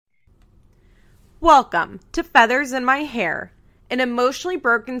Welcome to Feathers in My Hair, an Emotionally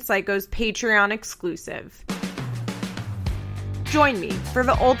Broken Psycho's Patreon exclusive. Join me for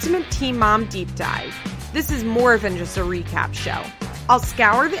the ultimate teen mom deep dive. This is more than just a recap show. I'll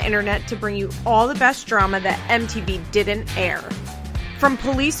scour the internet to bring you all the best drama that MTV didn't air. From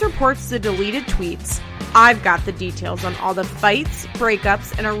police reports to deleted tweets, I've got the details on all the fights,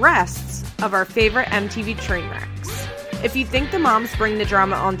 breakups, and arrests of our favorite MTV train wrecks. If you think the moms bring the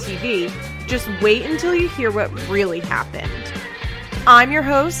drama on TV, just wait until you hear what really happened. I'm your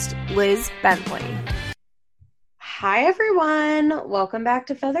host, Liz Bentley. Hi, everyone. Welcome back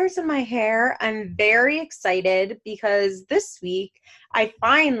to Feathers in My Hair. I'm very excited because this week I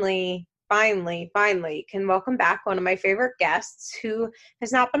finally can welcome back one of my favorite guests who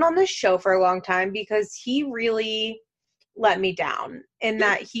has not been on this show for a long time because he really let me down in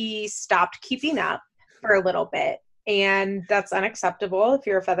that he stopped keeping up for a little bit. And that's unacceptable if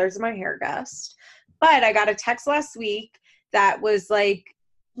you're a Feathers in My Hair guest. But I got a text last week that was like,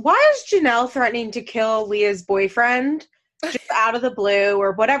 why is Janelle threatening to kill Leah's boyfriend just out of the blue,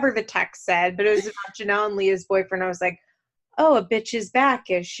 or whatever the text said, but it was about Janelle and Leah's boyfriend. I was like, oh, a bitch is back,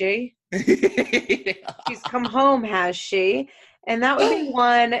 is she? She's come home, has she? And that would be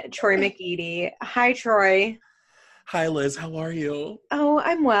one Troy McEady. Hi, Troy. Hi, Liz. How are you? Oh,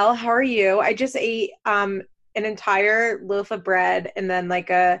 I'm well. How are you? I just ate an entire loaf of bread and then like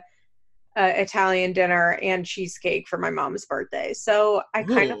a Italian dinner and cheesecake for my mom's birthday. So I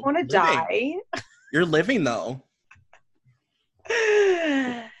kind of want to die. You're living though.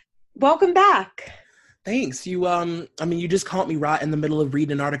 Welcome back. Thanks. You you just caught me right in the middle of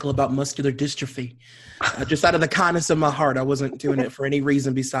reading an article about muscular dystrophy. Just out of the kindness of my heart. I wasn't doing it for any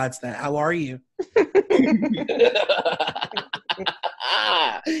reason besides that. How are you?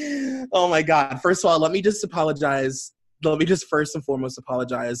 Oh my God. First of all, let me just apologize. Let me just first and foremost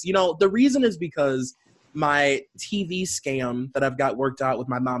apologize. You know, the reason is because my TV scam that I've got worked out with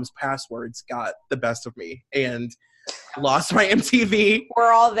my mom's passwords got the best of me and I lost my MTV.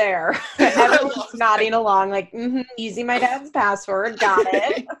 We're all there. Everyone's nodding along like, using my dad's password. Got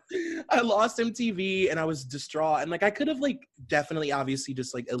it. I lost MTV and I was distraught. And like, I could have like definitely obviously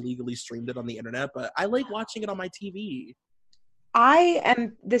just like illegally streamed it on the internet, but I like watching it on my TV.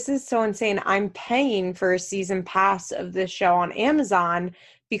 This is so insane. I'm paying for a season pass of this show on Amazon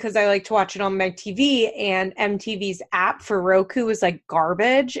because I like to watch it on my TV, and MTV's app for Roku is like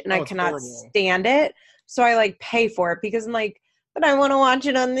garbage and I cannot stand it. So I like pay for it because I'm like, but I want to watch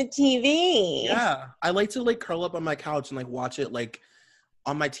it on the TV. Yeah. I like to like curl up on my couch and like watch it like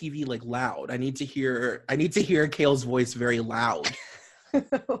on my TV like loud. I need to hear Kale's voice very loud.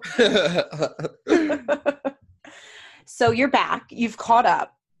 So you're back. You've caught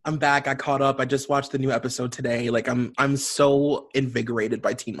up. I'm back. I caught up. I just watched the new episode today. Like I'm so invigorated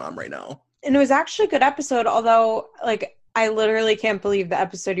by Teen Mom right now. And it was actually a good episode, although like I literally can't believe the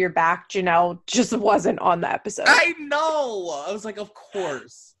episode you're back, Janelle just wasn't on the episode. I know. I was like, of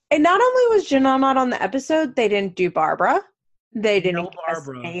course. And not only was Janelle not on the episode, they didn't do Barbara. They didn't cast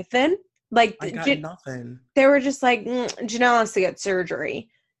Nathan. Like I got nothing. They were just like, Janelle has to get surgery.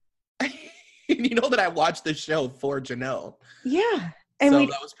 You know that I watched this show for Janelle. Yeah. And so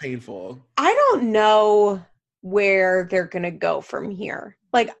that was painful. I don't know where they're going to go from here.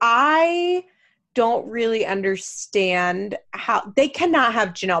 Like, I don't really understand how they cannot have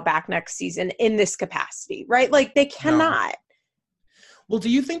Janelle back next season in this capacity, right? Like, they cannot. No. Well, do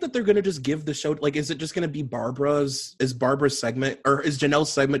you think that they're going to just give the show, like, is it just going to be Barbara's segment, or is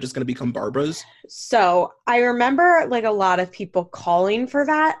Janelle's segment just going to become Barbara's? So, I remember, like, a lot of people calling for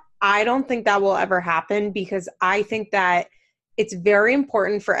that. I don't think that will ever happen because I think that it's very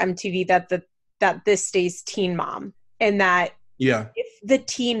important for MTV that this stays Teen Mom, and that if the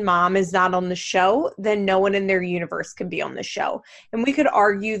Teen Mom is not on the show, then no one in their universe can be on the show. And we could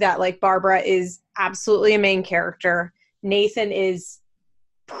argue that like Barbara is absolutely a main character. Nathan is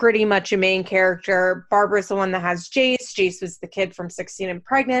pretty much a main character. Barbara's the one that has Jace. Jace was the kid from 16 and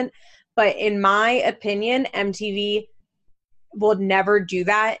Pregnant. But in my opinion, MTV will never do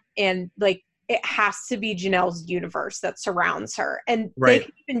that, and like it has to be Janelle's universe that surrounds her. And They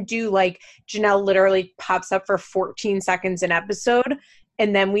can even do like Janelle literally pops up for 14 seconds an episode,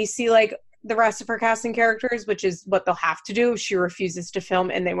 and then we see like the rest of her casting characters, which is what they'll have to do if she refuses to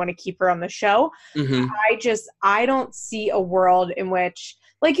film and they want to keep her on the show. I don't see a world in which,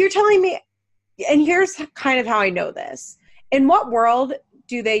 like, you're telling me, and here's kind of how I know this. In what world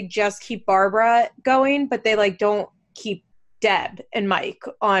do they just keep Barbara going, but they like don't keep Deb and Mike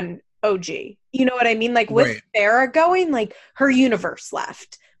on OG? You know what I mean? Like with Farrah going, like her universe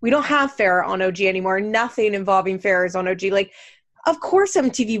left. We don't have Farrah on OG anymore. Nothing involving Farrah is on OG. Like of course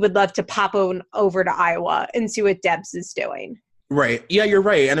MTV would love to pop on over to Iowa and see what Debs is doing. Right. Yeah, you're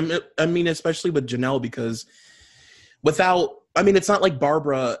right. And I mean, especially with Janelle, because it's not like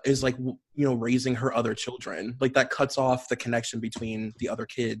Barbara is like, raising her other children. Like that cuts off the connection between the other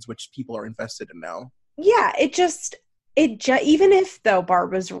kids, which people are invested in now. Yeah, even if though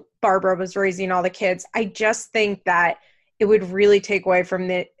Barbara was raising all the kids, I just think that it would really take away from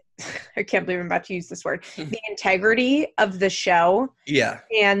the I can't believe I'm about to use this word, the integrity of the show. Yeah.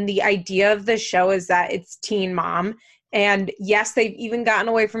 And the idea of the show is that it's Teen Mom. And yes, they've even gotten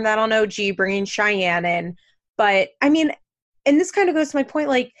away from that on OG, bringing Cheyenne in. But I mean, and this kind of goes to my point,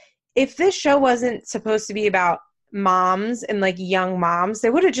 like, if this show wasn't supposed to be about moms and like young moms, they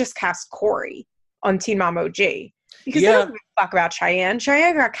would have just cast Corey on Teen Mom OG. Because they don't give a fuck about Cheyenne.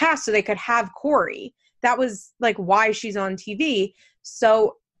 Cheyenne got cast so they could have Corey. That was like why she's on TV.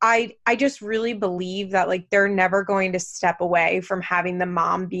 So I just really believe that like they're never going to step away from having the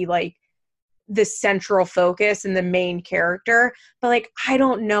mom be like the central focus and the main character. But like I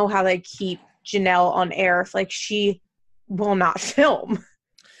don't know how they keep Janelle on air if like she will not film.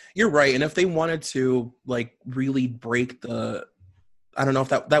 You're right. And if they wanted to like really break I don't know if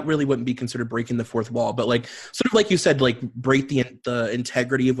that really wouldn't be considered breaking the fourth wall, but like sort of like you said, like break the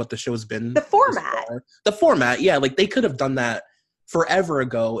integrity of what the show's been. The format. Yeah. Like they could have done that forever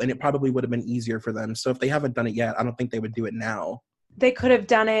ago and it probably would have been easier for them. So if they haven't done it yet, I don't think they would do it now. They could have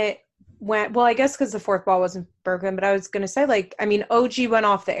done it I guess because the fourth wall wasn't broken, but I was going to say like, I mean, OG went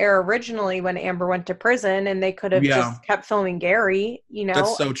off the air originally when Amber went to prison and they could have just kept filming Gary,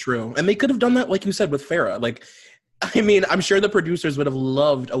 That's so true. And they could have done that, like you said, with Farrah. Like, I mean, I'm sure the producers would have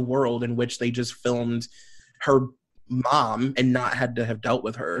loved a world in which they just filmed her mom and not had to have dealt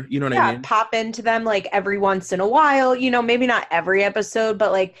with her. You know what I mean? Pop into them like every once in a while, maybe not every episode,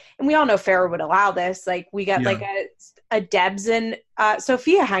 but like, and we all know Farrah would allow this. Like we get like a Debs and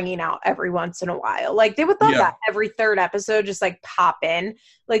Sophia hanging out every once in a while. Like they would love that every third episode, just like pop in.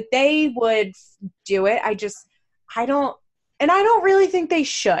 Like they would do it. I don't really think they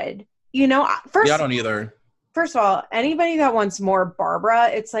should, I don't either. First of all, anybody that wants more Barbara,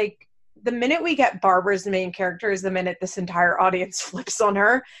 it's like the minute we get Barbara as the main character is the minute this entire audience flips on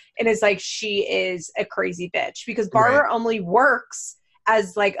her and is like, she is a crazy bitch because Barbara only works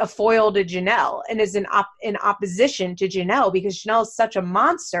as like a foil to Janelle and is in opposition to Janelle because Janelle is such a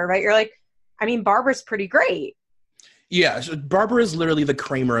monster, right? You're like, I mean, Barbara's pretty great. Yeah, Barbara is literally the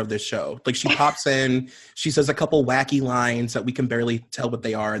Kramer of this show. Like she pops in, she says a couple wacky lines that we can barely tell what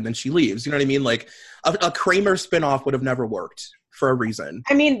they are, and then she leaves. You know what I mean? Like a Kramer spinoff would have never worked for a reason.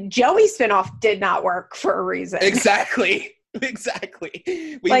 I mean, Joey spinoff did not work for a reason. Exactly.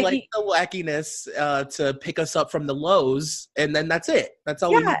 We like the wackiness to pick us up from the lows, and then that's it. That's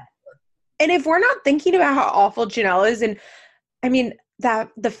all we need. And if we're not thinking about how awful Janelle is, and I mean, that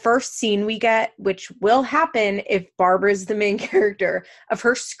the first scene we get, which will happen if Barbara's the main character, of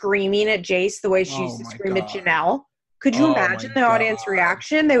her screaming at Jace the way she used to scream at Janelle. Could you imagine the audience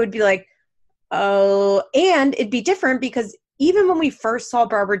reaction? They would be like, oh, and it'd be different because even when we first saw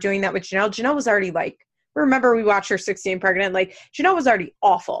Barbara doing that with Janelle was already like, remember we watched her 16 pregnant, like Janelle was already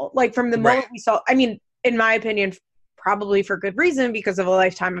awful. Like from the moment we saw, I mean, in my opinion, probably for good reason because of a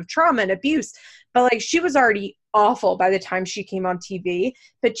lifetime of trauma and abuse, but like she was already awful by the time she came on TV.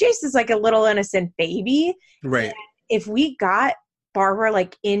 But Jace is like a little innocent baby. Right. And if we got Barbara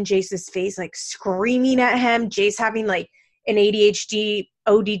like in Jace's face, like screaming at him, Jace having like an ADHD,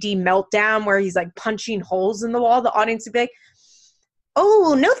 ODD meltdown where he's like punching holes in the wall, the audience would be like,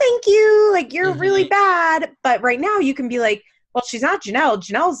 oh, no, thank you. Like, you're really bad. But right now you can be like, well, she's not Janelle.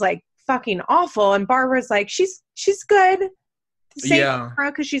 Janelle's like fucking awful. And Barbara's like, she's good.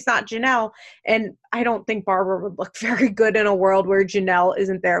 Because she's not Janelle. And I don't think Barbara would look very good in a world where Janelle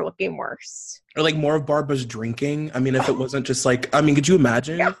isn't there looking worse. Or like more of Barbara's drinking. I mean, if it wasn't just like, I mean, could you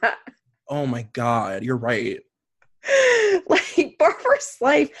imagine? Yeah. Oh my God, you're right. Like Barbara's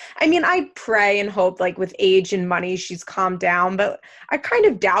life, I mean, I pray and hope like with age and money she's calmed down, but I kind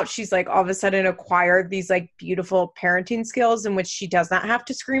of doubt she's like all of a sudden acquired these like beautiful parenting skills in which she does not have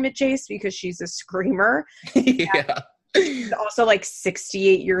to scream at Jace because she's a screamer. Yeah. She's also like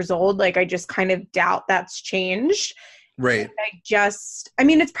 68 years old. Like I just kind of doubt that's changed. Right. I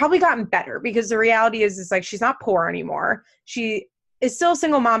mean, it's probably gotten better because the reality is like she's not poor anymore. She is still a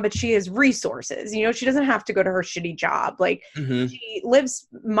single mom, but she has resources. You know, she doesn't have to go to her shitty job. Like she lives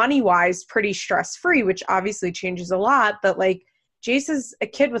money-wise pretty stress-free, which obviously changes a lot. But like Jace is a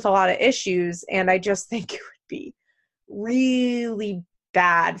kid with a lot of issues. And I just think it would be really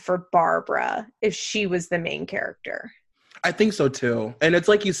bad for Barbara if she was the main character. I think so too. And it's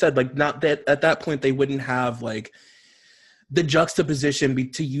like you said, like not that at that point they wouldn't have like the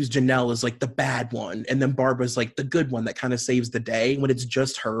juxtaposition to use Janelle as like the bad one, and then Barbara's like the good one that kind of saves the day, when it's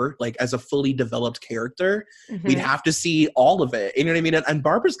just her, like as a fully developed character, we'd have to see all of it. You know what I mean? And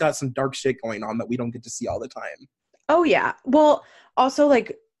Barbara's got some dark shit going on that we don't get to see all the time. Oh, yeah. Well, also,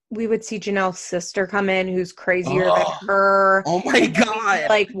 like, we would see Janelle's sister come in who's crazier than her. Oh, my God.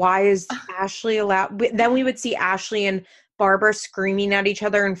 Like, why is Ashley allowed? Then we would see Ashley and Barbara screaming at each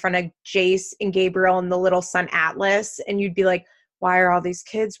other in front of Jace and Gabriel and the little son Atlas. And you'd be like, why are all these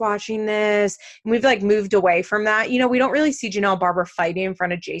kids watching this? And we've like moved away from that. You know, we don't really see Janelle and Barbara fighting in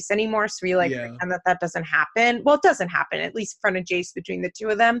front of Jace anymore. So we like pretend that doesn't happen. Well, it doesn't happen, at least in front of Jace between the two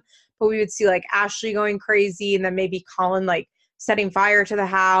of them. But we would see like Ashley going crazy, and then maybe Colin like setting fire to the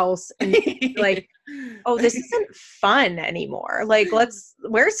house, and like, oh, this isn't fun anymore. Like,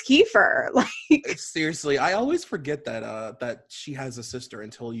 where's Kiefer? Like, seriously, I always forget that she has a sister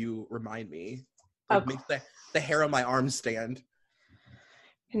until you remind me. It makes the hair on my arm stand.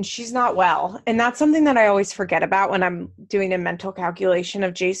 And she's not well. And that's something that I always forget about when I'm doing a mental calculation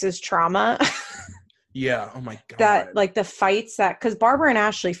of Jace's trauma. Yeah. Oh my God. That like the fights because Barbara and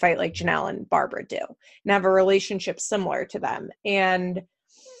Ashley fight like Janelle and Barbara do and have a relationship similar to them. And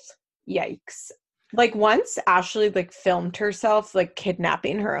yikes. Like once Ashley like filmed herself like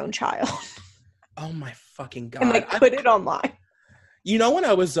kidnapping her own child. Oh my fucking God. And like put it online. You know, when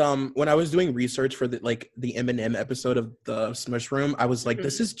I was doing research for the Eminem episode of the Smush Room, I was like,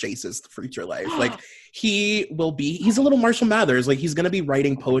 this is Jace's future life. Like he's a little Marshall Mathers. Like he's going to be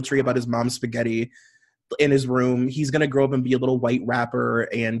writing poetry about his mom's spaghetti in his room. He's going to grow up and be a little white rapper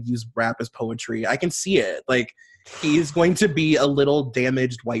and use rap as poetry. I can see it. Like he's going to be a little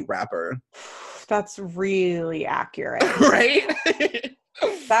damaged white rapper. That's really accurate. Right?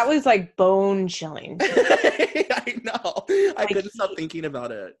 That was like bone chilling. I know. I couldn't stop thinking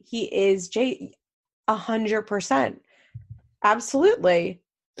about it. He is 100%. Absolutely.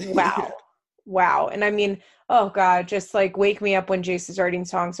 Wow. Wow. And I mean, oh God, just like wake me up when Jace is writing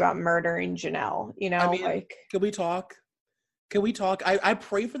songs about murdering Janelle, you know, I mean, like. Can we talk? Can we talk? I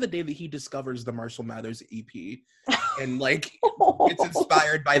pray for the day that he discovers the Marshall Mathers EP and like it's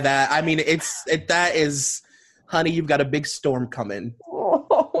inspired by that. I mean, that is, honey, you've got a big storm coming.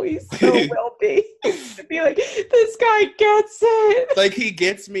 Oh, he so will be. Be like, this guy gets it. Like he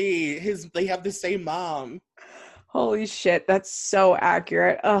gets me. They have the same mom. Holy shit, that's so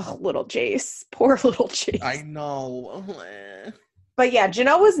accurate. Oh, little Jace. Poor little Jace. I know. But yeah,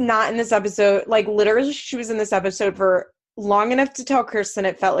 Janelle was not in this episode. Like literally, she was in this episode for long enough to tell Kirsten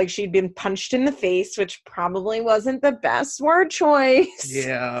it felt like she'd been punched in the face, which probably wasn't the best word choice.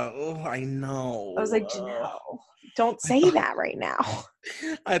 Yeah, I know. I was like, Janelle, don't say that right now.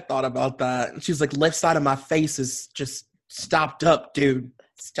 I thought about that. She's like, left side of my face is just stopped up, dude.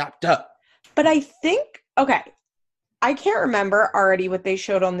 Stopped up. But I think, okay, I can't remember already what they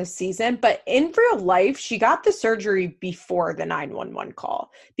showed on this season, but in real life, she got the surgery before the 911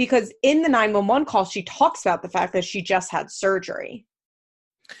 call. Because in the 911 call, she talks about the fact that she just had surgery.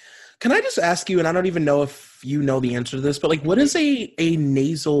 Can I just ask you, and I don't even know if you know the answer to this, but like, what does a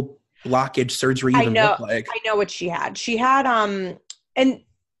nasal blockage surgery even look like? I know what she had. She had, and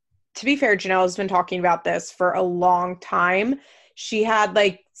to be fair, Janelle has been talking about this for a long time. She had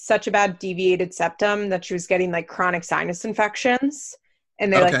like such a bad deviated septum that she was getting like chronic sinus infections,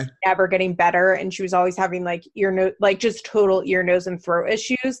 and they're like never getting better. And she was always having like just total ear, nose, and throat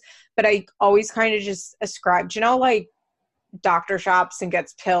issues. But I always kind of just ascribe Janelle like doctor shops and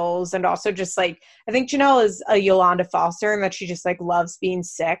gets pills, and also just like I think Janelle is a Yolanda Foster and that she just like loves being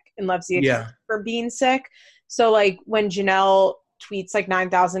sick and loves the attention for being sick. So like when Janelle tweets like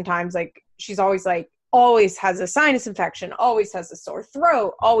 9,000 times, like she's always has a sinus infection, always has a sore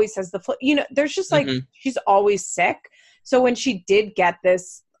throat, always has the flu. You know, there's just like she's always sick. So when she did get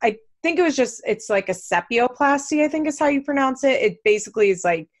this, I think it's like a sepioplasty, I think is how you pronounce it. It basically is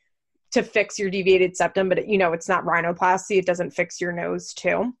like to fix your deviated septum, but it's not rhinoplasty. It doesn't fix your nose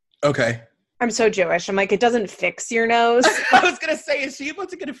too. Okay. I'm so Jewish. I'm like, it doesn't fix your nose. I was going to say, is she about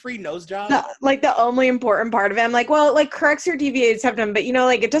to get a free nose job? Like the only important part of it. I'm like, well, it like corrects your deviated septum, but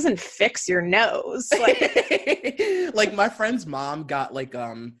like it doesn't fix your nose. Like, like my friend's mom got like,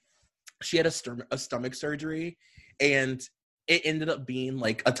 she had a stomach surgery and it ended up being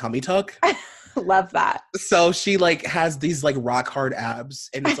like a tummy tuck. Love that. So she like has these like rock hard abs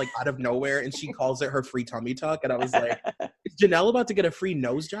and it's like out of nowhere and she calls it her free tummy tuck. And I was like, is Janelle about to get a free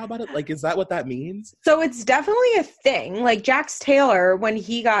nose job out of it? Like, is that what that means? So it's definitely a thing. Like Jax Taylor, when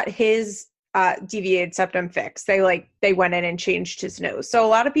he got his deviated septum fixed, they went in and changed his nose. So a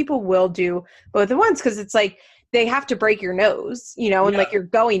lot of people will do both at once because it's like they have to break your nose, and like you're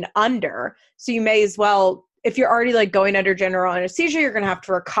going under. So you may as well if you're already like going under general anesthesia, you're going to have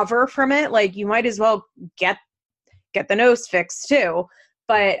to recover from it. Like you might as well get the nose fixed too.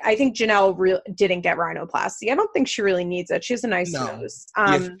 But I think Janelle didn't get rhinoplasty. I don't think she really needs it. She has a nice nose.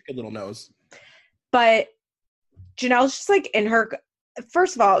 Yeah, a little nose. But Janelle's just like in her,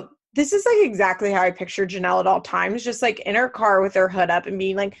 first of all, this is like exactly how I picture Janelle at all times, just like in her car with her hood up and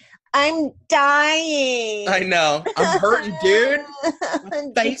being like, I'm dying. I know. I'm hurting, dude.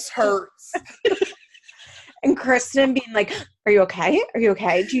 My face hurts. And Kristen being like, are you okay? Are you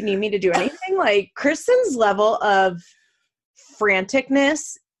okay? Do you need me to do anything? Like Kristen's level of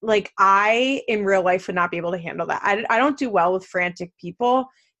franticness, like I in real life would not be able to handle that. I don't do well with frantic people.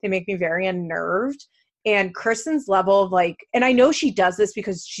 They make me very unnerved. And Kristen's level of like, and I know she does this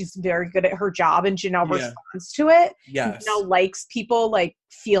because she's very good at her job and Janelle responds to it. Yes. Janelle likes people like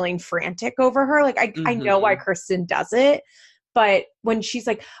feeling frantic over her. Like I know why Kristen does it. But when she's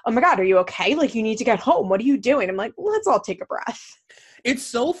like, oh my God, are you okay? Like you need to get home. What are you doing? I'm like, let's all take a breath. It's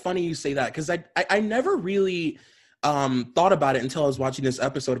so funny you say that because I never really thought about it until I was watching this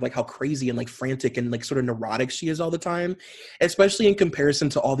episode of like how crazy and like frantic and like sort of neurotic she is all the time, especially in comparison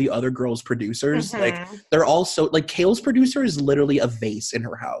to all the other girls' producers. Like they're all so like Kale's producer is literally a vase in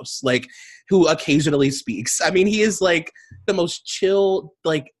her house, like who occasionally speaks. I mean, he is like the most chill,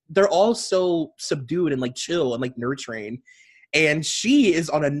 like they're all so subdued and like chill and like nurturing. And she is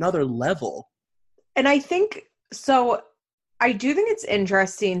on another level. And I think so. I do think it's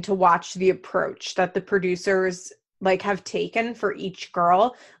interesting to watch the approach that the producers like have taken for each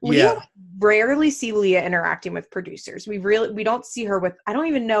girl. Leah, rarely see Leah interacting with producers. We don't see her with, I don't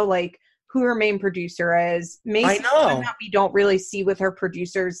even know like who her main producer is. Macy, I know. We don't really see with her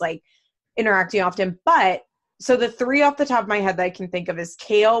producers like interacting often. But so the three off the top of my head that I can think of is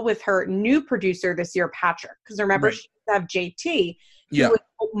Kale with her new producer this year, Patrick. Because remember, she used to have JT, who was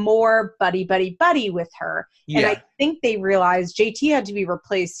more buddy with her. And I think they realized JT had to be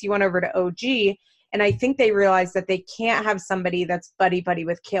replaced. He went over to OG. And I think they realized that they can't have somebody that's buddy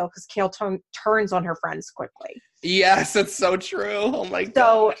with Kale because Kale turns on her friends quickly. Yes, it's so true. Oh my God.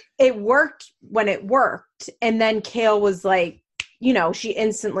 So it worked when it worked. And then Kale was like, you know, she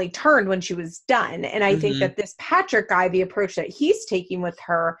instantly turned when she was done. And I think that this Patrick guy, the approach that he's taking with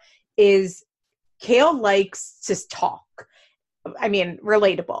her is Kale likes to talk. I mean,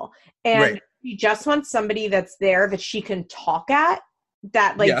 relatable. And he just wants somebody that's there that she can talk at.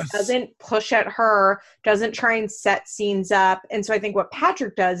 That like doesn't push at her, doesn't try and set scenes up. And so I think what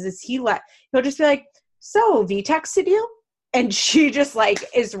Patrick does is he'll just be like, so V texted you? And she just like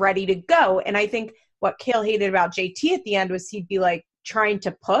is ready to go. And I think what Kale hated about JT at the end was he'd be like trying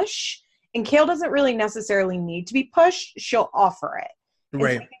to push. And Kale doesn't really necessarily need to be pushed. She'll offer it.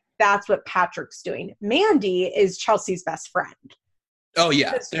 Right. So I think that's what Patrick's doing. Mandy is Chelsea's best friend. Oh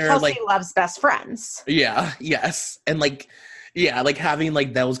yeah. Chelsea loves best friends. Yeah. Yes. And like, yeah, like having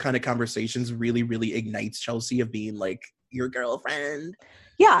like those kind of conversations really, really ignites Chelsea of being like your girlfriend.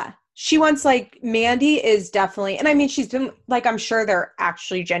 Yeah. She wants like Mandy is definitely, and I mean, she's been like, I'm sure they're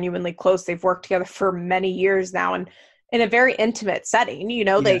actually genuinely close. They've worked together for many years now and in a very intimate setting, you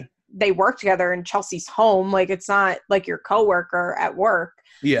know, they work together in Chelsea's home. Like it's not like your coworker at work.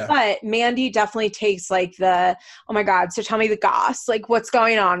 Yeah. But Mandy definitely takes like the, oh my God, so tell me the goss. Like, what's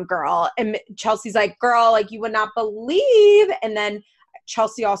going on, girl? And Chelsea's like, girl, like you would not believe. And then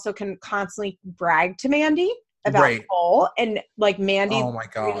Chelsea also can constantly brag to Mandy about Cole. And like Mandy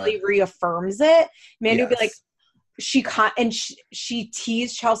really reaffirms it. Mandy would be like, she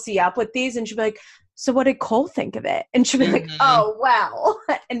teased Chelsea up with these and she'd be like, so what did Cole think of it? And she'd be like, oh, well.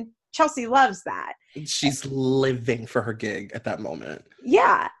 And Chelsea loves that. She's living for her gig at that moment.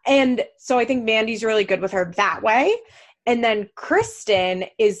 Yeah. And so I think Mandy's really good with her that way. And then Kristen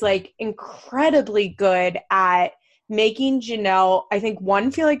is like incredibly good at making Janelle, I think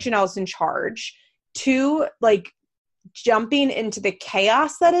one, feel like Janelle's in charge. Two, like jumping into the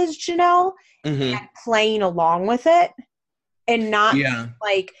chaos that is Janelle and playing along with it. And not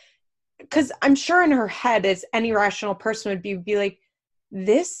like, because I'm sure in her head as any rational person would be like,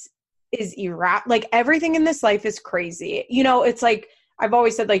 this is like everything in this life is crazy. You know, it's like, I've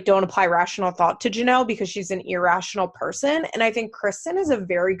always said, like, don't apply rational thought to Janelle because she's an irrational person. And I think Kristen has a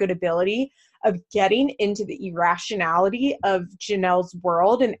very good ability of getting into the irrationality of Janelle's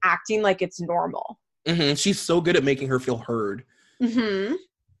world and acting like it's normal. She's so good at making her feel heard.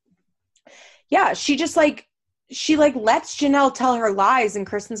 Yeah, she just like, she like lets Janelle tell her lies and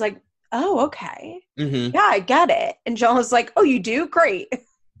Kristen's like, oh, okay. Yeah, I get it. And Janelle's like, oh, you do? Great.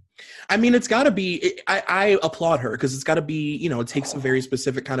 I mean, it's got to be, I applaud her because it's got to be, you know, it takes a very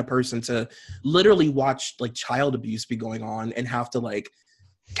specific kind of person to literally watch like child abuse be going on and have to like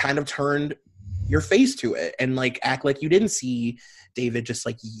kind of turn your face to it and like act like you didn't see David just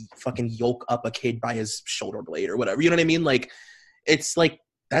like fucking yoke up a kid by his shoulder blade or whatever. You know what I mean? Like, it's like,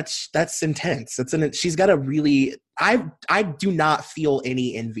 that's intense. She's got a really, I do not feel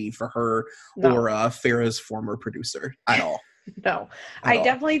any envy for her or Farrah's former producer at all. No, I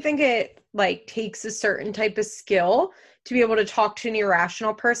definitely think it like takes a certain type of skill to be able to talk to an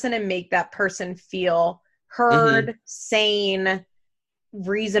irrational person and make that person feel heard, sane,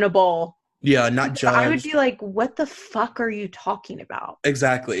 reasonable. Yeah, not judged. I would be like, what the fuck are you talking about?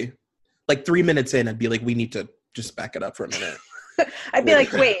 Exactly. Like 3 minutes in, I'd be like, we need to just back it up for a minute. I'd be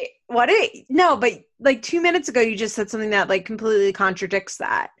like, wait, what? No, but like 2 minutes ago, you just said something that like completely contradicts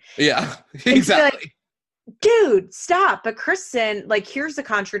that. Yeah, exactly. Like, dude, stop. But Kristen, like, here's the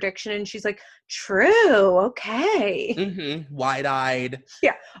contradiction. And she's like, true. Okay. Wide-eyed.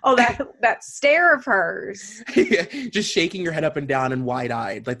 Yeah. Oh, that stare of hers. Yeah. Just shaking your head up and down and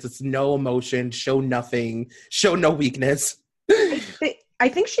wide-eyed. Like, there's no emotion, show nothing, show no weakness. I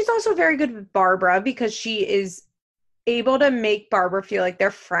think she's also very good with Barbara because she is able to make Barbara feel like they're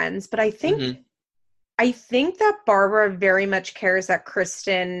friends. But I think that Barbara very much cares that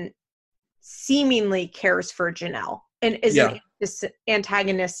Kristen seemingly cares for Janelle and isn't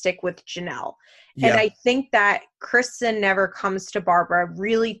antagonistic with Janelle. Yeah. And I think that Kristen never comes to Barbara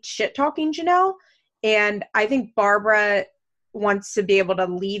really shit-talking Janelle. And I think Barbara wants to be able to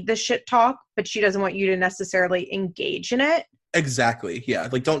lead the shit talk, but she doesn't want you to necessarily engage in it. Exactly. Yeah.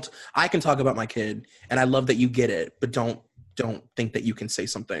 Like, I can talk about my kid and I love that you get it, but don't think that you can say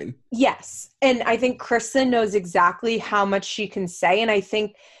something. Yes. And I think Kristen knows exactly how much she can say. And I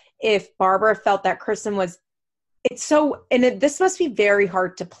think if Barbara felt that Kristen was, this must be very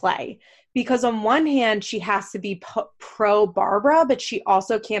hard to play because on one hand, she has to be pro Barbara, but she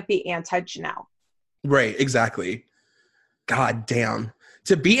also can't be anti Janelle. Right. Exactly. God damn.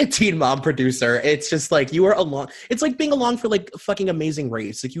 To be a Teen Mom producer, it's just like you are along. It's like being along for like a fucking Amazing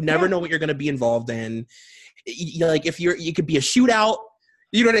Race. Like you never know what you're going to be involved in. Like you could be a shootout.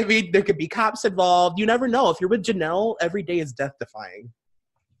 You know what I mean? There could be cops involved. You never know. If you're with Janelle, every day is death defying.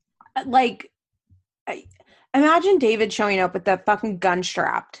 Like, imagine David showing up with that fucking gun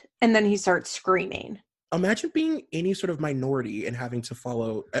strapped and then he starts screaming. Imagine being any sort of minority and having to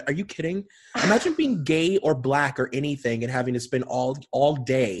follow. Are you kidding? Imagine being gay or black or anything and having to spend all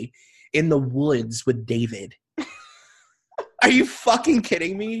day in the woods with David. Are you fucking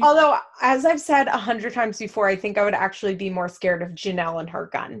kidding me? Although, as I've said 100 times before, I think I would actually be more scared of Janelle and her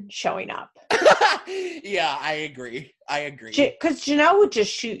gun showing up. Yeah, I agree. Because Janelle would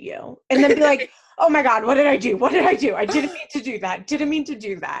just shoot you and then be like, oh my God, what did I do? What did I do? I didn't mean to do that. Didn't mean to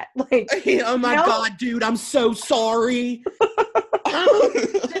do that. Like, oh my God, dude, I'm so sorry.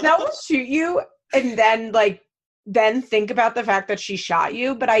 Janelle will shoot you and then think about the fact that she shot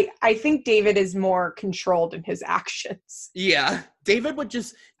you. But I think David is more controlled in his actions. Yeah. David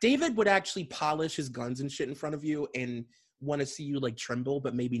would actually polish his guns and shit in front of you and want to see you like tremble,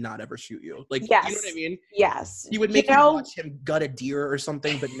 but maybe not ever shoot you. Like, yes. You know what I mean? Yes. He would make you watch him gut a deer or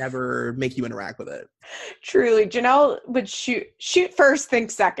something, but never make you interact with it. Truly. Janelle would shoot first, think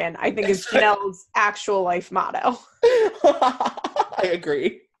second, I think is Janelle's actual life motto. I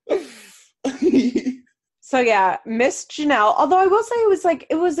agree. So yeah, Miss Janelle, although I will say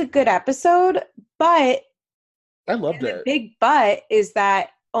it was a good episode, but I loved it. The big but is that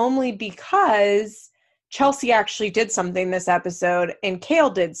only because Chelsea actually did something this episode and Kale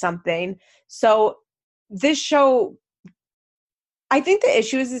did something. So this show, I think the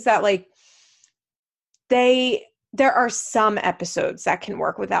issue is that like there are some episodes that can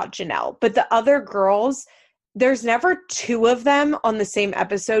work without Janelle, but the other girls, there's never two of them on the same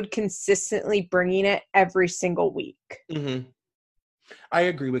episode consistently bringing it every single week. Mm-hmm. I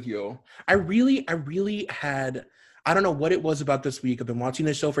agree with you. I really had, I don't know what it was about this week. I've been watching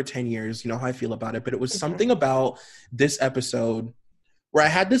this show for 10 years. You know how I feel about it. But it was something about this episode where I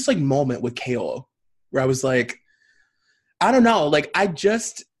had this, like, moment with Kale where I was like, I don't know. Like, I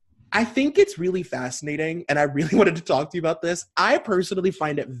think it's really fascinating. And I really wanted to talk to you about this. I personally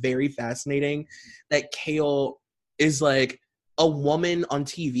find it very fascinating that Kale is, like, a woman on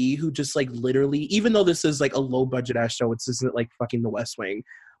TV who just, like, literally, even though this is, like, a low-budget-ass show, this isn't, like, fucking The West Wing.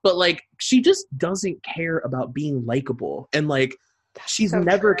 But, like, she just doesn't care about being likable. And, like, she's so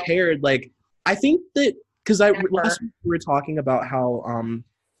never cared. Like, I think that, because last week we were talking about how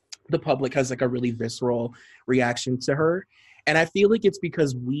the public has, like, a really visceral reaction to her. And I feel like it's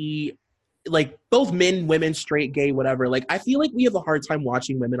because we, like, both men, women, straight, gay, whatever, like, I feel like we have a hard time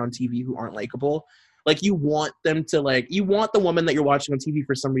watching women on TV who aren't likable. Like, you want them to, like, you want the woman that you're watching on TV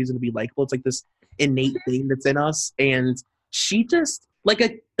for some reason to be likable. It's, like, this innate thing that's in us. And she just,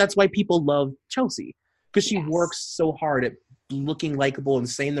 that's why people love Chelsea, because she Yes. works so hard at looking likable and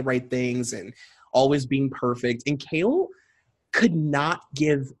saying the right things and always being perfect. And Kale could not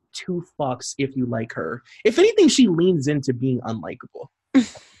give two fucks if you like her. If anything, she leans into being unlikable,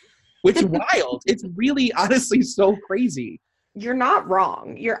 which is wild. It's really honestly so crazy. You're not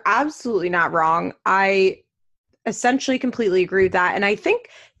wrong. You're absolutely not wrong. I essentially completely agree with that. And I think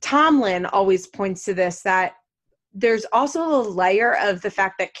Tomlin always points to this, that there's also a layer of the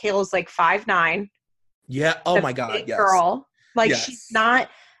fact that Kale's like 5'9". Yeah. Oh my God. Big Yes. girl. Like Yes. she's not.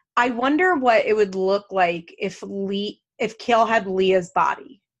 I wonder what it would look like if Kale had Leah's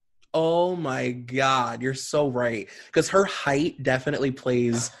body. Oh my God. You're so right. Because her height definitely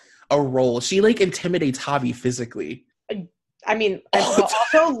plays a role. She like intimidates Javi physically. I mean,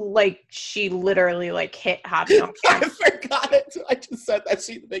 also like she literally like hit Javi on I camera. forgot it. I just said that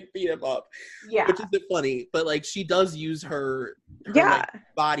she like beat him up. Yeah. Which isn't funny, but like she does use her Yeah. like,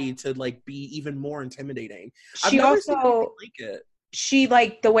 body to like be even more intimidating. She I've never seen also anything like it. she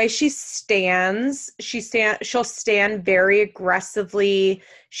like the way she stands, she'll stand very aggressively.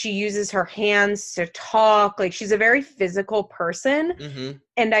 She uses her hands to talk. Like she's a very physical person. Mm-hmm.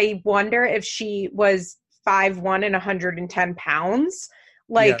 And I wonder if she was 5'1" and 110 pounds,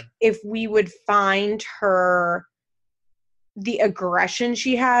 like if we would find her, the aggression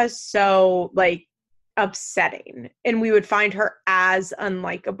she has so like upsetting, and we would find her as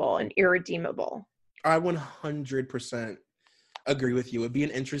unlikable and irredeemable. I 100% agree with you. It'd be an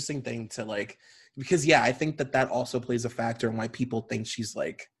interesting thing to like, because I think that also plays a factor in why people think she's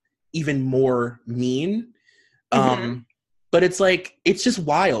like even more mean. Mm-hmm. But it's like, it's just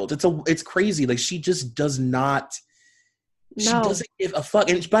wild. It's crazy. Like she just does not, she doesn't give a fuck.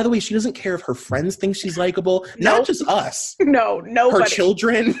 And by the way, she doesn't care if her friends think she's likable. Not just us. No, nobody. Her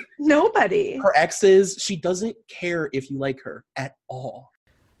children. Nobody. Her exes. She doesn't care if you like her at all.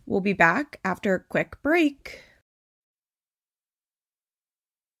 We'll be back after a quick break.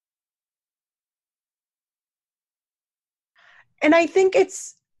 And I think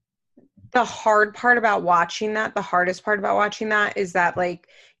it's the hardest part about watching that is that, like,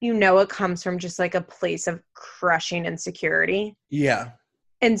 it comes from just like a place of crushing insecurity. Yeah.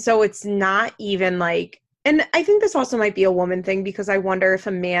 And so it's not even like, and I think this also might be a woman thing, because I wonder if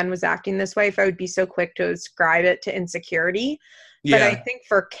a man was acting this way, if I would be so quick to ascribe it to insecurity. Yeah. But I think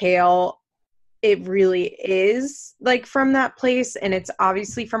for Kale, it really is like from that place, and it's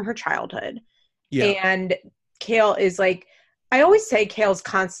obviously from her childhood. Yeah. And Kale is like, I always say Kale's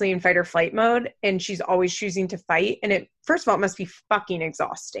constantly in fight or flight mode, and she's always choosing to fight. And it, first of all, it must be fucking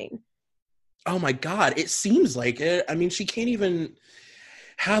exhausting. Oh my God. It seems like it. I mean, she can't even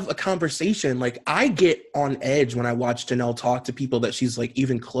have a conversation. Like, I get on edge when I watch Janelle talk to people that she's like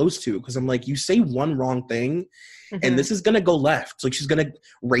even close to, because I'm like, you say one wrong thing and this is going to go left. Like, she's going to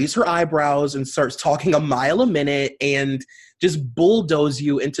raise her eyebrows and starts talking a mile a minute and just bulldoze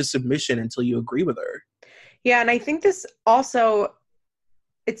you into submission until you agree with her. Yeah, and I think this also,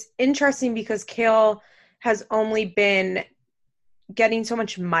 it's interesting because Kale has only been getting so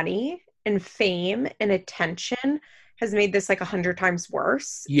much money and fame and attention has made this like 100 times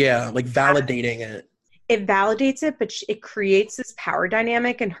worse. Yeah, like validating it. It validates it, but it creates this power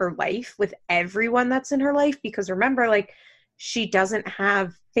dynamic in her life with everyone that's in her life, because remember, like, she doesn't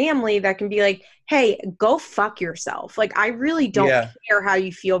have family that can be like, hey, go fuck yourself. Like, I really don't care how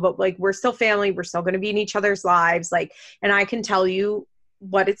you feel, but like, we're still family. We're still going to be in each other's lives. Like, and I can tell you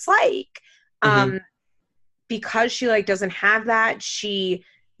what it's like. Because she like doesn't have that. She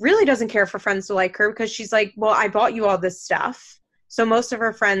really doesn't care for friends to like her, because she's like, well, I bought you all this stuff. So most of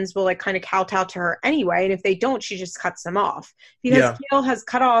her friends will like kind of kowtow to her anyway. And if they don't, she just cuts them off, because Kale has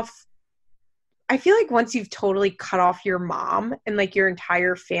cut off. I feel like once you've totally cut off your mom and like your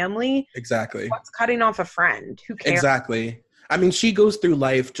entire family. Exactly. What's cutting off a friend? Who cares? Exactly. I mean, she goes through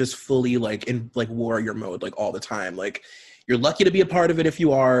life just fully like in like warrior mode, like all the time. Like, you're lucky to be a part of it if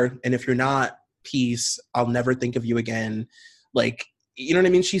you are. And if you're not, peace. I'll never think of you again. Like, you know what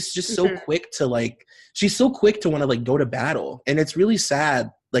I mean? She's just so quick to like, she's so quick to want to like go to battle. And it's really sad,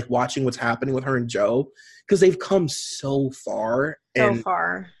 like watching what's happening with her and Joe, because they've come so far. So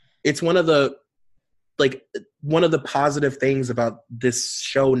far. It's one of the positive things about this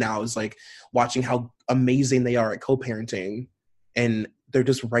show now is like watching how amazing they are at co-parenting, and they're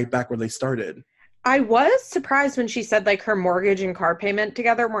just right back where they started. I was surprised when she said like her mortgage and car payment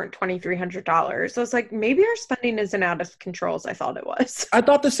together weren't $2,300. I was like, maybe our spending isn't out of control as I thought it was. I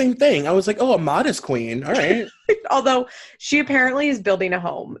thought the same thing. I was like, oh, a modest queen. All right. Although she apparently is building a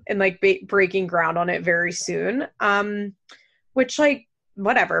home and like breaking ground on it very soon. Which, like,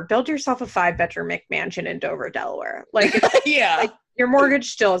 whatever, build yourself a 5-bedroom McMansion in Dover, Delaware. Like, yeah, like, Your mortgage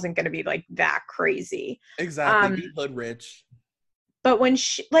still isn't going to be like that crazy. Exactly. Be hood rich. But when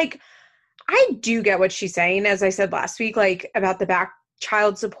she, like, I do get what she's saying, as I said last week, like, about the back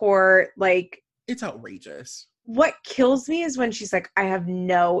child support. Like, it's outrageous. What kills me is when she's like, I have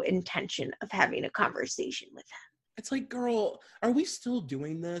no intention of having a conversation with him. It's like, girl, are we still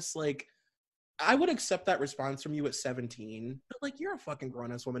doing this? Like, I would accept that response from you at 17, but like, you're a fucking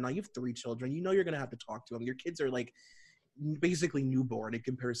grown-ass woman now. You have 3 children. You know you're gonna have to talk to them. Your kids are like basically newborn in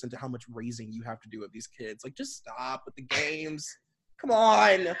comparison to how much raising you have to do with these kids. Like, just stop with the games. Come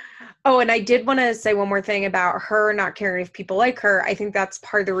on. Oh, and I did want to say one more thing about her not caring if people like her. I think that's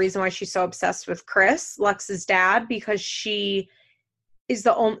part of the reason why she's so obsessed with Chris, Lex's dad, because she is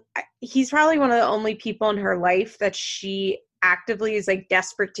he's probably one of the only people in her life that she actively is like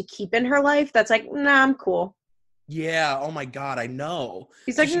desperate to keep in her life. That's like, nah, I'm cool. Yeah. Oh my God. I know.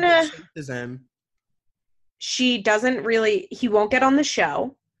 He's like, nah. Him. She doesn't really, he won't get on the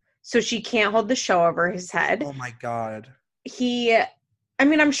show. So she can't hold the show over his head. Oh my God.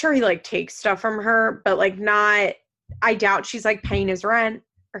 I'm sure he like takes stuff from her, but like not, I doubt she's like paying his rent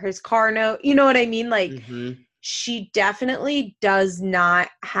or his car note. You know what I mean? Like, she definitely does not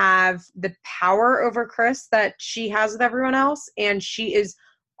have the power over Chris that she has with everyone else. And she is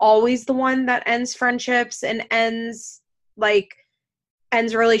always the one that ends friendships and ends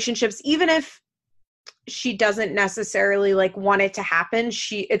relationships, even if she doesn't necessarily like want it to happen.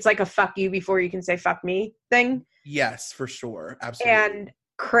 It's like a fuck you before you can say fuck me thing. Yes, for sure. Absolutely. And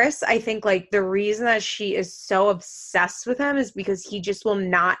Chris, I think like the reason that she is so obsessed with him is because he just will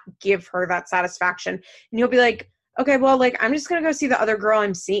not give her that satisfaction. And he'll be like, okay, well, like, I'm just going to go see the other girl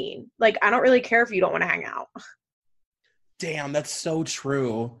I'm seeing. Like, I don't really care if you don't want to hang out. Damn, that's so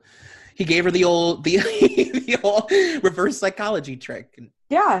true. He gave her the old reverse psychology trick.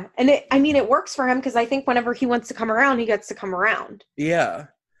 Yeah. And it works for him because I think whenever he wants to come around, he gets to come around. Yeah.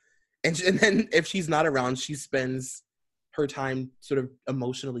 And then if she's not around, she spends her time sort of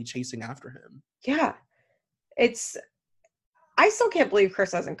emotionally chasing after him. Yeah. I still can't believe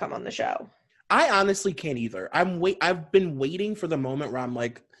Chris hasn't come on the show. I honestly can't either. I've been waiting for the moment where I'm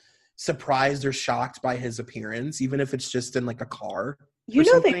like surprised or shocked by his appearance, even if it's just in like a car. You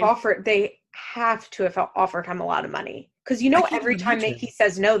know, they have to have offered him a lot of money. Because every time that he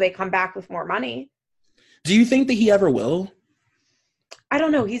says no, they come back with more money. Do you think that he ever will? I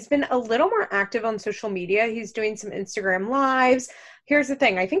don't know. He's been a little more active on social media. He's doing some Instagram lives. Here's the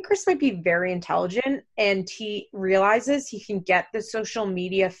thing. I think Chris might be very intelligent and he realizes he can get the social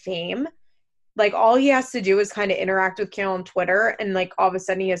media fame. Like, all he has to do is kind of interact with Kail on Twitter and like all of a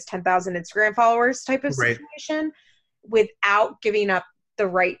sudden he has 10,000 Instagram followers type of situation without giving up the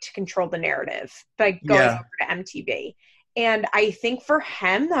right to control the narrative by going over to MTV. And I think for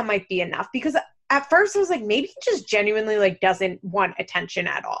him that might be enough, because at first I was like, maybe he just genuinely like doesn't want attention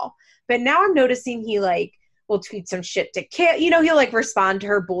at all. But now I'm noticing he like will tweet some shit to Kail. He'll like respond to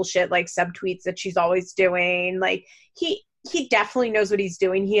her bullshit like subtweets that she's always doing. Like he definitely knows what he's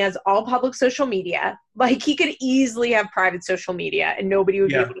doing. He has all public social media. Like he could easily have private social media and nobody would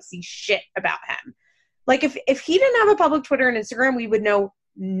be able to see shit about him. Like if he didn't have a public Twitter and Instagram, we would know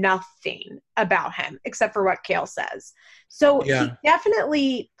nothing about him except for what Kail says. So he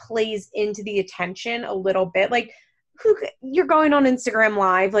definitely plays into the attention a little bit. Like, you're going on Instagram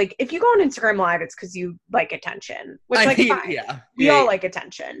Live. Like, if you go on Instagram Live, it's because you like attention. Which, fine. We all like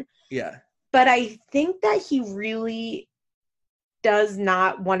attention. Yeah. But I think that he really does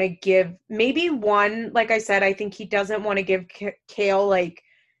not want to give, maybe one, like I said, I think he doesn't want to give Kail, like,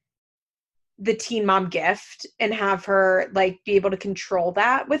 the teen mom gift and have her like be able to control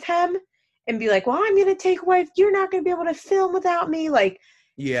that with him and be like, well, I'm going to take away, you're not going to be able to film without me. Like,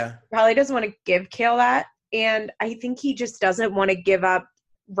 probably doesn't want to give Kail that. And I think he just doesn't want to give up.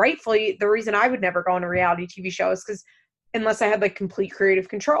 Rightfully, the reason I would never go on a reality TV show is because unless I had like complete creative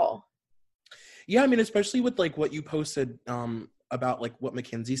control. Yeah. I mean, especially with like what you posted about like what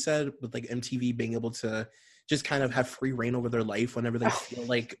Mackenzie said with like MTV being able to just kind of have free reign over their life whenever they feel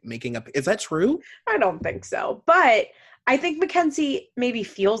like making up. Is that true? I don't think so. But I think Mackenzie maybe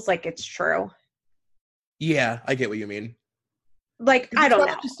feels like it's true. Yeah, I get what you mean. Like, I don't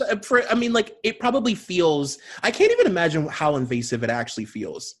know. It probably feels, I can't even imagine how invasive it actually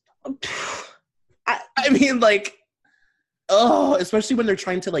feels. Especially when they're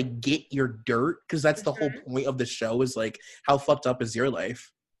trying to like get your dirt, because that's the whole point of the show is like, how fucked up is your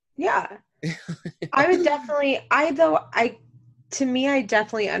life? Yeah. I would definitely, I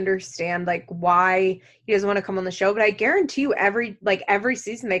definitely understand like why he doesn't want to come on the show, but I guarantee you every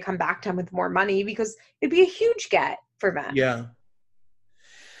season they come back to him with more money because it'd be a huge get for them. Yeah.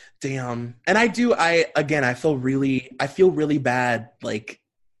 Damn. And I feel really bad. Like,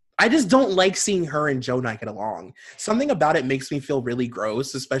 I just don't like seeing her and Joe not get along. Something about it makes me feel really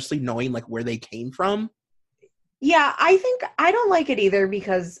gross, especially knowing like where they came from. Yeah, I don't like it either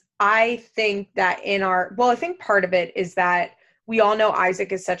because I think that I think part of it is that we all know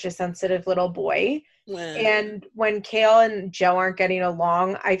Isaac is such a sensitive little boy. And when Kale and Joe aren't getting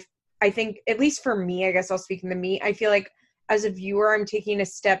along, I think, at least for me, I guess I'll speak to me, I feel like as a viewer, I'm taking a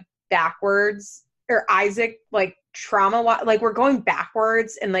step backwards, or Isaac, like trauma, like we're going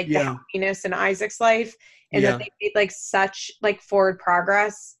backwards in like the happiness in Isaac's life, and that they made like such like forward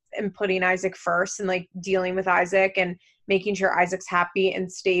progress in putting Isaac first and like dealing with Isaac and making sure Isaac's happy and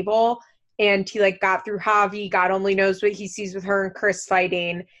stable. And he like got through Javi, God only knows what he sees with her and Chris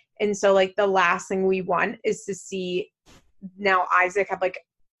fighting. And so like the last thing we want is to see now Isaac have like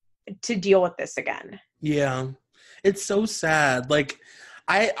to deal with this again. Yeah. It's so sad. Like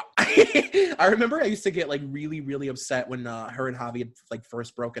I I remember I used to get like really, really upset when her and Javi had like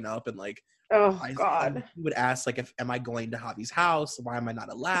first broken up, and like, oh God, he would ask like, am I going to Javi's house? Why am I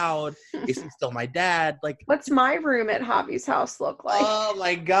not allowed? Is he still my dad? Like, what's my room at Javi's house look like? Oh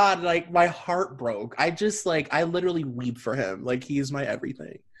my God, like my heart broke. I literally weep for him. Like, he's my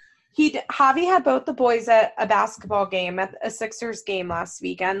everything. Javi had both the boys at a basketball game, at a Sixers game last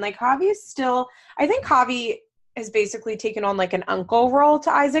weekend. Like, I think Javi has basically taken on like an uncle role to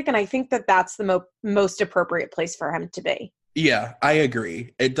Isaac, and I think that that's the most appropriate place for him to be. Yeah, I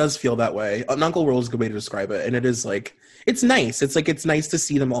agree. It does feel that way. An uncle role is a good way to describe it, and it is like, it's nice. It's nice to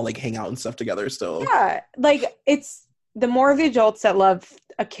see them all like hang out and stuff together still. Yeah, like it's the more of the adults that love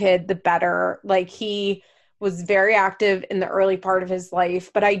a kid, the better. Like, he was very active in the early part of his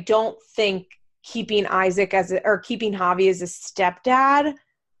life, but I don't think keeping keeping Javi as a stepdad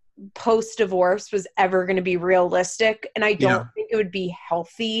post-divorce was ever going to be realistic, and I don't think it would be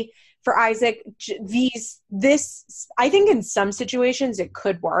healthy for Isaac. I think in some situations it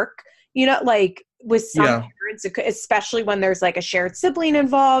could work, like with some parents, it could, especially when there's like a shared sibling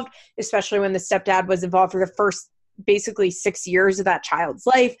involved, especially when the stepdad was involved for the first basically 6 years of that child's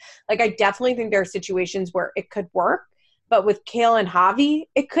life. Like, I definitely think there are situations where it could work, but with Kale and Javi,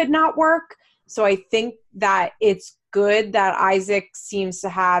 it could not work. So I think that it's good that Isaac seems to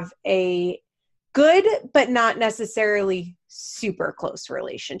have a good, but not necessarily super close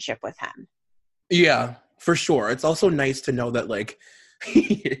relationship with him. Yeah, for sure. It's also nice to know that, like,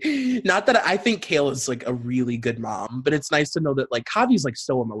 not that I think Kale is like a really good mom, but it's nice to know that like Javi's like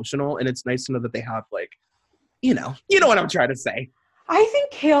so emotional, and it's nice to know that they have like, you know what I'm trying to say. I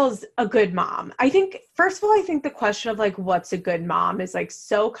think Kale's a good mom. I think, first of all, I think the question of like, what's a good mom is like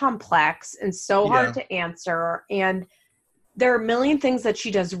so complex and so hard to answer. And there are a million things that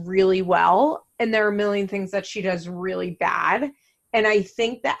she does really well, and there are a million things that she does really bad. And I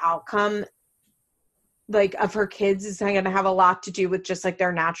think the outcome like of her kids is going to have a lot to do with just like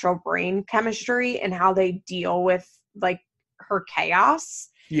their natural brain chemistry and how they deal with like her chaos.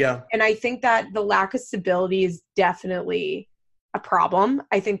 Yeah. And I think that the lack of stability is definitely a problem.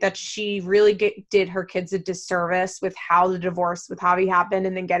 I think that she really did her kids a disservice with how the divorce with Javi happened,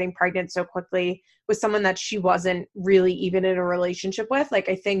 and then getting pregnant so quickly with someone that she wasn't really even in a relationship with. Like,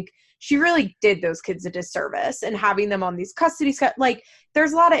 I think she really did those kids a disservice, and having them on these custody, like,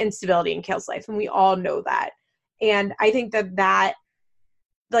 there's a lot of instability in Kale's life, and we all know that. And I think that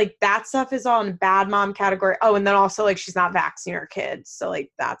like that stuff is all in bad mom category. Oh, and then also like she's not vaccinating her kids, so like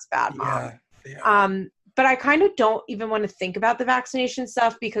that's bad mom. Yeah. But I kind of don't even want to think about the vaccination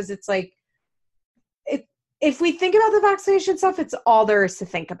stuff, because it's like, if we think about the vaccination stuff, it's all there is to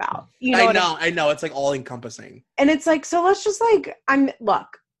think about. I know. It's like all encompassing. And it's like, so let's just like, look,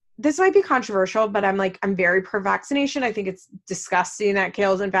 this might be controversial, but I'm very pro vaccination. I think it's disgusting that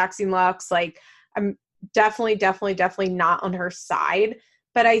Kale's in vaccine Lux. Like, I'm definitely not on her side.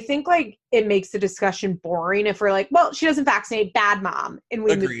 But I think like it makes the discussion boring if we're like, well, she doesn't vaccinate, bad mom, and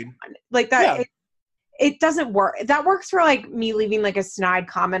we Agreed. move on. Like that. Yeah. It doesn't work. That works for like me leaving like a snide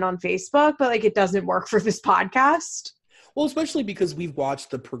comment on Facebook, but like it doesn't work for this podcast. Well, especially because we've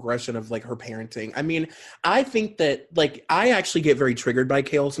watched the progression of like her parenting. I mean, I think that like I actually get very triggered by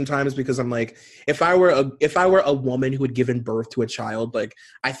Kale sometimes, because I'm like, if I were a woman who had given birth to a child, like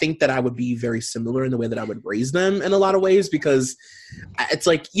I think that I would be very similar in the way that I would raise them in a lot of ways, because it's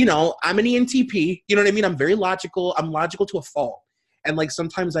like, I'm an ENTP, you know what I mean? I'm very logical. I'm logical to a fault. And like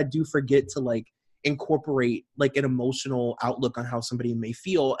sometimes I do forget to like incorporate like an emotional outlook on how somebody may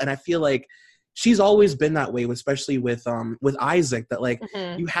feel. And I feel like she's always been that way, especially with Isaac, that like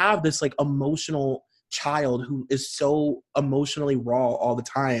you have this like emotional child who is so emotionally raw all the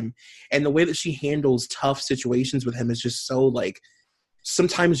time. And the way that she handles tough situations with him is just so like,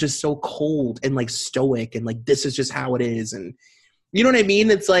 sometimes just so cold and like stoic and like this is just how it is, and you know what I mean?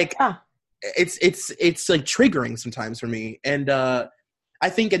 It's like it's like triggering sometimes for me, and I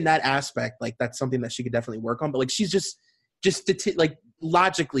think in that aspect, like that's something that she could definitely work on. But like she's just like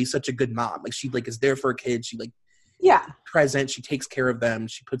logically such a good mom. Like she like is there for her kids. She like present. She takes care of them.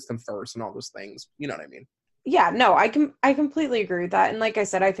 She puts them first, and all those things. You know what I mean? Yeah, no, I completely agree with that. And like I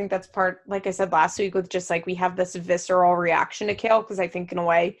said, I think that's part, like I said last week, with just like we have this visceral reaction to Kale because I think in a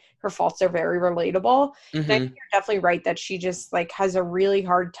way her faults are very relatable. And I think you're definitely right that she just like has a really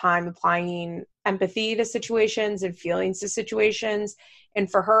hard time applying empathy to situations and feelings to situations.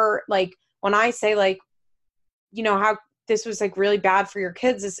 And for her, like when I say like, you know, how this was like really bad for your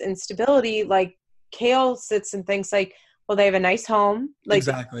kids, this instability, like Kale sits and thinks like, well, they have a nice home, like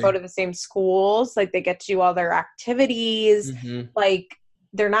exactly. go to the same schools, like they get to do all their activities, like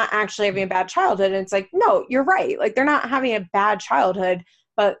they're not actually having a bad childhood. And it's like, no, you're right. Like they're not having a bad childhood,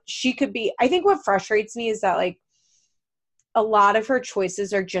 but she could be. I think what frustrates me is that like a lot of her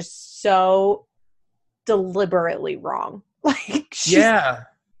choices are just so deliberately wrong. Like she's not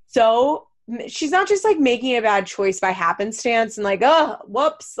just like making a bad choice by happenstance and like, oh,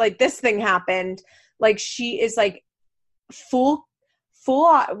 whoops, like this thing happened. Like she is like, full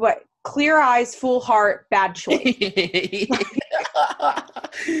clear eyes, full heart, bad choice.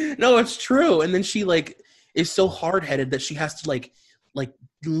 No, it's true. And then she like is so hard-headed that she has to like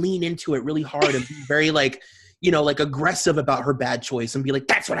lean into it really hard and be very like, you know, like aggressive about her bad choice and be like,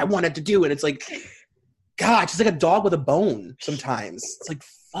 that's what I wanted to do. And it's like, God, she's like a dog with a bone sometimes. It's like,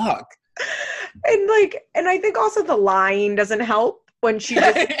 fuck. And I think also the lying doesn't help. When she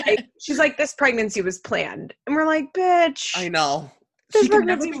just like, she's like, this pregnancy was planned. And we're like, bitch. I know. This she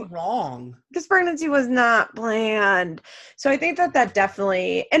pregnancy can never be wrong. This pregnancy was not planned. So I think that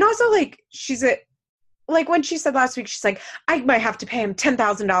definitely, and also like, like when she said last week, she's like, I might have to pay him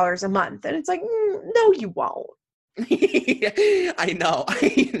 $10,000 a month. And it's like, no, you won't. I know.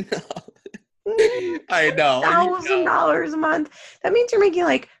 I know. $1,000 a month. That means you're making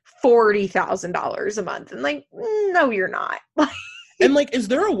like $40,000 a month. And like, no, you're not. And like, is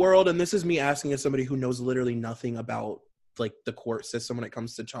there a world, and this is me asking as somebody who knows literally nothing about like the court system when it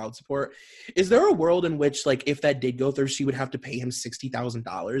comes to child support, is there a world in which like if that did go through, she would have to pay him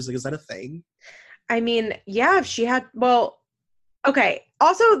 $60,000? Like, is that a thing? I mean, yeah, if she had, well, okay.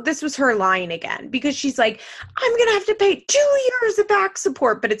 Also, this was her lying again because she's like, I'm going to have to pay 2 years of back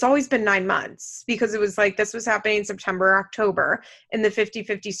support, but it's always been 9 months because it was like, this was happening in September, October, and the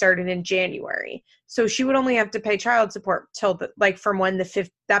 50-50 started in January. So she would only have to pay child support till from when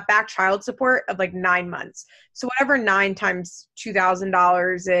that back child support of like 9 months. So whatever 9 times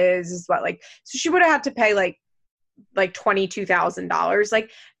 $2,000 is what, like, so she would have had to pay like $22,000,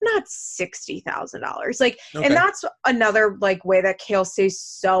 like not $60,000. Like, okay. And that's another like way that Kale stays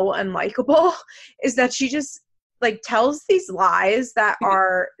so unlikable is that she just like tells these lies that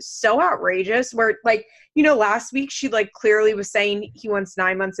are so outrageous where like, you know, last week she like clearly was saying he wants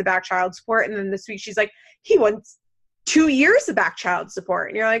 9 months of back child support. And then this week she's like, he wants 2 years of back child support.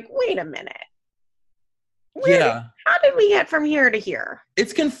 And you're like, wait a minute. How did we get from here to here?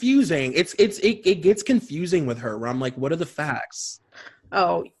 It's confusing. It gets confusing with her where I'm like, what are the facts?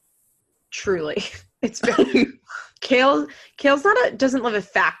 Oh, truly. It's very Kale's doesn't live a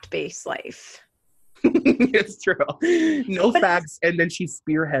fact-based life. It's true. No facts, and then she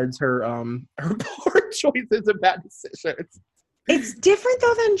spearheads her poor choices and bad decisions. It's different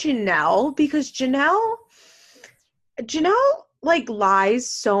though than Janelle because Janelle like lies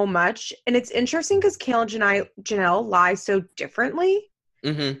so much, and it's interesting because Kale and Janelle lie so differently,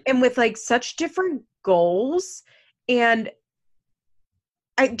 and with like such different goals. And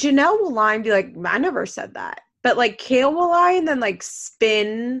Janelle will lie and be like, "I never said that," but like Kale will lie and then like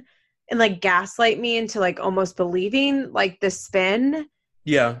spin and like gaslight me into like almost believing like the spin.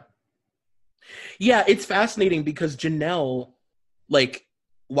 Yeah, it's fascinating because Janelle, like,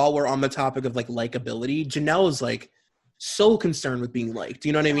 while we're on the topic of like likability, Janelle is like so concerned with being liked.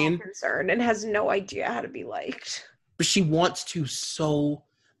 You know what I mean? Concerned and has no idea how to be liked. But she wants to so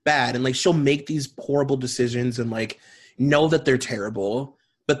bad. And like, she'll make these horrible decisions and like know that they're terrible,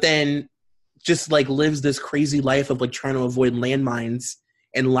 but then just like lives this crazy life of like trying to avoid landmines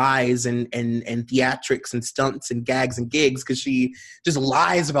and lies and theatrics and stunts and gags and gigs. Cause she just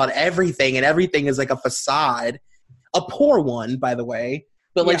lies about everything and everything is like a facade, a poor one, by the way.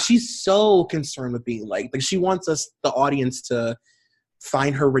 But like, she's so concerned with being liked. Like, she wants us, the audience, to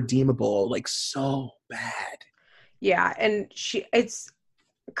find her redeemable, like, so bad. Yeah, and it's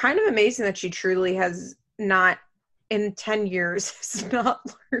kind of amazing that she truly has not, in 10 years, has not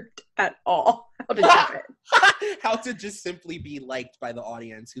learned at all how to do it. How to just simply be liked by the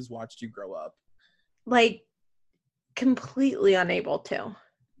audience who's watched you grow up. Like, completely unable to.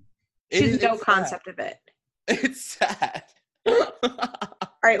 She has no concept of it. It's sad.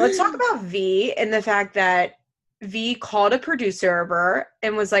 All right, let's talk about V and the fact that V called a producer over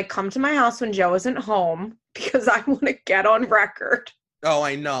and was like, come to my house when Joe isn't home because I want to get on record. Oh,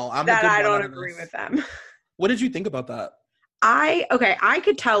 I know. I don't agree with them. What did you think about that? I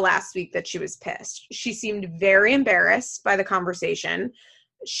could tell last week that she was pissed. She seemed very embarrassed by the conversation.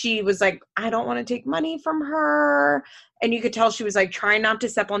 She was like, I don't want to take money from her. And you could tell she was like trying not to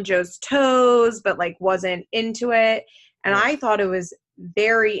step on Joe's toes, but like wasn't into it. And I thought it was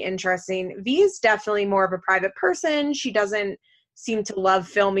very interesting. V is definitely more of a private person. She doesn't seem to love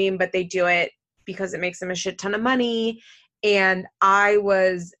filming, but they do it because it makes them a shit ton of money. And I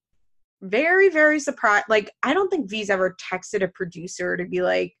was very, very surprised. Like, I don't think V's ever texted a producer to be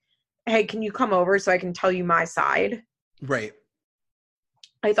like, hey, can you come over so I can tell you my side? Right.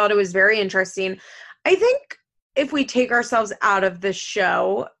 I thought it was very interesting. I think if we take ourselves out of the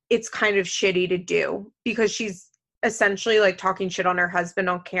show, it's kind of shitty to do because she's essentially like talking shit on her husband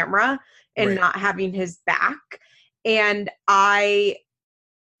on camera and not having his back. And I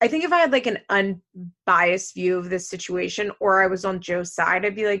think if I had like an unbiased view of this situation or I was on Joe's side,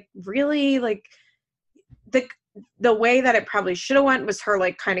 I'd be like, really? Like the way that it probably should have went was her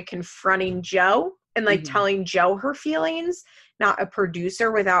like kind of confronting Joe and like telling Joe her feelings, not a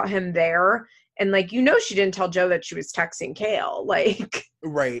producer without him there. And like, you know, she didn't tell Joe that she was texting Kale. Like,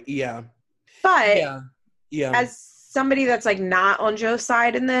 right. Yeah. But as somebody that's like not on Joe's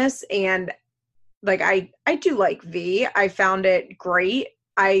side in this, and like, I do like V, I found it great.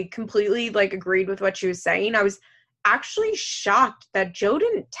 I completely like agreed with what she was saying. I was actually shocked that Joe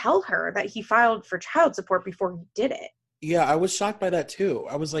didn't tell her that he filed for child support before he did it. Yeah, I was shocked by that too.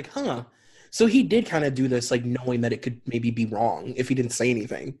 I was like, huh. So he did kind of do this, like knowing that it could maybe be wrong if he didn't say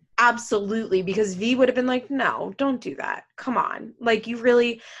anything. Absolutely, because V would have been like, no, don't do that. Come on. Like,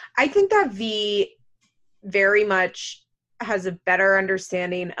 I think that V very much has a better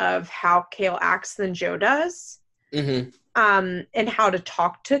understanding of how Kale acts than Joe does. Mm-hmm. And how to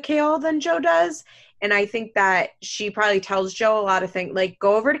talk to Kale than Joe does. And I think that she probably tells Joe a lot of things, like,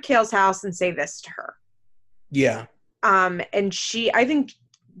 go over to Kale's house and say this to her. Yeah. And I think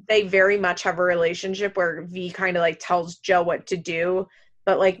they very much have a relationship where V kind of like tells Joe what to do,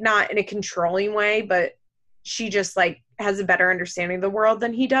 but like not in a controlling way, but she just like has a better understanding of the world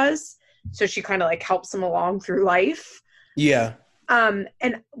than he does. So she kind of like helps him along through life. Yeah. And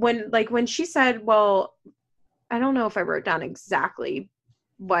when she said, well, I don't know if I wrote down exactly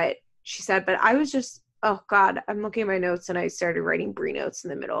what she said, but I was just, oh God, I'm looking at my notes and I started writing Brie notes in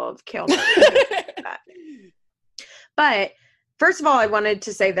the middle of Kale. But first of all, I wanted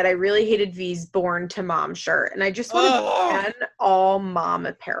to say that I really hated V's Born to Mom shirt. And I just want to ban all mom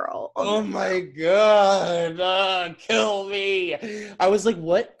apparel. Oh my God. Kill me. I was like,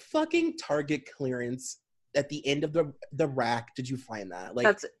 what fucking Target clearance at the end of the rack did you find that? Like,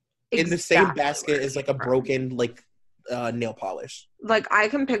 that's in the same basket as like a broken like nail polish. Like, I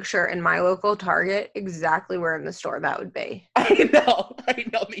can picture in my local Target exactly where in the store that would be. I know,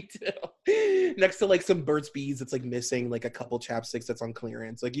 me too. Next to like some Burt's Bees that's like missing like a couple chapsticks that's on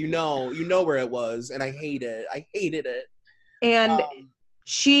clearance. Like, you know where it was, and I hate it. I hated it. And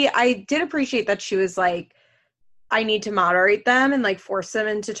I did appreciate that she was like, I need to moderate them and like force them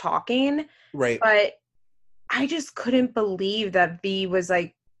into talking. Right. But I just couldn't believe that V was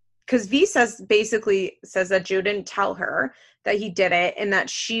like, because V says that Joe didn't tell her that he did it, and that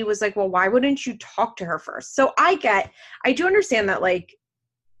she was like, well, why wouldn't you talk to her first? So I do understand that like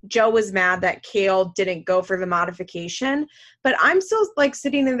Joe was mad that Kale didn't go for the modification, but I'm still like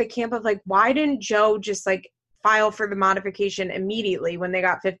sitting in the camp of like, why didn't Joe just like file for the modification immediately when they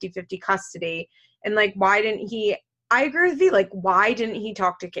got 50-50 custody? And like, why didn't he? I agree with V, like, why didn't he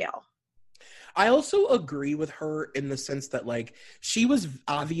talk to Kale? I also agree with her in the sense that like she was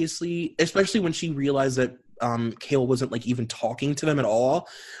obviously, especially when she realized that Kale wasn't like even talking to them at all,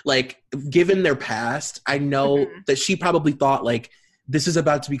 like given their past, I know that she probably thought like this is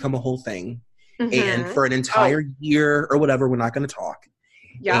about to become a whole thing, and for an entire year or whatever we're not going to talk.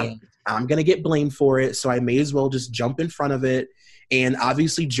 Yeah, and I'm going to get blamed for it, so I may as well just jump in front of it. And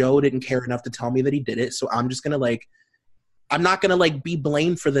obviously Joe didn't care enough to tell me that he did it, so I'm just going to like, I'm not going to like be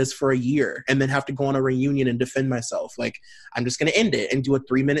blamed for this for a year and then have to go on a reunion and defend myself. Like, I'm just going to end it and do a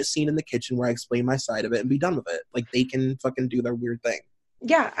 3-minute scene in the kitchen where I explain my side of it and be done with it. Like, they can fucking do their weird thing.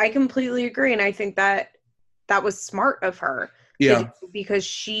 Yeah, I completely agree. And I think that was smart of her. Yeah.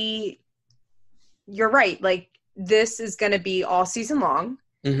 Because you're right. Like, this is going to be all season long.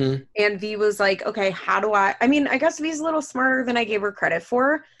 Mm-hmm. And V was like, okay, how do I mean, I guess V's a little smarter than I gave her credit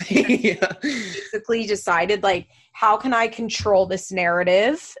for. Yeah. Basically decided, like, how can I control this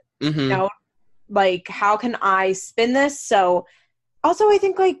narrative? You Mm-hmm. know, like, how can I spin this? So also, I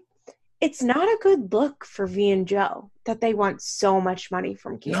think, like, it's not a good look for V and Joe that they want so much money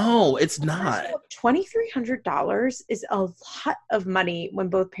from Kale. No, it's First not. of all, $2,300 is a lot of money when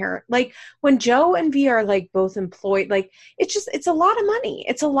both parents, like, when Joe and V are, like, both employed, like, it's a lot of money.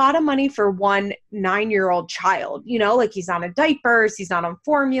 It's a lot of money for one 9-year-old child, you know, like, he's not on diapers, he's not on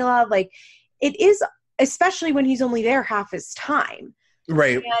formula. Like, it is, especially when he's only there half his time.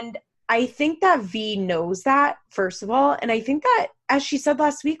 Right. And I think that V knows that, first of all. And I think that, as she said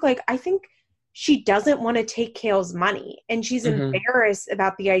last week, like, I think she doesn't want to take Kale's money. And she's Mm-hmm. embarrassed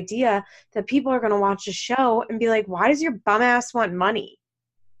about the idea that people are going to watch the show and be like, why does your bum ass want money?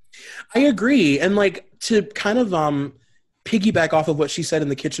 I agree. And like to kind of piggyback off of what she said in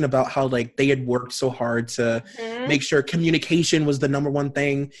the kitchen about how like they had worked so hard to make sure communication was the number one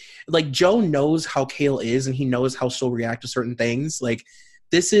thing. Like Joe knows how Kale is and he knows how she'll react to certain things. Like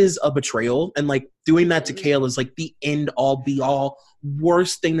this is a betrayal, and like doing that to Kale is like the end all be all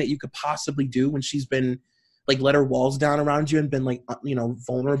worst thing that you could possibly do when she's been like let her walls down around you and been like you know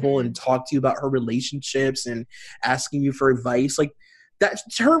vulnerable and talk to you about her relationships and asking you for advice. Like that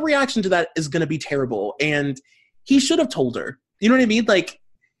her reaction to that is going to be terrible, and he should have told her. You know what I mean? Like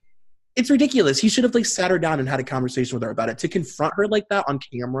it's ridiculous. He should have like sat her down and had a conversation with her about it. To confront her like that on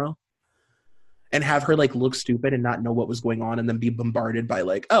camera and have her like look stupid and not know what was going on and then be bombarded by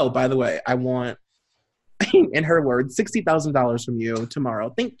like, oh, by the way, I want, in her words, $60,000 from you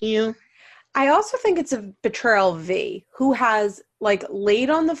tomorrow. Thank you. I also think it's a betrayal of V, who has like laid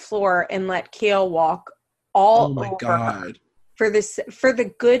on the floor and let Kale walk all Oh my over God. for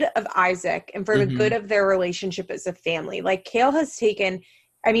the good of Isaac and for the good of their relationship as a family. Like Kale has taken,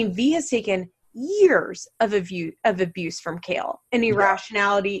 I mean, V has taken years of abuse from Kale and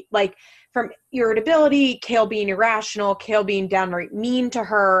irrationality, like from irritability, Kale being irrational, Kale being downright mean to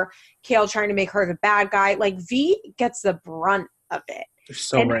her, Kale trying to make her the bad guy. Like V gets the brunt of it. You're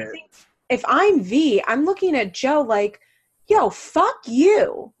so And right. I think if I'm V, I'm looking at Joe like, yo, fuck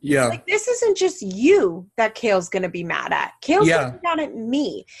you. Yeah. Like, this isn't just you that Kale's going to be mad at. Kale's going to be mad at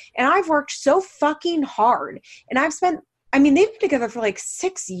me. And I've worked so fucking hard. And I've spent, I mean, they've been together for like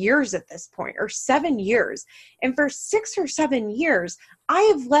 6 years at this point, or 7 years. And for 6 or 7 years, I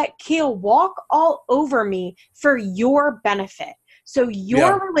have let Kale walk all over me for your benefit. So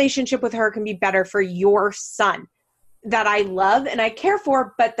your relationship with her can be better for your son that I love and I care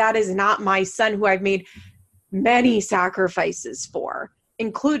for, but that is not my son who I've made many sacrifices for,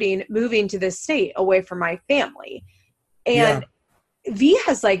 including moving to this state away from my family. And V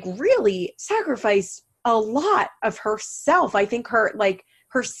has like really sacrificed a lot of herself. I think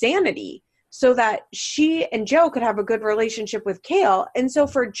her sanity so that she and Joe could have a good relationship with Kale. And so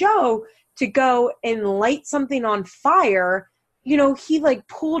for Joe to go and light something on fire, you know, he like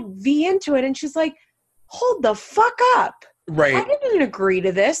pulled V into it and she's like, hold the fuck up. Right. I didn't agree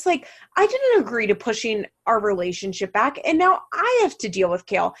to this. Like, I didn't agree to pushing our relationship back. And now I have to deal with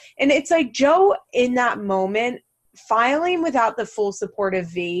Kale. And it's like Joe in that moment, filing without the full support of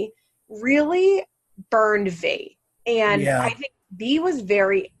V really burned V. And I think V was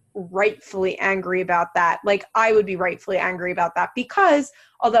very rightfully angry about that. Like, I would be rightfully angry about that because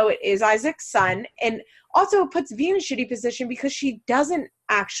although it is Isaac's son, and also it puts V in a shitty position because she doesn't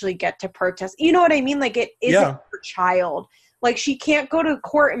actually get to protest. You know what I mean? Like, it isn't her child. Like, she can't go to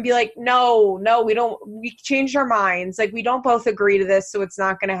court and be like, no, we changed our minds. Like, we don't both agree to this, so it's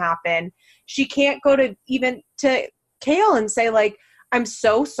not going to happen. She can't go to even to Kale and say, like, I'm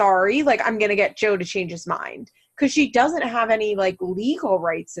so sorry. Like, I'm going to get Joe to change his mind. Because she doesn't have any, like, legal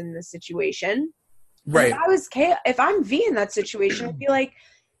rights in this situation. Right. If I'm V in that situation, I'd be like,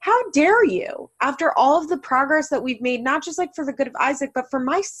 how dare you? After all of the progress that we've made, not just like for the good of Isaac, but for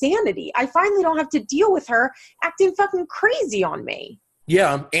my sanity, I finally don't have to deal with her acting fucking crazy on me.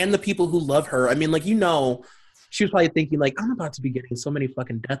 Yeah, and the people who love her. I mean, like, you know, she was probably thinking, like, I'm about to be getting so many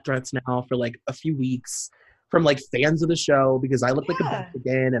fucking death threats now for, like, a few weeks from, like, fans of the show because I look like a bitch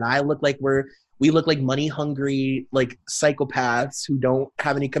again, and I look like we look like money-hungry, like, psychopaths who don't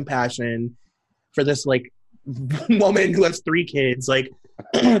have any compassion for this, like, woman who has 3 kids. Like,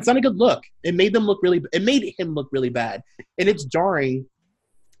 it's not a good look. It made him look really bad. And it's jarring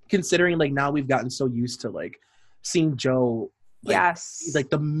considering, like, now we've gotten so used to, like, seeing Joe, like, like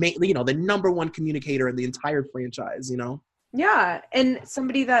the the number one communicator in the entire franchise, you know? Yeah. And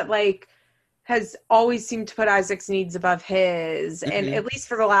somebody that, like, has always seemed to put Isaac's needs above his, and at least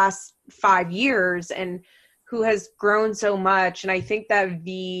for the last 5 years, and who has grown so much. And I think that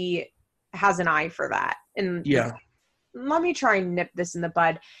V has an eye for that. And Yeah. Let me try and nip this in the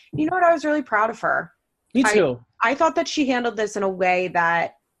bud. You know what? I was really proud of her. Me too. I thought that she handled this in a way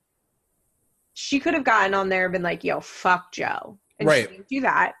that she could have gotten on there and been like, yo, fuck Joe. And right. She didn't do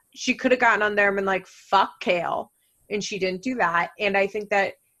that. She could have gotten on there and been like, fuck Kale. And she didn't do that. And I think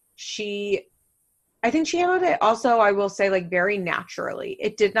that she handled it also, I will say, like, very naturally.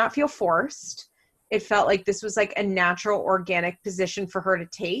 It did not feel forced. It felt like this was like a natural, organic position for her to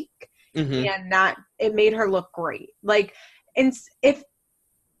take. Mm-hmm. And that it made her look great. Like, and if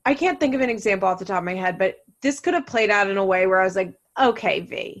I can't think of an example off the top of my head, but this could have played out in a way where I was like, okay,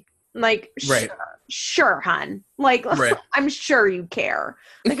 V, like, sure, hun. Like, I'm sure you care.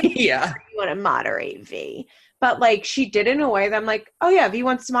 Like, yeah, sure you want to moderate V, but like, she did it in a way that I'm like, oh yeah, V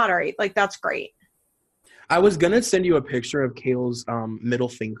wants to moderate. Like, that's great. I was gonna send you a picture of Kale's middle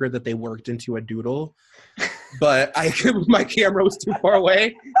finger that they worked into a doodle, but my camera was too far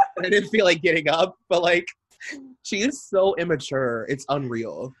away and I didn't feel like getting up. But like, she is so immature; it's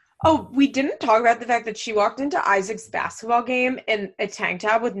unreal. Oh, we didn't talk about the fact that she walked into Isaac's basketball game in a tank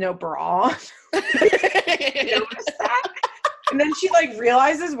top with no bra. And then she like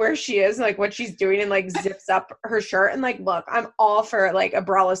realizes where she is, like what she's doing, and like zips up her shirt. And like, look, I'm all for like a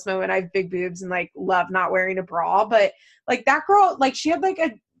braless moment. I have big boobs and like love not wearing a bra, but like that girl, like she had like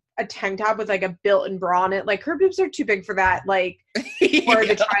a tank top with like a built-in bra on it. Like her boobs are too big for that. Like for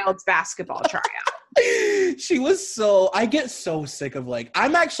the child's basketball tryout. I get so sick of like,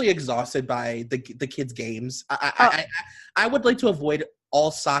 I'm actually exhausted by the kids' games. I would like to avoid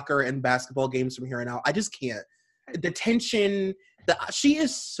all soccer and basketball games from here on out. I just can't. The tension, she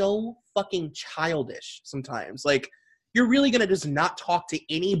is so fucking childish sometimes. Like, you're really gonna just not talk to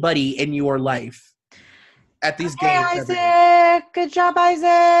anybody in your life at these games. Isaac, good job,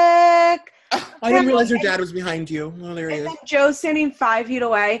 Isaac. I didn't realize your dad was behind you. Oh, there he is. Joe's standing 5 feet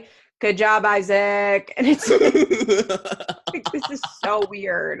away. Good job, Isaac. And it's like, this is so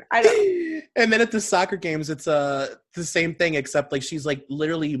weird. And then at the soccer games, it's the same thing, except like she's like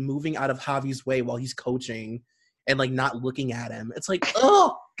literally moving out of Javi's way while he's coaching and like not looking at him. It's like,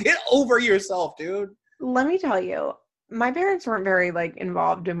 oh, get over yourself, dude. Let me tell you, my parents weren't very like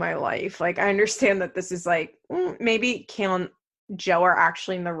involved in my life. Like, I understand that this is like, maybe Kale and Joe are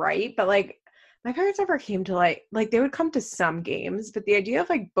actually in the right, but like, my parents never came to like they would come to some games, but the idea of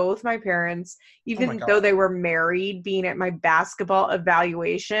like both my parents, even though they were married, being at my basketball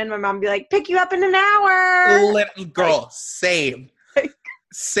evaluation, my mom would be like, pick you up in an hour. Girl, same.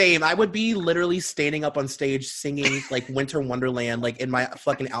 Same. I would be literally standing up on stage singing like Winter Wonderland, like in my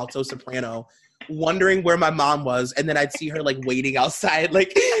fucking alto soprano, wondering where my mom was, and then I'd see her like waiting outside,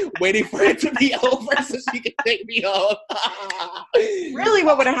 like waiting for it to be over so she could take me home. Really,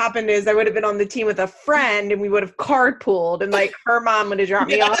 what would have happened is I would have been on the team with a friend, and we would have carpooled, and like her mom would have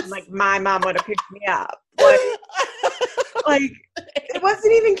dropped me off, and like my mom would have picked me up. Like it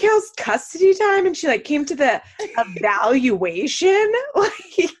wasn't even Kale's custody time, and she like came to the evaluation.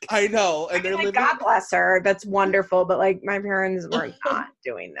 Like, I know, and they're like, God bless her. That's wonderful, but like my parents were not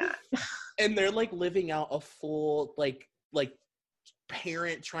doing that. And they're like living out a full like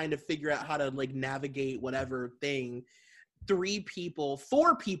parent trying to figure out how to like navigate whatever thing.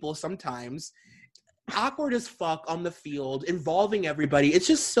 4 people sometimes, awkward as fuck on the field, involving everybody.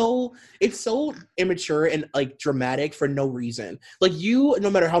 It's so immature and like dramatic for no reason. Like, you, no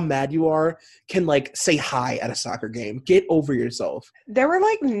matter how mad you are, can like say hi at a soccer game. Get over yourself. There were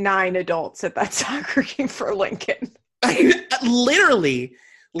like 9 adults at that soccer game for Lincoln. Literally.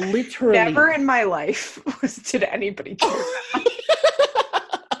 Never in my life did anybody care about.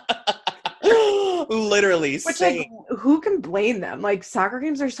 Literally. Which, like, who can blame them? Like, soccer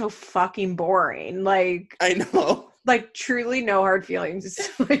games are so fucking boring. Like, I know. Like, truly no hard feelings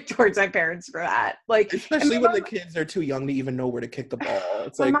like towards my parents for that. Like, especially when the kids are too young to even know where to kick the ball.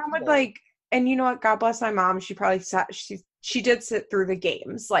 It's my like, mom would like, and you know what? God bless my mom. She probably she did sit through the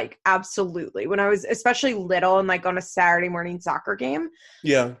games. Like, absolutely. When I was especially little and like on a Saturday morning soccer game.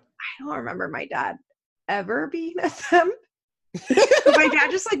 Yeah. I don't remember my dad ever being at them. My dad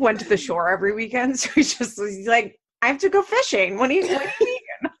just like went to the shore every weekend, so he's like, I have to go fishing. What do you mean?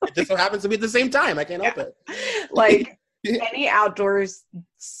 It just so happens to be at the same time. I can't help it. Like, any outdoors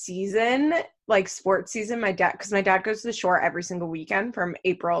season, like sports season, my dad goes to the shore every single weekend from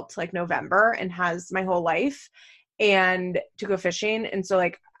April to like November, and has my whole life, and to go fishing. And so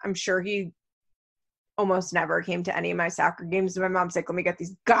like, I'm sure he almost never came to any of my soccer games. And my mom's like, let me get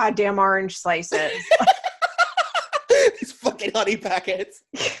these goddamn orange slices. These fucking honey packets.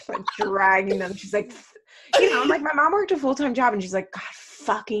 Like, dragging them. She's like, you know, I'm like, my mom worked a full-time job, and she's like, God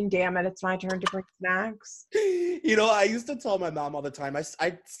fucking damn it, it's my turn to bring snacks. You know, I used to tell my mom all the time,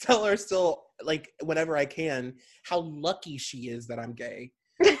 I tell her still, like, whenever I can, how lucky she is that I'm gay.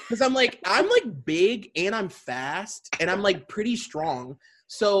 Because I'm like big and I'm fast and I'm like pretty strong.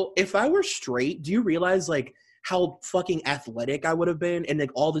 So if I were straight, do you realize like how fucking athletic I would have been and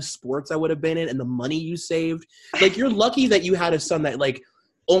like all the sports I would have been in and the money you saved? Like, you're lucky that you had a son that like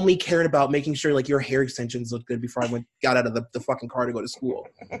only cared about making sure like your hair extensions looked good before I got out of the fucking car to go to school.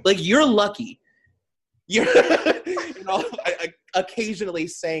 Like, you're lucky. You're, you know, I occasionally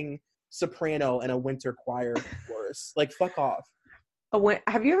sang soprano in a winter choir chorus. Like, fuck off.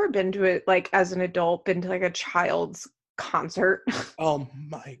 Have you ever been to it, like, as an adult, been to like a child's concert? Oh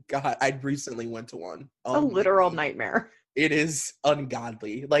my God. I recently went to one. It's a literal nightmare. It is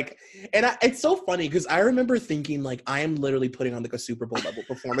ungodly. Like, and it's so funny because I remember thinking like, I am literally putting on like a Super Bowl level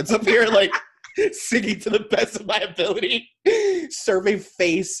performance up here, like singing to the best of my ability, serving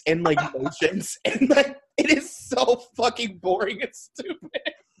face and like motions. And like, it is so fucking boring and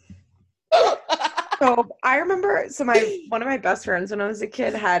stupid. So I remember, one of my best friends when I was a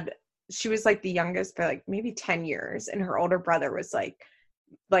kid she was like the youngest by like maybe 10 years, and her older brother was like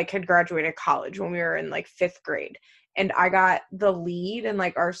had graduated college when we were in like 5th grade. And I got the lead in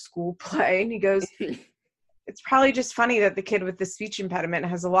like our school play, and he goes, it's probably just funny that the kid with the speech impediment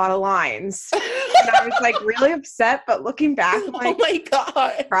has a lot of lines. And I was like really upset, but looking back, I'm like, oh my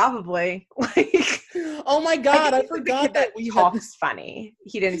God, probably. Like, oh my God, I forgot that we talks funny.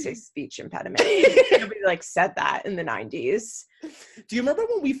 He didn't say speech impediment. Nobody like said that in the 90s. Do you remember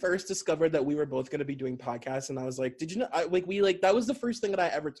when we first discovered that we were both going to be doing podcasts? And I was like, did you know? That was the first thing that I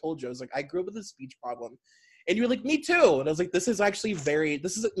ever told you. I was like, I grew up with a speech problem. And you were like, me too. And I was like, this is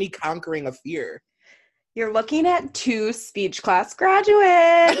me conquering a fear. You're looking at 2 speech class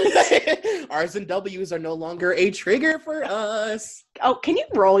graduates. R's and W's are no longer a trigger for us. Oh, can you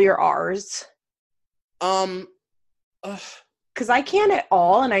roll your R's? Because I can't at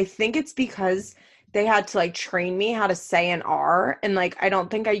all. And I think it's because they had to like train me how to say an R. And like, I don't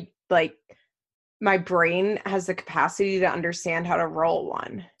think my brain has the capacity to understand how to roll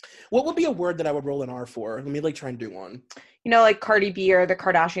one. What would be a word that I would roll an R for? Let me like try and do one. You know, like Cardi B or the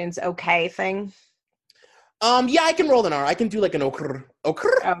Kardashians okay thing? Yeah, I can roll an R. I can do like an okr.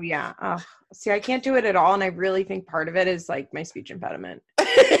 Oh, yeah. See, I can't do it at all. And I really think part of it is like my speech impediment.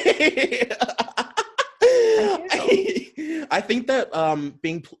 I think that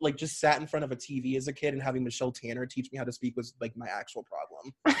being like just sat in front of a TV as a kid and having Michelle Tanner teach me how to speak was like my actual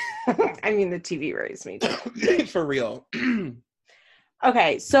problem. I mean, the TV raised me too. For real.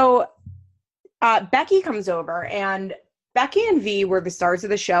 Okay, so Becky comes over, and Becky and V were the stars of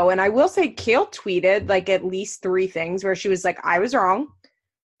the show. And I will say Kale tweeted like at least 3 things where she was like, I was wrong.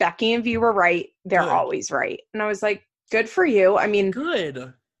 Becky and V were right. They're always right. And I was like, good for you. I mean,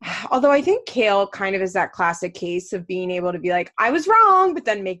 good. Although I think Kale kind of is that classic case of being able to be like, I was wrong, but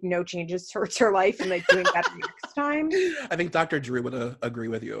then make no changes towards her life and like doing better next time. I think Dr. Drew would agree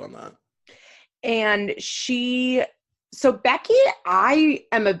with you on that. And so Becky, I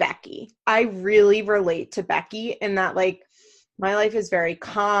am a Becky. I really relate to Becky in that like my life is very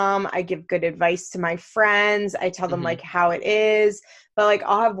calm. I give good advice to my friends. I tell them like how it is, but like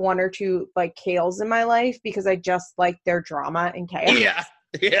I'll have 1 or 2 like Kales in my life because I just like their drama and chaos.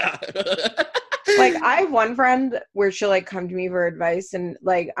 Yeah. Like I have one friend where she'll like come to me for advice and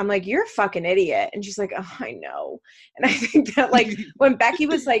like I'm like, you're a fucking idiot, and she's like, oh, I know. And I think that like when Becky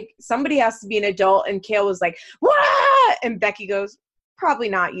was like, somebody has to be an adult, and Kale was like, what? And Becky goes, probably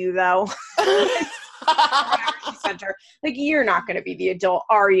not you though. She sent her like, you're not going to be the adult,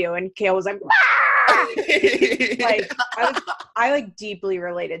 are you? And Kale was like, like I like deeply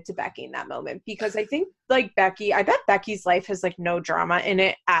related to Becky in that moment because I think like I bet Becky's life has like no drama in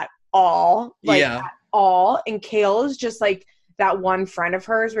it at all, like at all. And Kale is just like that one friend of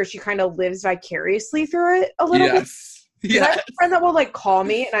hers where she kind of lives vicariously through it a little bit. I have a friend that will like call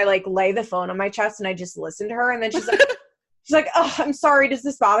me and I like lay the phone on my chest and I just listen to her and then she's like, oh, I'm sorry, does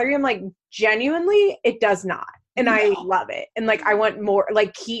this bother you? I'm like, genuinely, it does not. And I love it. And like, I want more,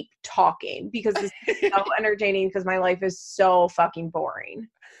 like, keep talking because this is so entertaining because my life is so fucking boring.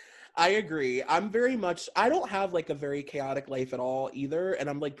 I agree. I don't have like a very chaotic life at all either. And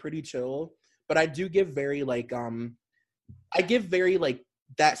I'm like pretty chill, but I do give very like,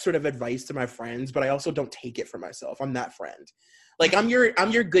 that sort of advice to my friends, but I also don't take it for myself. I'm that friend. Like I'm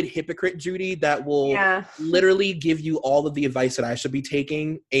your good hypocrite, Judy, that will literally give you all of the advice that I should be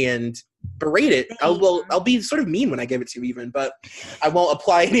taking and berate it. I'll be sort of mean when I give it to you even, but I won't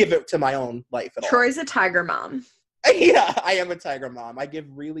apply any of it to my own life at all. Troy's a tiger mom. Yeah, I am a tiger mom. I give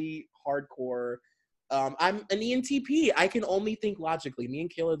really hardcore I'm an ENTP. I can only think logically. Me and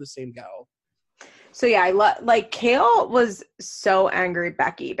Kale are the same gal. So yeah, Kale was so angry at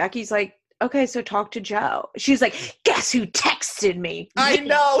Becky. Becky's like, okay, so talk to Joe. She's like, guess who texted me? I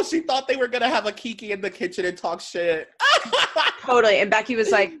know. She thought they were going to have a Kiki in the kitchen and talk shit. Totally. And Becky was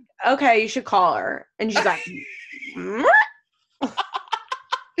like, okay, you should call her. And she's like,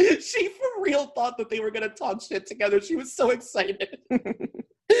 She for real thought that they were going to talk shit together. She was so excited.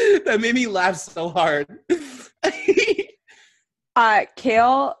 That made me laugh so hard.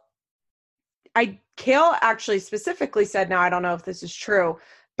 Kale actually specifically said, now I don't know if this is true,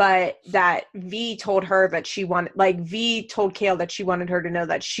 but that V told her that V told Kale that she wanted her to know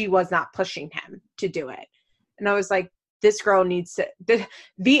that she was not pushing him to do it. And I was like, this girl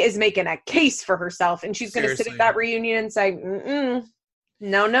V is making a case for herself, and she's going to sit at that reunion and say,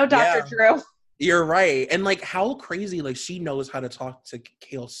 no, Dr. Drew. You're right. And like, how crazy, like, she knows how to talk to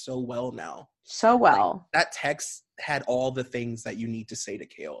Kale so well now. So well. Like, that text had all the things that you need to say to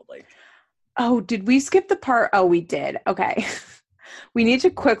Kale. Like, oh, did we skip the part? Oh, we did. Okay. We need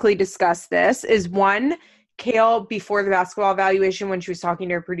to quickly discuss this. Is one, Kale, before the basketball evaluation, when she was talking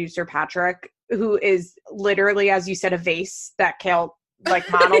to her producer, Patrick, who is literally, as you said, a vase that Kale like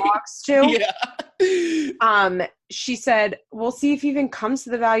monologues to. Yeah. She said, we'll see if he even comes to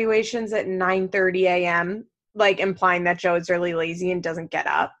the evaluations at 9:30 a.m., like implying that Joe is really lazy and doesn't get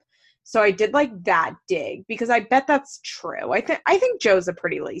up. So I did like that dig, because I bet that's true. I think Joe's a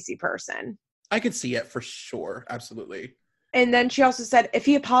pretty lazy person. I could see it for sure. Absolutely. And then she also said, if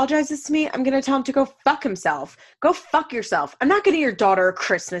he apologizes to me, I'm going to tell him to go fuck himself. Go fuck yourself. I'm not getting your daughter a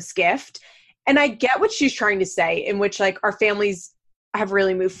Christmas gift. And I get what she's trying to say, in which like our families have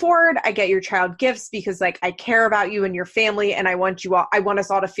really moved forward. I get your child gifts because like I care about you and your family, and I want us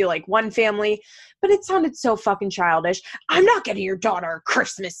all to feel like one family. But it sounded so fucking childish. I'm not getting your daughter a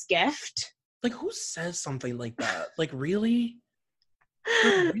Christmas gift. Like, who says something like that? Like, really?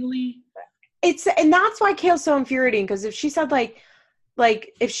 Really? And that's why Kale's so infuriating, because if she said like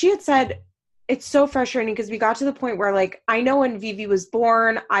if she had said, it's so frustrating because we got to the point where like, I know when Vivi was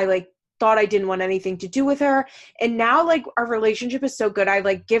born, I like thought I didn't want anything to do with her. And now like our relationship is so good. I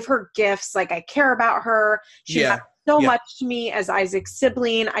like give her gifts. Like I care about her. She has so much to me as Isaac's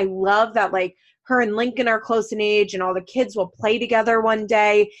sibling. I love that like her and Lincoln are close in age and all the kids will play together one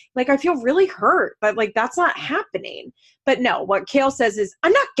day. Like I feel really hurt, but like that's not happening. But no, what Kale says is,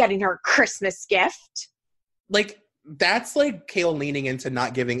 I'm not getting her a Christmas gift. Like, that's like Kale leaning into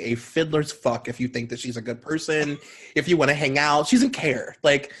not giving a fiddler's fuck if you think that she's a good person, if you want to hang out. She doesn't care.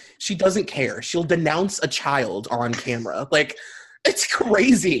 Like, she doesn't care. She'll denounce a child on camera. Like, it's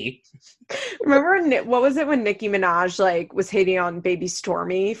crazy. Remember, what was it when Nicki Minaj like was hating on baby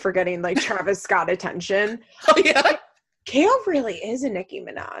Stormy for getting like Travis Scott attention? Oh, yeah. Kale really is a Nicki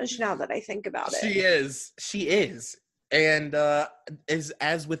Minaj now that I think about it. She is. And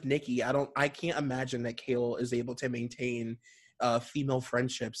as with Nikki, I can't imagine that Kale is able to maintain female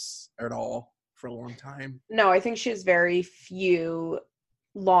friendships at all for a long time. No, I think she has very few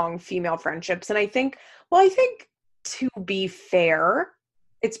long female friendships. And I think to be fair,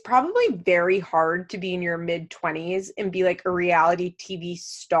 it's probably very hard to be in your mid-20s and be like a reality TV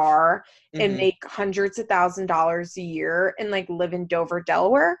star and make hundreds of $1,000s a year and like live in Dover,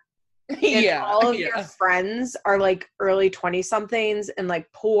 Delaware. And all of your friends are like early 20-somethings and like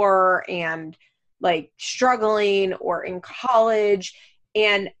poor and like struggling or in college.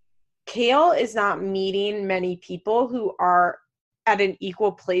 And Kale is not meeting many people who are at an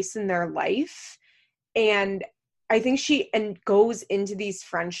equal place in their life. And I think she goes into these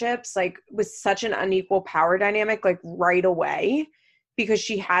friendships like with such an unequal power dynamic, like right away, because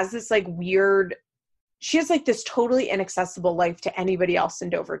she has this like weird, she has like this totally inaccessible life to anybody else in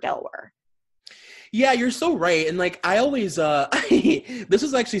Dover, Delaware. Yeah, you're so right. And like, I always, this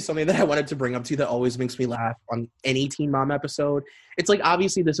is actually something that I wanted to bring up to you that always makes me laugh on any Teen Mom episode. It's like,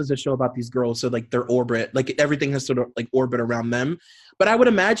 obviously this is a show about these girls. So like their orbit, like everything has sort of like orbit around them. But I would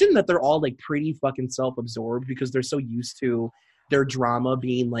imagine that they're all like pretty fucking self-absorbed because they're so used to their drama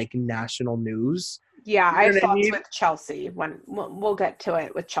being like national news. Yeah, I have thoughts with Chelsea when we'll get to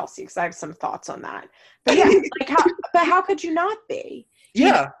it with Chelsea because I have some thoughts on that. But yeah, like how could you not be? Yeah.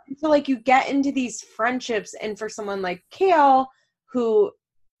 You know? So like you get into these friendships, and for someone like Kale,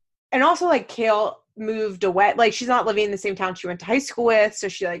 and also like Kale moved away, like she's not living in the same town she went to high school with, so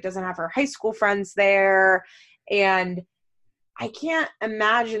she like doesn't have her high school friends there, and I can't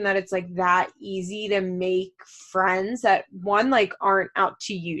imagine that it's like that easy to make friends that one like aren't out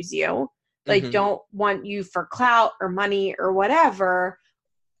to use you. Like, don't want you for clout or money or whatever.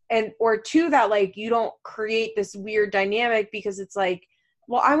 And, or two, that like, you don't create this weird dynamic because it's like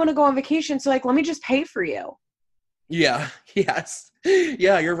well, I want to go on vacation, so like let me just pay for you. Yeah. Yes.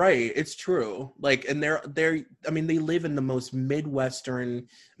 Yeah, you're right. It's true. Like, and I mean, they live in the most Midwestern,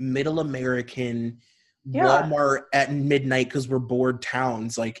 middle American Yeah. Walmart at midnight because we're bored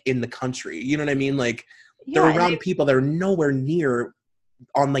towns, like in the country. You know what I mean? Like, they're Yeah, around people that are nowhere near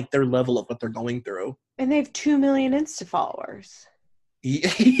on like their level of what they're going through. and they have 2 million Insta followers.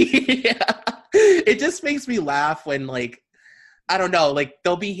 Yeah. It just makes me laugh when, like, I don't know, like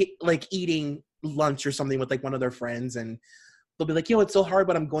they'll be like eating lunch or something with like one of their friends, and they'll be like, yo, it's so hard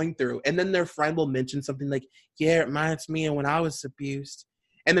what I'm going through. And then their friend will mention something like, yeah, it reminds me of when I was abused.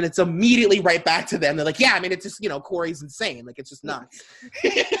 And then it's immediately right back to them. They're like, yeah, I mean, it's just, Corey's insane. Like, it's just nuts.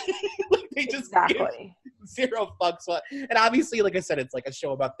 Like, they just Exactly. zero fucks. And obviously, like I said, it's like a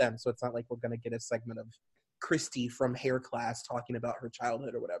show about them. So it's not like we're going to get a segment of Christy from Hair Class talking about her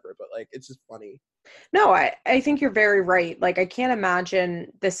childhood or whatever. But like, it's just funny. No, I think you're very right. Like, I can't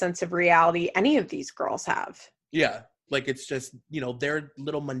imagine the sense of reality any of these girls have. Yeah. Like, it's just, their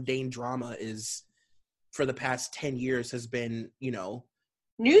little mundane drama is, for the past 10 years, has been,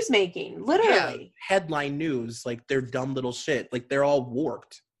 Newsmaking, literally. yeah, headline news. Like, they're dumb little shit. Like, they're all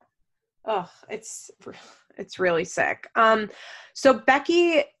warped. Oh, it's really sick. So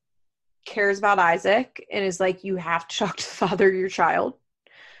Becky cares about Isaac and is like, you have to talk to the father of your child.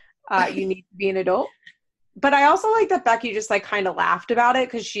 You need to be an adult. But I also like that Becky just like kind of laughed about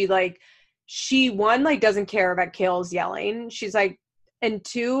it because she one, like, doesn't care about Kale's yelling. She's like, and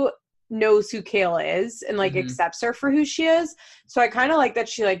two, knows who Kale is and like accepts her for who she is. So I kind of like that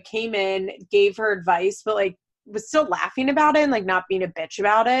she like came in, gave her advice, but like was still laughing about it and like not being a bitch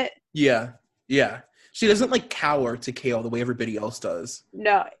about it. Yeah. Yeah. She doesn't like cower to Kale the way everybody else does.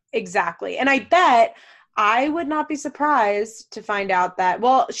 No, exactly. And I bet I would not be surprised to find out that,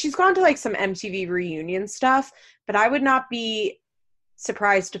 well, she's gone to like some MTV reunion stuff, but I would not be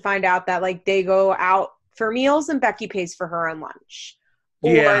surprised to find out that like they go out for meals and Becky pays for her own lunch.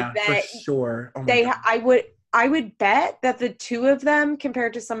 Yeah, or that for sure. Oh they, I would bet that the two of them,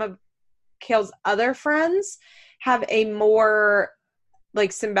 compared to some of Kale's other friends, have a more like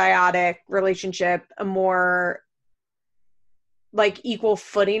symbiotic relationship, a more like equal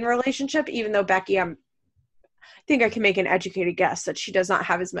footing relationship, even though Becky, I think I can make an educated guess that she does not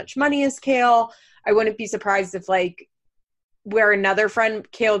have as much money as Kale. I wouldn't be surprised if like where another friend,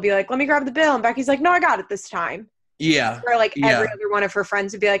 Kale, would be like, let me grab the bill. And Becky's like, no, I got it this time. Yeah. Or like every other one of her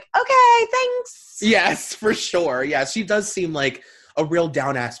friends would be like, okay, thanks. Yes, for sure. Yeah, she does seem like a real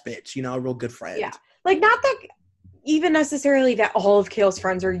down-ass bitch, a real good friend. Yeah. Like, not that even necessarily that all of Kale's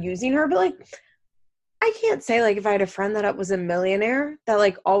friends are using her, but like, I can't say like if I had a friend that was a millionaire that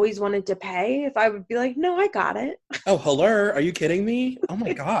like always wanted to pay, if I would be like, no, I got it. Oh, hello? Are you kidding me? Oh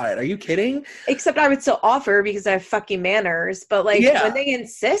my God, are you kidding? Except I would still offer because I have fucking manners. But like when they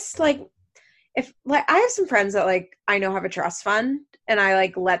insist, like if like I have some friends that like I know have a trust fund and I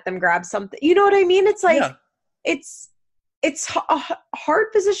like let them grab something. You know what I mean? It's like it's a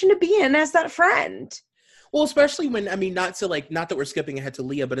hard position to be in as that friend. Well, especially when, not that we're skipping ahead to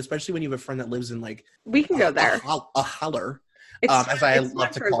Leah, but especially when you have a friend that lives in like we can go there a holler, as I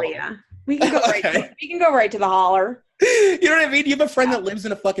love to call Leah. We can go we can go right to the holler. You know what I mean? You have a friend that lives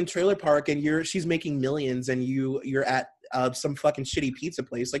in a fucking trailer park and she's making millions and you're at some fucking shitty pizza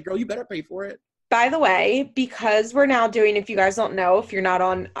place. Like, girl, you better pay for it. By the way, because we're now doing, if you guys don't know, if you're not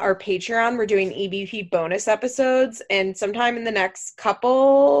on our Patreon, we're doing EBP bonus episodes. And sometime in the next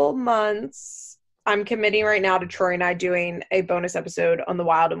couple months, I'm committing right now to Troy and I doing a bonus episode on the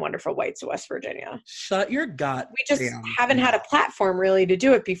wild and wonderful whites of West Virginia. Shut your gut. We just haven't had a platform really to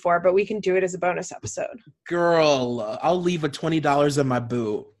do it before, but we can do it as a bonus episode. Girl, I'll leave with $20 in my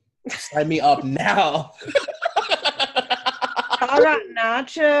boot. Sign me up now. All right,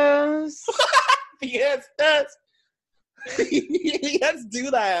 nachos. Yes. Let's do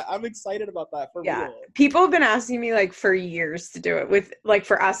that. I'm excited about that for real. People have been asking me like for years to do it with like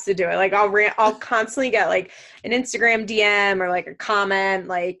for us to do it. Like I'll constantly get like an Instagram DM or like a comment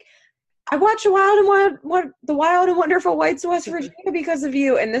like I watch the Wild and Wonderful Whites of West Virginia because of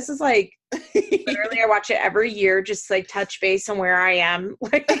you. And this is like literally I watch it every year, just like touch base on where I am.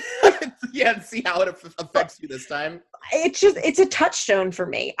 Like see how it affects you this time. It's a touchstone for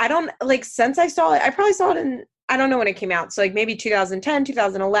me. I don't like since I saw it, I probably saw it in I don't know when it came out. So like maybe 2010,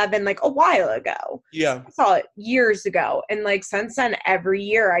 2011, like a while ago. Yeah. I saw it years ago. And like since then, every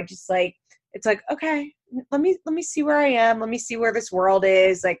year I just like, it's like, okay, let me see where I am. Let me see where this world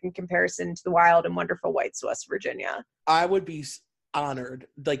is like in comparison to the Wild and Wonderful Whites of West Virginia. I would be honored,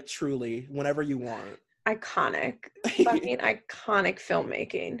 like truly, whenever you want. Iconic. Fucking iconic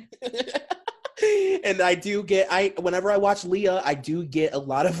filmmaking. And whenever I watch Leah, I do get a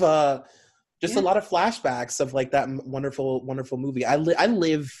lot of a lot of flashbacks of like that wonderful, wonderful movie. I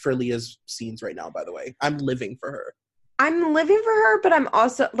live for Leah's scenes right now, by the way. I'm living for her. I'm living for her, but I'm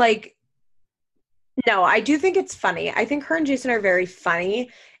also like, no, I do think it's funny. I think her and Jason are very funny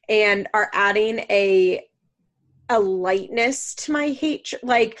and are adding a lightness to my hate.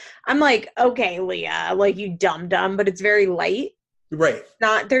 Like, I'm like, okay, Leah, like you dumb, but it's very light. Right.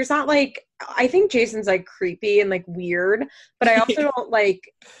 There's not like, I think Jason's like creepy and like weird, but I also don't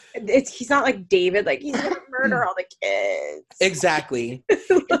like, he's not like David, like he's gonna murder all the kids. Exactly.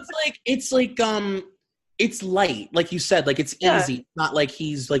 It's light, like you said, like it's easy. Not like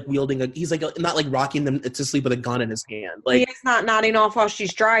he's like he's like not like rocking them to sleep with a gun in his hand. Like he's not nodding off while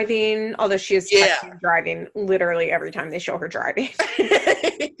she's driving, although she is driving literally every time they show her driving.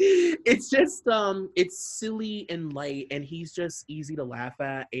 It's just it's silly and light, and he's just easy to laugh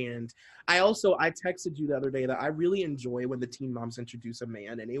at. And I texted you the other day that I really enjoy when the teen moms introduce a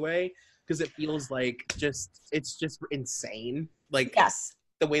man anyway, because it feels like it's just insane. Like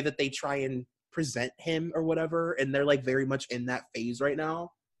the way that they try and present him or whatever, and they're like very much in that phase right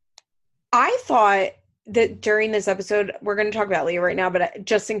now. I thought that during this episode, we're going to talk about Leah right now, but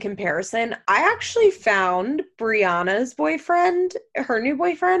just in comparison, I actually found Brianna's boyfriend, her new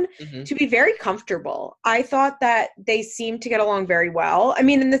boyfriend, to be very comfortable. I thought that they seemed to get along very well. I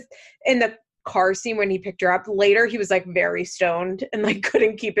mean, in the car scene when he picked her up later, he was like very stoned and like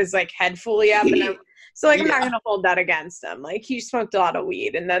couldn't keep his like head fully up, and so, like, I'm not going to hold that against him. Like, he smoked a lot of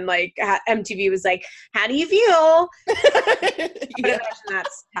weed. And then, like, MTV was like, how do you feel? I imagine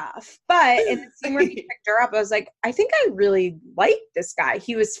that's tough. But in the scene where he picked her up, I was like, I think I really liked this guy.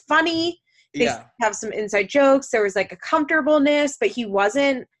 He was funny. They have some inside jokes. There was, like, a comfortableness. But he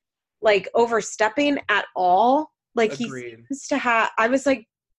wasn't, like, overstepping at all. Like, Agreed. He seems to have... I was like,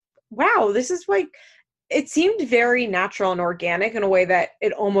 wow, this is, like... It seemed very natural and organic in a way that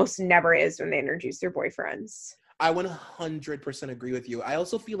it almost never is when they introduce their boyfriends. I 100% agree with you. I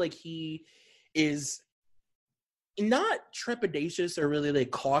also feel like he is not trepidatious or really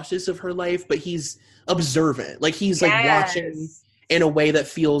like cautious of her life, but he's observant. Like he's like watching in a way that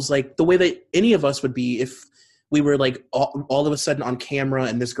feels like the way that any of us would be if we were like all of a sudden on camera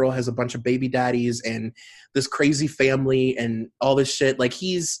and this girl has a bunch of baby daddies and this crazy family and all this shit. Like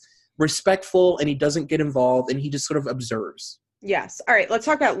he's respectful and he doesn't get involved and he just sort of observes. Yes. All right. Let's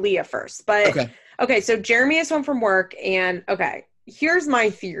talk about Leah first. But okay. So Jeremy is home from work and here's my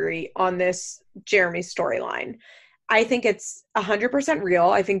theory on this Jeremy storyline. I think it's 100% real.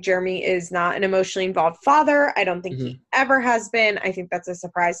 I think Jeremy is not an emotionally involved father. I don't think he ever has been. I think that's a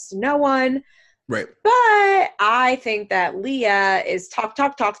surprise to no one. Right. But I think that Leah is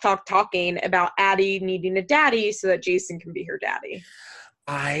talking about Addie needing a daddy so that Jason can be her daddy.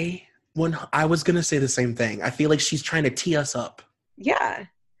 I was going to say the same thing. I feel like she's trying to tee us up. Yeah.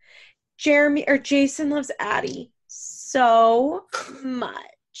 Jason loves Addie so much.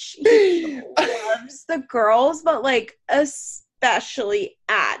 He loves the girls, but like especially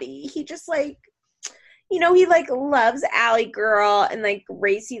Addie. He just like, he like loves Allie girl and like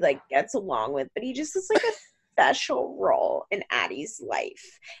Grace he like gets along with, but he just is like a special role in Addie's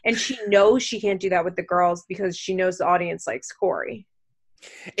life. And she knows she can't do that with the girls because she knows the audience likes Corey.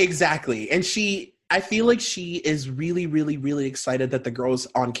 Exactly. And I feel like she is really, really, really excited that the girls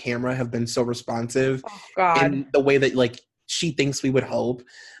on camera have been so responsive in the way that like she thinks we would hope.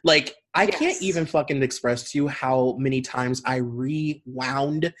 Like I can't even fucking express to you how many times I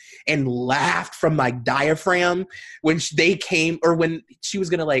rewound and laughed from my diaphragm when they came, or when she was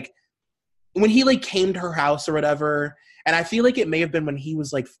gonna like, when he like came to her house or whatever. And I feel like it may have been when he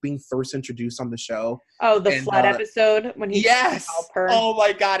was like being first introduced on the show. Oh, the flood episode when he help her. Oh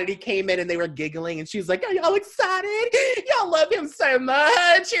my God. And he came in and they were giggling and she was like, are y'all excited? Y'all love him so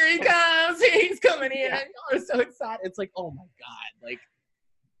much. Here he comes. He's coming in. Y'all are so excited. It's like, oh my God. Like,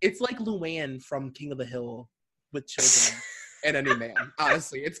 it's like Luann from King of the Hill with children and a new man.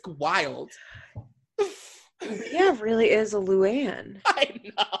 Honestly, it's wild. Yeah, it really is a Luann. I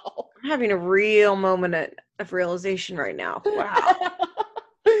know. I'm having a real moment of realization right now. Wow.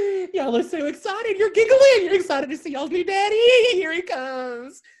 Y'all are so excited. You're giggling. You're excited to see y'all's new daddy. Here he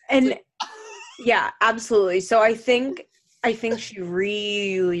comes. And yeah, absolutely. So I think she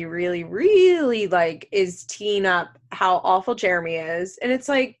really, really, really like is teeing up how awful Jeremy is. And it's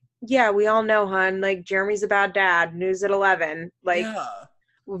like, yeah, we all know, hun. Like Jeremy's a bad dad. News at 11. Like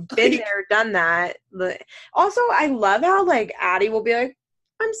we've been there, done that. Also, I love how like Addie will be like,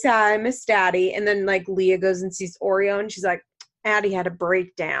 I'm sad, I miss Daddy. And then like Leah goes and sees Oreo and she's like, Addie had a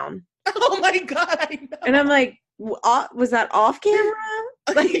breakdown. Oh my God, I know. And I'm like, was that off camera?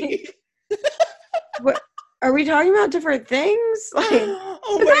 Like, What are we talking about? Different things? Like, oh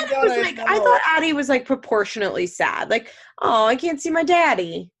my God, I thought Addie was like proportionately sad. Like, oh, I can't see my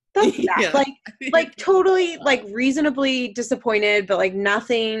daddy. That's sad. Yeah. Like totally like reasonably disappointed, but like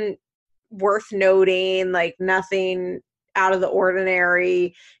nothing worth noting, like nothing out of the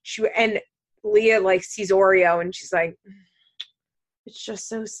ordinary. And Leah like sees Oreo and she's like, it's just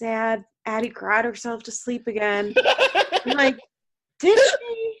so sad. Addie cried herself to sleep again. I'm like, did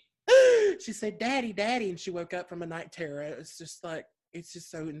she? She said, "Daddy, Daddy," and she woke up from a night terror. It's just like, it's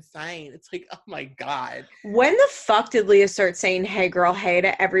just so insane. It's like, oh my God. When the fuck did Leah start saying "hey girl, hey"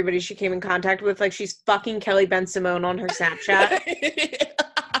 to everybody she came in contact with? Like she's fucking Kelly Ben Simone on her Snapchat.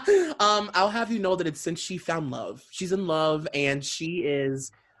 I'll have you know that it's since she found love. She's in love, and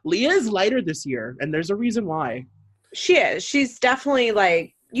Leah is lighter this year, and there's a reason why. She is. She's definitely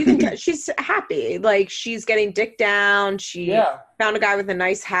like, you can tell she's happy. Like she's getting dick down. She found a guy with a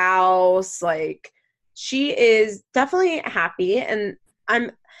nice house. Like she is definitely happy. And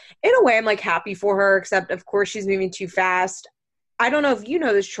I'm like happy for her, except of course she's moving too fast. I don't know if you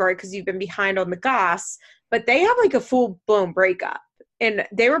know this, Troy, because you've been behind on the goss, but they have like a full blown breakup. And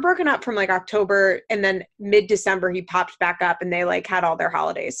they were broken up from like October, and then mid-December he popped back up and they like had all their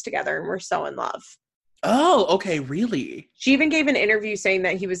holidays together and were so in love. Oh, okay, really? She even gave an interview saying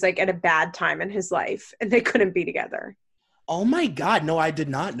that he was like at a bad time in his life and they couldn't be together. Oh my God, no, I did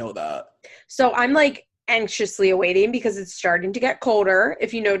not know that. So I'm like anxiously awaiting because it's starting to get colder.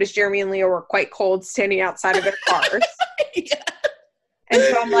 If you notice, Jeremy and Leo were quite cold standing outside of their cars. Yeah. And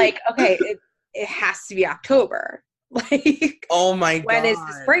so I'm like, okay, it has to be October. Like, oh my God, when is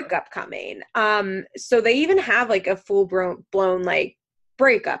this breakup coming? So they even have like a full blown like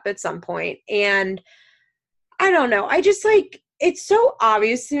breakup at some point. And I don't know. I just like, it's so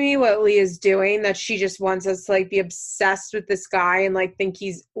obvious to me what Leah's doing, that she just wants us to like be obsessed with this guy and like think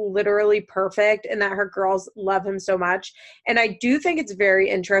he's literally perfect and that her girls love him so much. And I do think it's very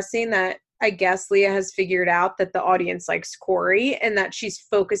interesting that I guess Leah has figured out that the audience likes Corey and that she's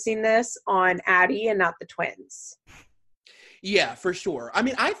focusing this on Addie and not the twins. Yeah, for sure. I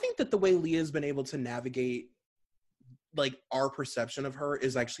mean, I think that the way Leah's been able to navigate like our perception of her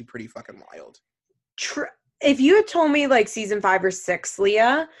is actually pretty fucking wild. If you had told me like season 5 or 6,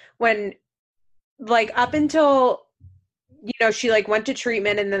 Leah, when like up until, you know, she like went to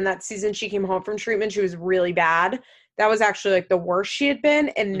treatment and then that season she came home from treatment, she was really bad. That was actually like the worst she had been.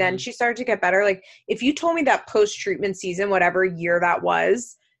 And then she started to get better. Like if you told me that post-treatment season, whatever year that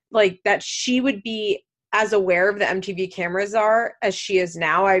was, like that she would be as aware of the MTV cameras are as she is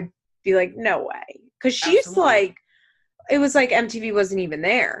now, I'd be like, no way. Because she used to like, it was like MTV wasn't even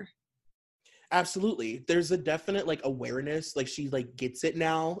there. Absolutely. There's a definite like awareness. Like she like gets it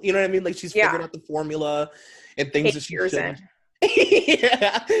now. You know what I mean? Like she's figured out the formula and things that she shouldn't.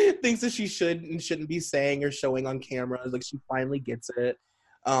 Yeah. Things that she should and shouldn't be saying or showing on camera. Like she finally gets it.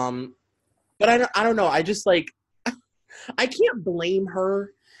 But I don't know. I just like, I can't blame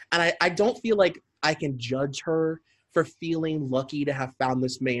her. And I don't feel like I can judge her for feeling lucky to have found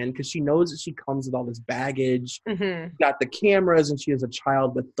this man, because she knows that she comes with all this baggage. Got the cameras, and she has a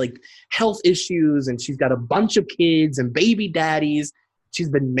child with like health issues, and she's got a bunch of kids and baby daddies. She's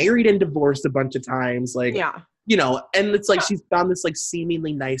been married and divorced a bunch of times. Like, you know, and it's like she's found this like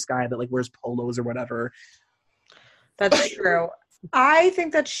seemingly nice guy that like wears polos or whatever. That's true. I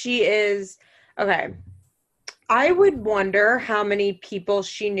think that she is okay. I would wonder how many people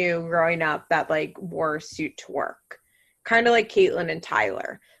she knew growing up that like wore a suit to work. Kind of like Caitlyn and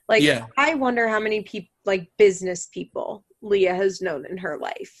Tyler. Like, I wonder how many people, like business people, Leah has known in her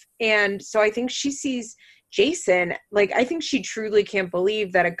life. And so I think she sees Jason, like, I think she truly can't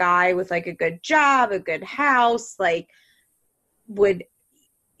believe that a guy with like a good job, a good house, like would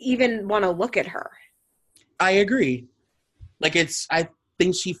even want to look at her. I agree. Like I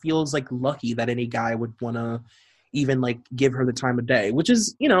think she feels like lucky that any guy would want to even like give her the time of day, which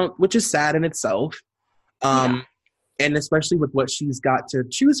is, you know, which is sad in itself. And especially with what she's got to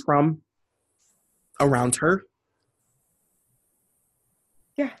choose from around her.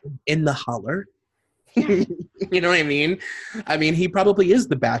 Yeah. In the holler. Yeah. You know what I mean? I mean, he probably is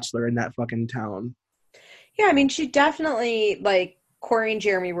the bachelor in that fucking town. Yeah, I mean, she definitely, like, Corey and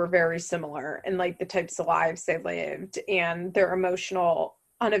Jeremy were very similar in, like, the types of lives they lived and their emotional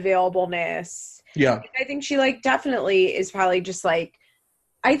unavailableness. Yeah. And I think she, like, definitely is probably just, like,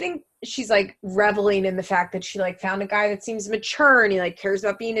 I think she's, like, reveling in the fact that she, like, found a guy that seems mature and he, like, cares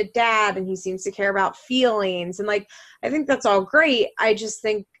about being a dad and he seems to care about feelings. And, like, I think that's all great. I just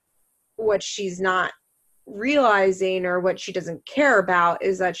think what she's not realizing or what she doesn't care about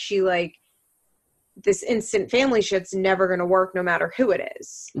is that she, like, this instant family shit's never going to work no matter who it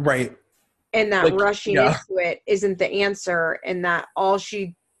is. Right. and that Like, rushing yeah. into it isn't the answer, and that all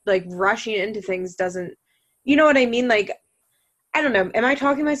she, like, rushing into things doesn't, you know what I mean? Like, I don't know. Am I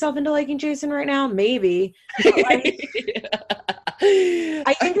talking myself into liking Jason right now? Maybe. But, like,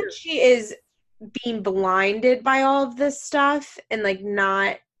 I think that she is being blinded by all of this stuff and, like,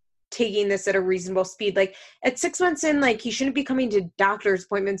 not taking this at a reasonable speed. Like, at 6 months in, like, he shouldn't be coming to doctor's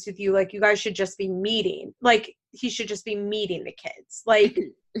appointments with you. Like, you guys should just be meeting. Like, he should just be meeting the kids. Like,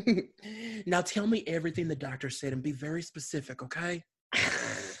 now tell me everything the doctor said and be very specific, okay?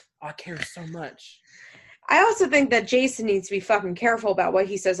 I care so much. I also think that Jason needs to be fucking careful about what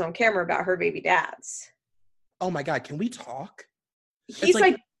he says on camera about her baby dads. Oh my God, can we talk? He's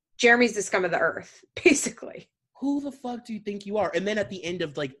like Jeremy's the scum of the earth, basically. Who the fuck do you think you are? And then at the end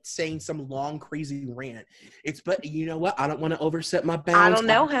of like saying some long, crazy rant, but you know what? I don't want to overstep my bounds. I don't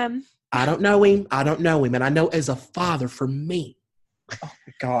know him. I don't know him. And I know as a father for me. Oh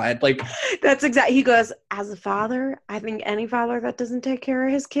my God. Like, that's exactly, he goes, as a father, I think any father that doesn't take care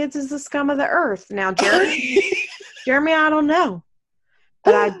of his kids is the scum of the earth. Now, Jeremy, I don't know.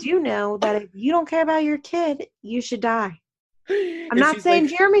 But I do know that if you don't care about your kid, you should die. I'm not saying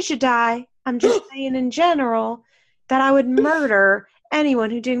like, Jeremy should die. I'm just saying in general that I would murder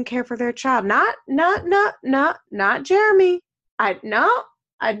anyone who didn't care for their child. Not Jeremy. I didn't.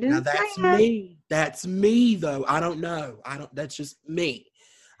 Now that's me. That's me, though. I don't know. That's just me.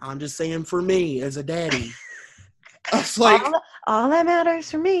 I'm just saying for me as a daddy. I was like, all that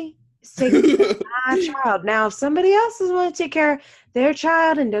matters for me is taking care of my child. Now, if somebody else doesn't want to take care of their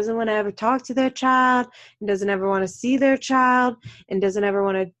child and doesn't want to ever talk to their child and doesn't ever want to see their child and doesn't ever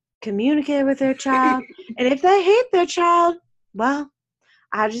want to communicate with their child, and if they hate their child, well,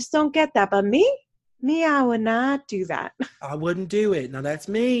 I just don't get that. But me, I would not do that. I wouldn't do it. Now that's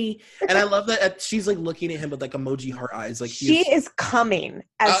me. And I love that she's like looking at him with like emoji heart eyes. Like she is coming.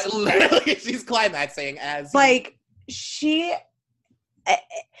 Literally, she's climaxing as like she.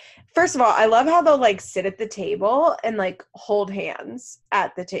 First of all, I love how they'll like sit at the table and like hold hands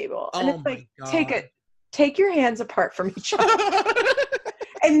at the table. And it's like, God. Take your hands apart from each other.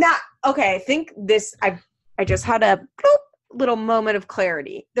 And that, okay, I think this, I just had a little moment of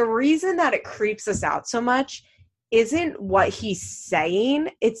clarity. The reason that it creeps us out so much isn't what he's saying.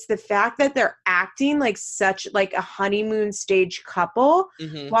 It's the fact that they're acting like such like a honeymoon stage couple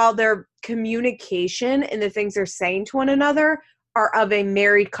while their communication and the things they're saying to one another are of a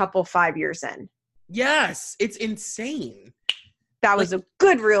married couple 5 years in. Yes, it's insane. That was a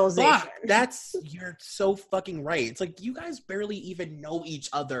good realization. Fuck, you're so fucking right. It's like you guys barely even know each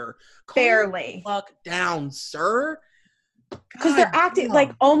other. Barely. Calm the fuck down, sir. Because they're acting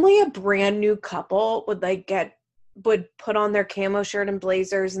like only a brand new couple would put on their camo shirt and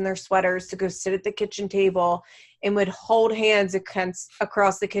blazers and their sweaters to go sit at the kitchen table and would hold hands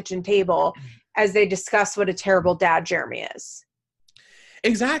across the kitchen table as they discuss what a terrible dad Jeremy is.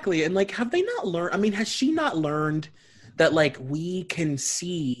 Exactly. And like, have they not learned? I mean, has she not learned that like we can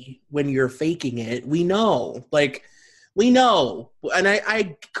see when you're faking it? We know. And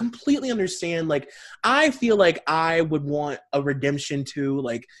I completely understand. Like, I feel like I would want a redemption too.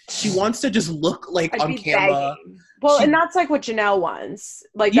 Like, she wants to just look like on camera. Begging. Well, and that's like what Janelle wants.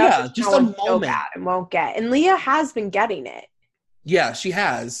 Like, that's just a moment so bad and won't get. And Leah has been getting it. Yeah, she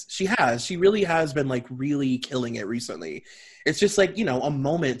has. She really has been like really killing it recently. It's just like, you know, a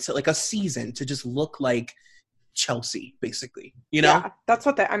moment to like a season to just look like Chelsea, basically. You know? Yeah, that's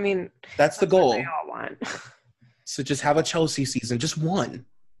what that's the goal. What they all want. So just have a Chelsea season, just one.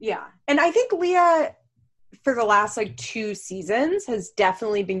 Yeah. And I think Leah, for the last like 2 seasons, has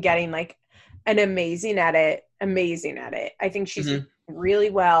definitely been getting like an amazing at it. I think she's doing really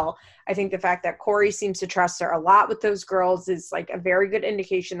well. I think the fact that Corey seems to trust her a lot with those girls is like a very good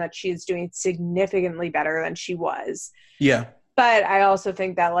indication that she is doing significantly better than she was. Yeah. But I also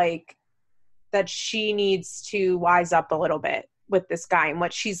think that like that she needs to wise up a little bit with this guy and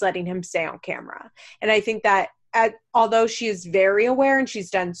what she's letting him say on camera. And I think that although she is very aware and she's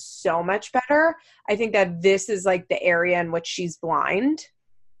done so much better, I think that this is like the area in which she's blind.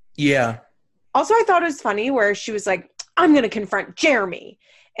 Yeah. Also, I thought it was funny where she was like, I'm going to confront Jeremy.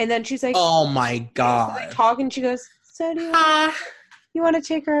 And then she's like, oh my God. So they talk and she goes, so do you want to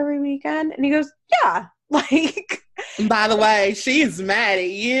take her every weekend? And he goes, yeah. Like, by the way, she's mad at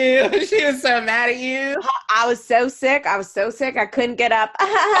you. She was so mad at you. I was so sick. I couldn't get up.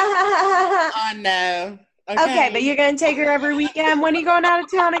 Oh, no. Okay, but you're going to take her every weekend. When are you going out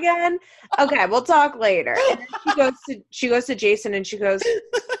of town again? Okay, we'll talk later. And then she goes to Jason and she goes,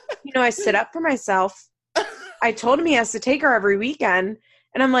 you know, I stood up for myself. I told him he has to take her every weekend.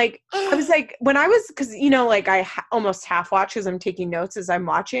 And I'm like, I was like, when I was, because, you know, like I almost half watch because I'm taking notes as I'm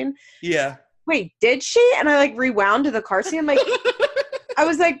watching. Yeah. Wait, did she? And I like rewound to the car scene. I'm like, I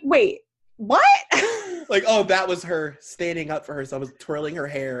was like, wait, what? Like, oh, that was her standing up for herself, was twirling her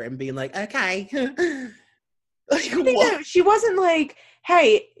hair and being like, okay. Like, what? She wasn't like,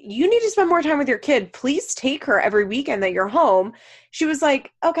 hey, you need to spend more time with your kid. Please take her every weekend that you're home. She was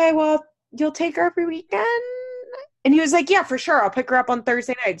like, okay, well, you'll take her every weekend? And he was like, yeah, for sure. I'll pick her up on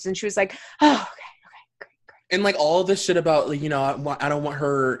Thursday nights. And she was like, oh, okay, great. And like all this shit about, like, you know, I don't want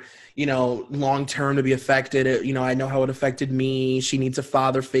her, you know, long term to be affected. You know, I know how it affected me. She needs a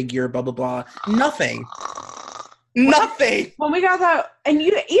father figure, blah, blah, blah. Nothing. Nothing. When we got that, and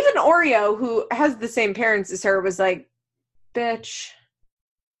even Oreo, who has the same parents as her, was like, bitch.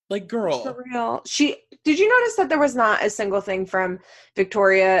 Like, girl. For real. Did you notice that there was not a single thing from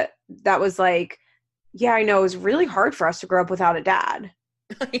Victoria that was like, yeah, I know, it was really hard for us to grow up without a dad.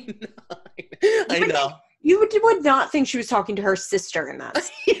 I know. You would not think she was talking to her sister in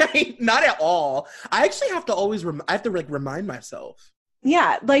that. Not at all. I actually have to always, I have to like remind myself.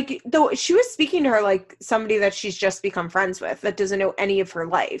 Yeah, like, though she was speaking to her like somebody that she's just become friends with that doesn't know any of her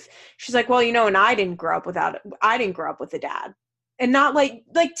life. She's like, well, you know, and I didn't grow up with a dad. And not like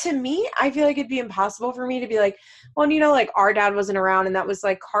to me, I feel like it'd be impossible for me to be like, well, you know, like our dad wasn't around and that was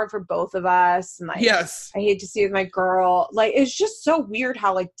like hard for both of us. And like, yes, I hate to see it with my girl. Like, it's just so weird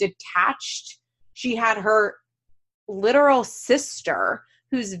how like detached she had her literal sister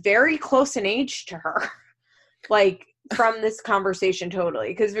who's very close in age to her. Like, from this conversation totally,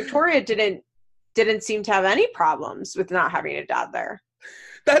 because Victoria didn't seem to have any problems with not having a dad there.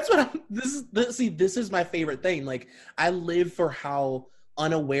 That's what this is my favorite thing. Like, I live for how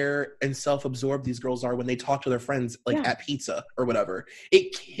unaware and self-absorbed these girls are when they talk to their friends, like at pizza or whatever.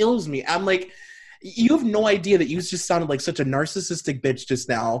 It kills me. I'm like, you have no idea that you just sounded like such a narcissistic bitch just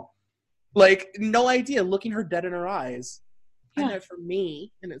now. Like, no idea, looking her dead in her eyes. I know for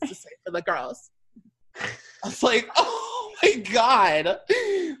me, and it's the same for the girls. I was like, oh my God.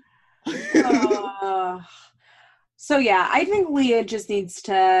 So yeah, I think Leah just needs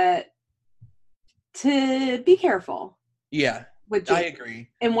to be careful. Yeah, I agree.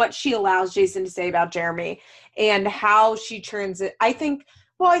 And what she allows Jason to say about Jeremy and how she turns it. I think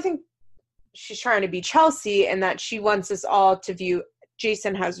she's trying to be Chelsea and that she wants us all to view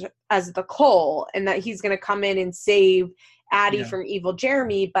Jason as the Cole and that he's going to come in and save Addie from evil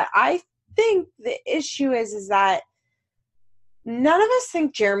Jeremy. But I think the issue is that none of us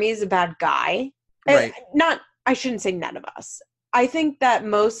think Jeremy is a bad guy. Right. I shouldn't say none of us. I think that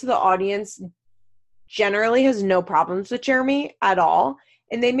most of the audience generally has no problems with Jeremy at all.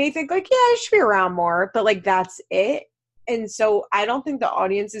 And they may think like, yeah, I should be around more, but like, that's it. And so I don't think the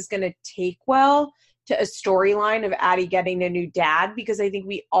audience is going to take well to a storyline of Addie getting a new dad, because I think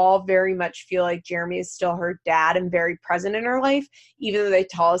we all very much feel like Jeremy is still her dad and very present in her life, even though they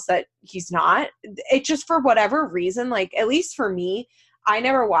tell us that he's not. It just, for whatever reason, like, at least for me, I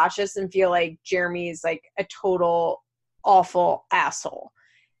never watch this and feel like Jeremy is like a total awful asshole.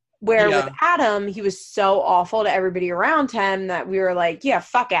 Where with Adam, he was so awful to everybody around him that we were like, yeah,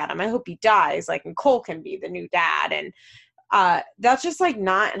 fuck Adam. I hope he dies. Like, and Cole can be the new dad. And that's just like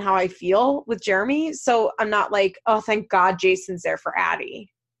not how I feel with Jeremy. So I'm not like, oh, thank God Jason's there for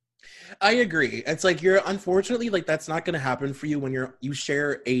Addie. I agree. It's like, you're unfortunately, like, that's not going to happen for you when you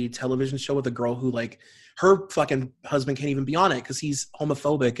share a television show with a girl who, like, her fucking husband can't even be on it because he's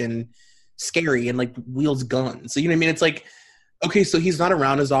homophobic and scary and like wields guns. So, you know what I mean? It's like, okay, so he's not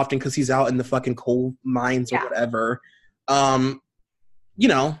around as often because he's out in the fucking coal mines or whatever. You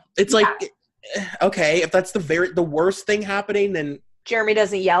know, it's like, okay, if that's the worst thing happening, then Jeremy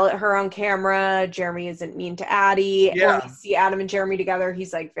doesn't yell at her on camera. Jeremy isn't mean to Addie. Yeah. When we see Adam and Jeremy together,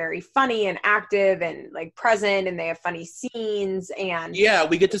 he's like very funny and active and like present, and they have funny scenes. And yeah,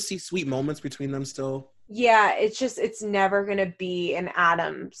 we get to see sweet moments between them still. Yeah, it's never going to be an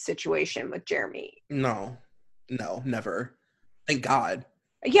Adam situation with Jeremy. No, never. Thank God.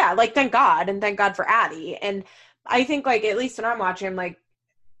 Yeah, like, thank God, and thank God for Addie. And I think, like, at least when I'm watching, I'm like,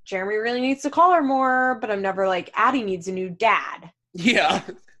 Jeremy really needs to call her more, but I'm never like, Addie needs a new dad. Yeah.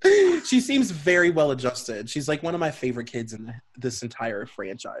 She seems very well adjusted. She's like one of my favorite kids in this entire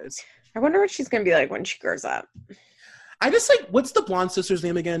franchise. I wonder what she's going to be like when she grows up. I just like, what's the blonde sister's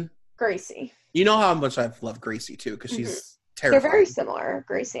name again? Gracie. You know how much I've loved Gracie too, because she's terrifying. They're very similar,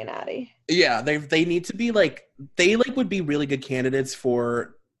 Gracie and Addie. Yeah, they need to be like, they like would be really good candidates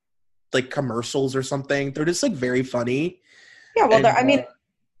for like commercials or something. They're just like very funny. Yeah, well,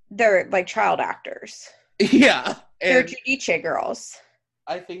 they're like child actors. Yeah. They're Giudice girls.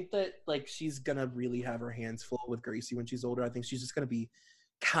 I think that like she's gonna really have her hands full with Gracie when she's older. I think she's just gonna be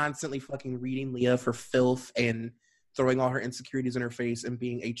constantly fucking reading Leah for filth and throwing all her insecurities in her face and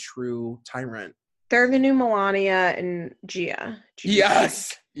being a true tyrant. They're the new Melania and Gia.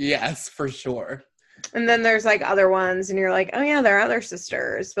 Yes, for sure. And then there's like other ones, and you're like, oh yeah, they're other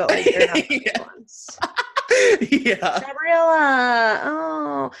sisters, but like they're not the other ones. Yeah. Gabriella.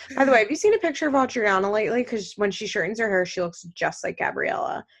 Oh, by the way, have you seen a picture of Adriana lately? Because when she straightens her hair, she looks just like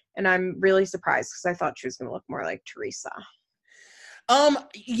Gabriella, and I'm really surprised because I thought she was going to look more like Teresa.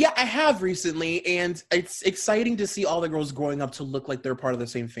 Yeah, I have recently, and it's exciting to see all the girls growing up to look like they're part of the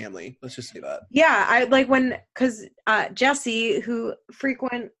same family. Let's just say that. Yeah, I like because Jessie, who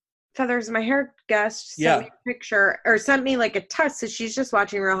frequent Feathers in My Hair guest, sent me a picture, or sent me like a text, so she's just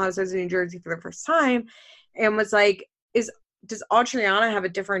watching Real Housewives of New Jersey for the first time, and was like, does Adriana have a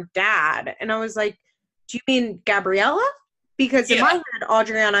different dad? And I was like, do you mean Gabriella? Because in my head,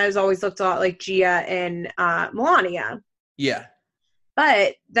 Adriana has always looked a lot like Gia and Melania. Yeah.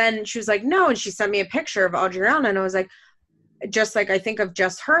 But then she was like, no, and she sent me a picture of Adriana, and I was like, just like I think of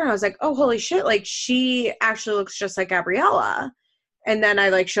just her, and I was like, oh, holy shit, like she actually looks just like Gabriella. And then I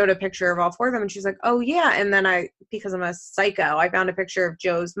like showed a picture of all four of them, and she's like, oh yeah. And then because I'm a psycho, I found a picture of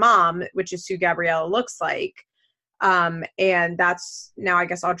Joe's mom, which is who Gabriella looks like. And that's now I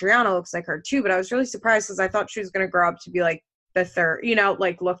guess Adriana looks like her too, but I was really surprised because I thought she was going to grow up to be like the third,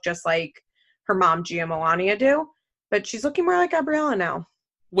 like look just like her mom, Gia Melania, do. But she's looking more like Gabriella now.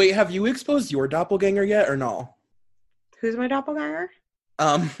 Wait, have you exposed your doppelganger yet or no? Who's my doppelganger?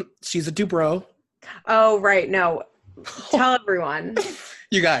 She's a Dubrow. Oh, right. No. Tell everyone.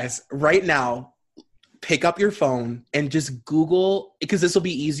 You guys, right now, pick up your phone and just Google, because this will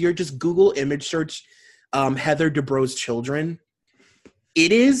be easier, just Google image search Heather Dubrow's children.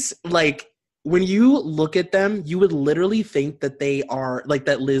 It is like, when you look at them, you would literally think that they are like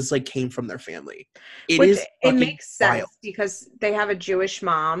that Liz like came from their family. It makes sense because they have a Jewish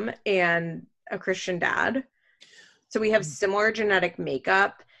mom and a Christian dad. So we have similar genetic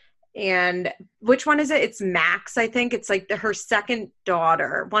makeup. And which one is it? It's Max, I think. It's like her second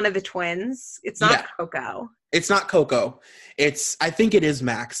daughter, one of the twins. It's not Coco. It's not Coco. I think it is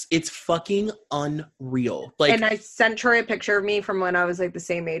Max. It's fucking unreal. Like, and I sent her a picture of me from when I was like the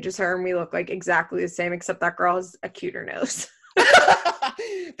same age as her, and we look like exactly the same, except that girl has a cuter nose.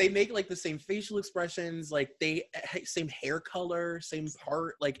 They make like the same facial expressions, like same hair color, same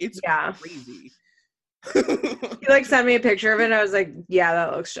part. Like it's crazy. He like sent me a picture of it, and I was like, yeah,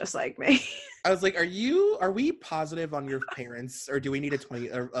 that looks just like me. I was like, are we positive on your parents, or do we need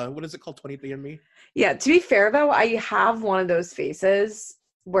a what is it called, 23andMe? Yeah, to be fair though, I have one of those faces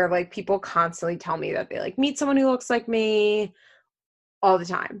where like people constantly tell me that they like meet someone who looks like me all the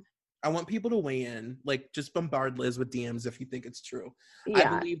time. I want people to weigh in, like just bombard Liz with DMs if you think it's true.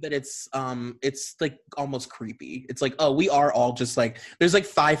 Yeah. I believe that it's like almost creepy. It's like, oh, we are all just like, there's like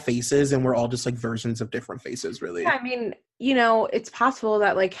 5 faces and we're all just like versions of different faces, really. Yeah, I mean, it's possible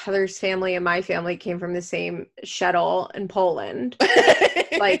that like Heather's family and my family came from the same shtetl in Poland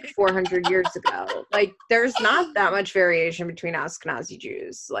like 400 years ago. Like there's not that much variation between Ashkenazi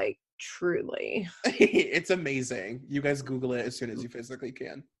Jews, like truly. It's amazing. You guys Google it as soon as you physically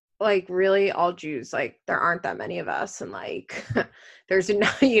can. Like really all Jews, like there aren't that many of us, and like there's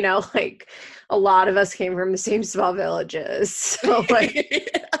like a lot of us came from the same small villages, so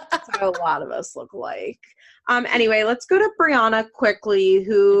like that's how a lot of us look like. Anyway, let's go to Brianna quickly,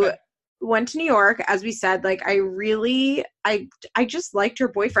 who went to New York. As we said, like I just liked her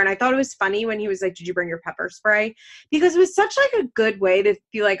boyfriend. I thought it was funny when he was like, did you bring your pepper spray? Because it was such like a good way to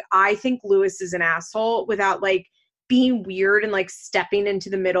be like, I think Louis is an asshole without like being weird and like stepping into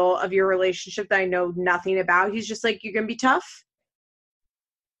the middle of your relationship that I know nothing about. He's just like, you're gonna be tough.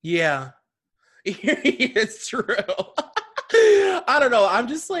 Yeah, it's true. I don't know. I'm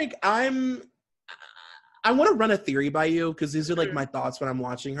just like, I want to run a theory by you, because these are like my thoughts when I'm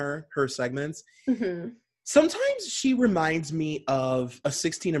watching her segments. Mm-hmm. Sometimes she reminds me of a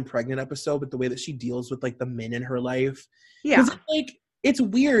 16 and Pregnant episode, with the way that she deals with like the men in her life. Yeah. Like, it's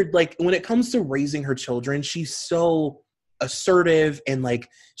weird, like when it comes to raising her children, she's so assertive, and like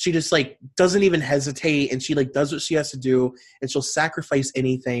she just like doesn't even hesitate, and she like does what she has to do, and she'll sacrifice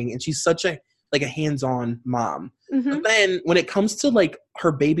anything, and she's such a like a hands-on mom. Mm-hmm. But then when it comes to like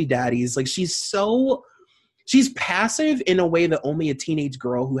her baby daddies, like she's passive in a way that only a teenage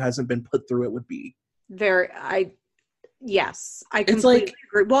girl who hasn't been put through it would be. I completely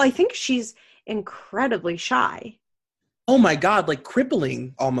agree. Well, I think she's incredibly shy. Oh my God, like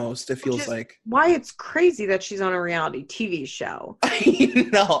crippling almost, it feels like. Why it's crazy that she's on a reality TV show. I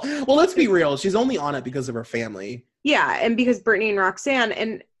know. Well, let's be real. She's only on it because of her family. Yeah, and because Brittany and Roxanne,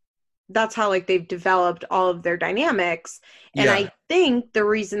 and that's how like they've developed all of their dynamics. And Yeah. I think the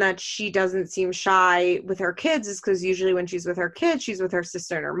reason that she doesn't seem shy with her kids is because usually when she's with her kids, she's with her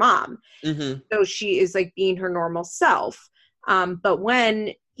sister and her mom. Mm-hmm. So she is like being her normal self. But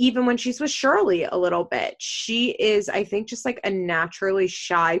even when she's with Shirley a little bit, she is, I think, just like a naturally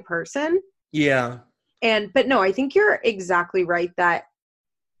shy person. Yeah. But no, I think you're exactly right that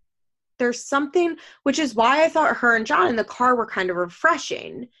there's something, which is why I thought her and John in the car were kind of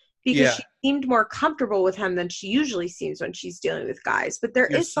refreshing, because Yeah. she seemed more comfortable with him than she usually seems when she's dealing with guys. But there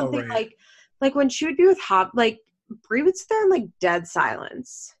You're is so something right. like when she would be with like Brie would sit there in like dead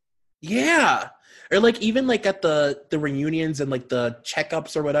silence. Yeah. Or like even like at the reunions and like the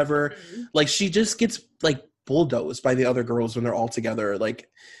checkups or whatever, Mm-hmm. like she just gets like bulldozed by the other girls when they're all together. Like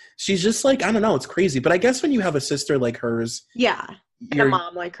she's just like, I don't know, it's crazy. But I guess when you have a sister like hers, Yeah. And a you're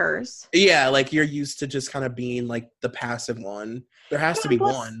mom like hers. yeah, like you're used to just kind of being like the passive one. There has to And be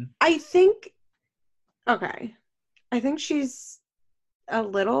plus, one. I think, okay, I think she's a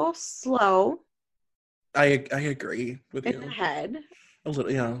little slow I agree with in the you. head. A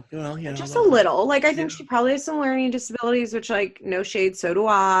little, yeah. Well, yeah, a Just a little bit. little. Like, I Yeah. think she probably has some learning disabilities, which, like, no shade, so do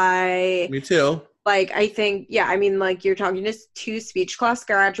I. Me too. Like, I think, yeah, I mean, like, you're talking to two speech class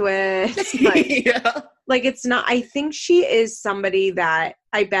graduates. Yeah. Like, it's not, I think she is somebody that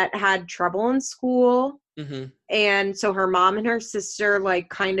I bet had trouble in school. Mm-hmm. And so her mom and her sister, like,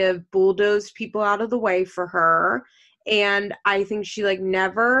 kind of bulldozed people out of the way for her. And I think she, like,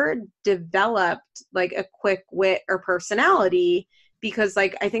 never developed, like, a quick wit or personality because,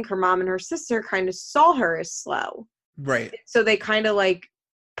 like, I think her mom and her sister kind of saw her as slow. Right. So they kind of, like,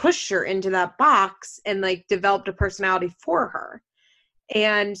 pushed her into that box and, like, developed a personality for her.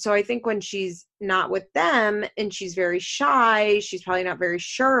 And so I think when she's not with them and she's very shy, she's probably not very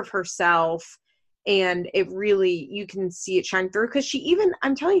sure of herself. And it really, you can see it shine through because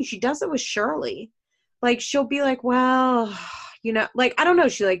I'm telling you, she does it with Shirley. Like, she'll be like, well, like, I don't know.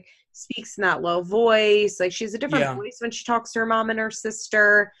 She like speaks in that low voice. Like, she has a different Yeah. voice when she talks to her mom and her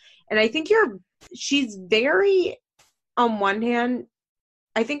sister. And I think she's very, on one hand,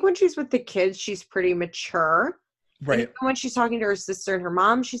 I think when she's with the kids, she's pretty mature. Right. And even when she's talking to her sister and her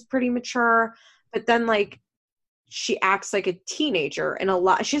mom, she's pretty mature. But then, like, she acts like a teenager and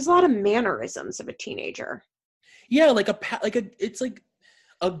she has a lot of mannerisms of a teenager. Yeah, like it's like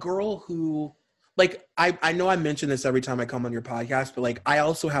a girl who, like, I know I mention this every time I come on your podcast, but like I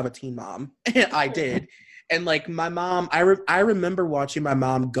also have a teen mom. I did. And like my mom, I remember watching my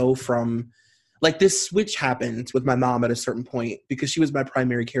mom go from, like, this switch happened with my mom at a certain point because she was my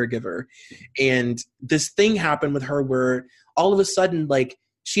primary caregiver. And this thing happened with her where all of a sudden, like,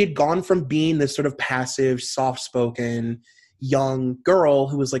 she had gone from being this sort of passive, soft-spoken young girl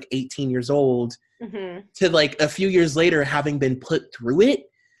who was like 18 years old to like a few years later having been put through it,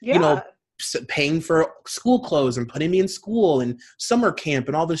 paying for school clothes and putting me in school and summer camp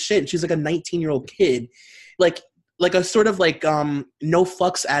and all this shit. And she's like a 19-year-old kid. Like a sort of like no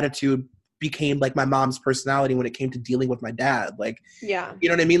fucks attitude became like my mom's personality when it came to dealing with my dad. Like, yeah, you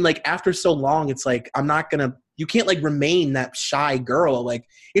know what I mean? Like after so long, it's like, you can't like remain that shy girl. Like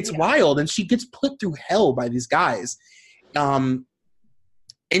it's wild. And she gets put through hell by these guys. And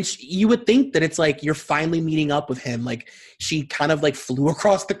you would think that it's like, you're finally meeting up with him. Like she kind of like flew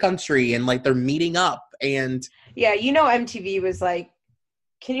across the country and like they're meeting up and yeah. MTV was like,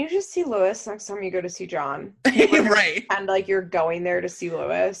 can you just see Lewis next time you go to see John? Right. And like you're going there to see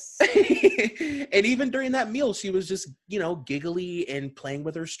Lewis. And even during that meal, she was just, giggly and playing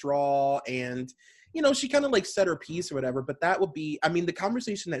with her straw. And, she kind of like said her piece or whatever. But that would be, I mean, the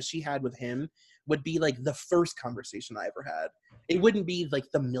conversation that she had with him would be like the first conversation I ever had. It wouldn't be like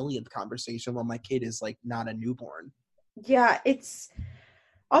the millionth conversation when my kid is like not a newborn. Yeah, it's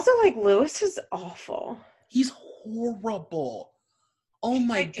also like Lewis is awful. He's horrible. Oh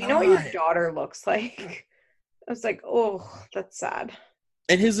my God. Do you know what your daughter looks like? I was like, oh, that's sad.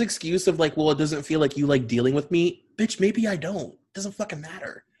 And his excuse of like, well, it doesn't feel like you like dealing with me. Bitch, maybe I don't. It doesn't fucking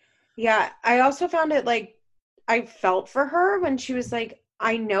matter. Yeah, I also found it like, I felt for her when she was like,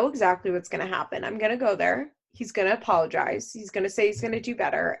 I know exactly what's going to happen. I'm going to go there. He's going to apologize. He's going to say he's going to do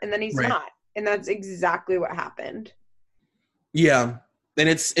better. And then he's not. And that's exactly what happened. Yeah. And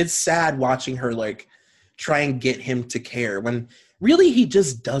it's sad watching her like try and get him to care when really he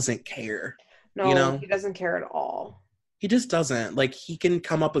just doesn't care. No, he doesn't care at all. He just doesn't. Like he can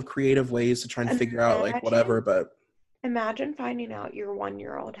come up with creative ways to try and figure out like whatever, but imagine finding out your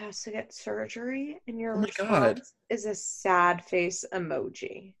 1-year-old has to get surgery and your response God. is a sad face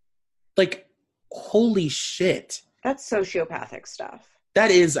emoji. Like, holy shit. That's sociopathic stuff. That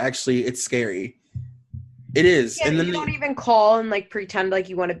is actually, it's scary. It is. Yeah, And then you don't even call and like pretend like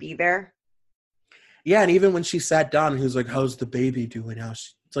you want to be there. yeah, and even when she sat down, he was like, "How's the baby doing now?"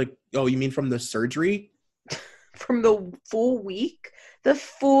 It's like, "Oh, you mean from the surgery?" From the full week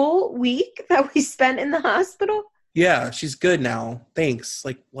that we spent in the hospital. Yeah, she's good now. Thanks.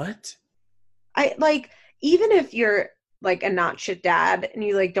 Like, what? I like, even if you're like a not shit dad and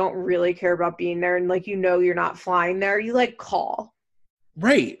you like don't really care about being there and like you're not flying there, you like call.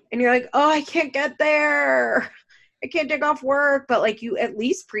 Right. And you're like, "Oh, I can't get there. I can't take off work." But like you at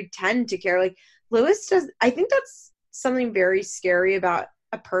least pretend to care. Like Lewis does. I think that's something very scary about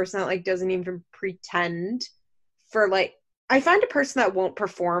a person that like doesn't even pretend for like, I find a person that won't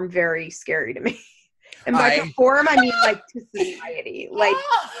perform very scary to me. And by perform, I mean like to society. Like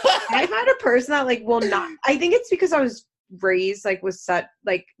I find a person that like will not, I think it's because I was raised like with such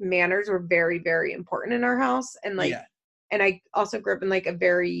like manners were very, very important in our house. And like, Yeah. and I also grew up in like a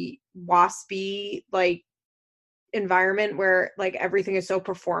very waspy like environment where like everything is so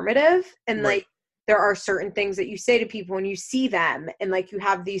performative and Right. like there are certain things that you say to people when you see them and like you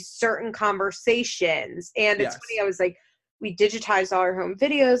have these certain conversations. And it's Yes. funny, I was like, we digitized all our home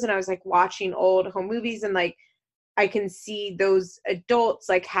videos and I was like watching old home movies and like I can see those adults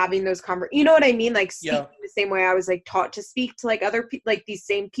like having those you know what I mean, like speaking the same way I was like taught to speak to like other people, like these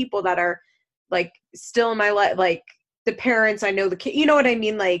same people that are like still in my life, like the parents, I know the kid, you know what I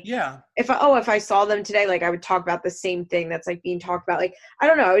mean? Like, Yeah. if I saw them today, like I would talk about the same thing that's like being talked about. Like, I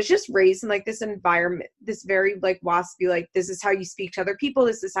don't know. I was just raised in like this environment, this very like waspy, like this is how you speak to other people.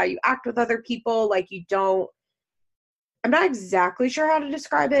 This is how you act with other people. Like I'm not exactly sure how to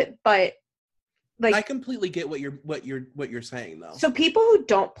describe it, but like, I completely get what you're saying though. so people who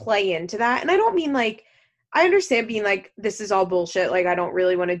don't play into that, and I don't mean like, I understand being like, this is all bullshit. Like, I don't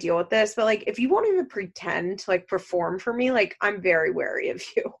really want to deal with this. But like, if you won't even pretend to like perform for me, like I'm very wary of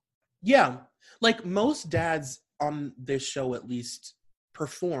you. Yeah. Like most dads on this show at least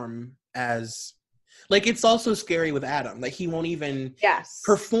perform as like it's also scary with Adam. Like he won't even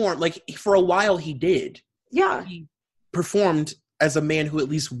perform. Like for a while he did. Yeah. He performed as a man who at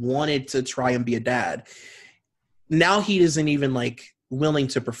least wanted to try and be a dad. Now he isn't even like willing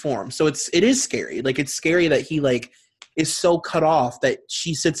to perform. So it is scary. Like it's scary that he like is so cut off that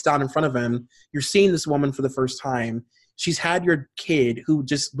she sits down in front of him. You're seeing this woman for the first time. She's had your kid who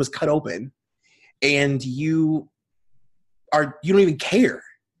just was cut open and you don't even care.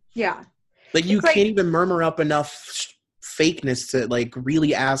 Yeah. Like you can't even murmur up enough fakeness to like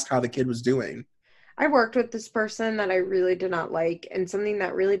really ask how the kid was doing. I worked with this person that I really did not like, and something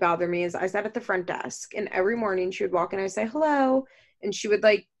that really bothered me is I sat at the front desk and every morning she would walk in and I'd say hello, and she would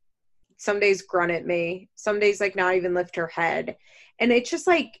like some days grunt at me, some days like not even lift her head. And it's just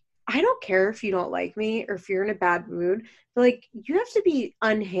like, I don't care if you don't like me or if you're in a bad mood, but like you have to be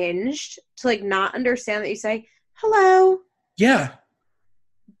unhinged to like not understand that you say hello. Yeah.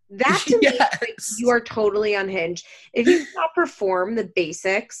 That to me, like, you are totally unhinged. If you cannot perform the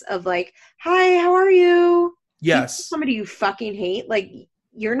basics of like, hi, how are you? Yes. Somebody you fucking hate, like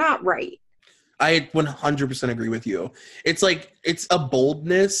you're not right. I 100% agree with you. It's like, it's a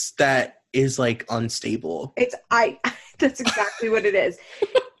boldness that is like unstable. That's exactly what it is.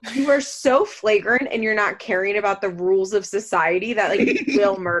 You are so flagrant and you're not caring about the rules of society that like you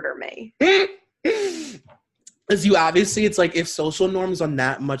will murder me. Because you obviously, it's like if social norms on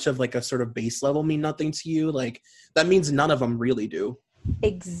that much of like a sort of base level mean nothing to you, like that means none of them really do.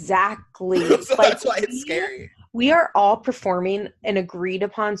 Exactly. So like, that's why it's scary. We are all performing an agreed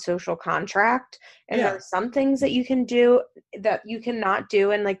upon social contract, and there are some things that you can do that you cannot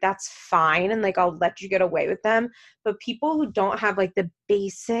do, and like that's fine, and like I'll let you get away with them. But people who don't have like the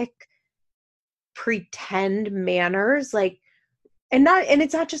basic pretend manners, like and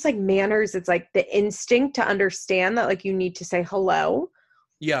it's not just like manners, it's like the instinct to understand that like you need to say hello.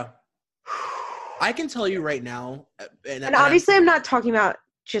 Yeah. I can tell you right now, and obviously I'm not talking about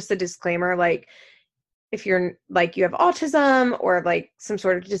just a disclaimer, like if you're like you have autism or like some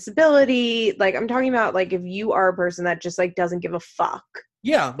sort of disability, like I'm talking about like if you are a person that just like doesn't give a fuck.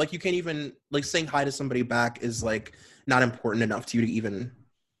 Yeah, like you can't even like saying hi to somebody back is like not important enough to you to even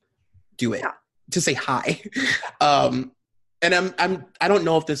do it. To say hi. And I don't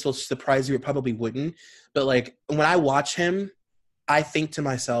know if this will surprise you, it probably wouldn't, but like when I watch him, I think to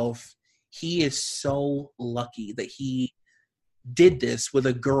myself, he is so lucky that he did this with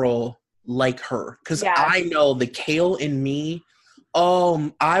a girl like her. Because I know the Kale in me,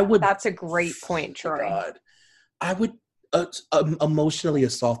 I would. That's a great point, Troy. God, I would emotionally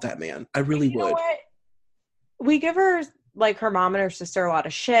assault that man. I really would. Know what? We give her, like, her mom and her sister a lot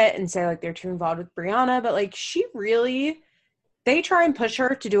of shit and say, like, they're too involved with Brianna, but, like, they try and push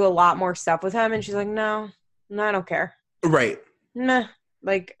her to do a lot more stuff with him, and she's like, no. No, I don't care. Right. Nah.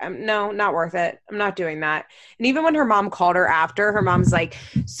 Like, no, not worth it. I'm not doing that. And even when her mom called her after, her mom's like,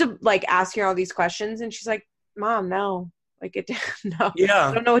 so like asking her all these questions, and she's like, Mom, no. Like, no. I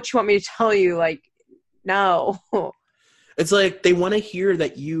Yeah. don't know what you want me to tell you. Like, no. It's like they want to hear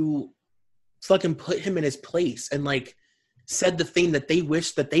that you fucking put him in his place and like said the thing that they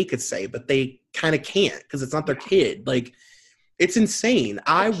wish that they could say, but they kind of can't because it's not their kid. Like, it's insane.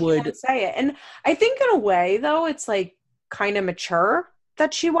 I would say it. And I think in a way, though, it's like kind of mature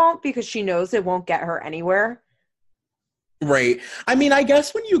that she won't, because she knows it won't get her anywhere. Right. I mean, I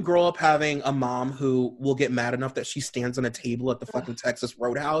guess when you grow up having a mom who will get mad enough that she stands on a table at the fucking Texas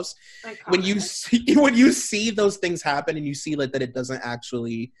Roadhouse, when you see those things happen and you see like that it doesn't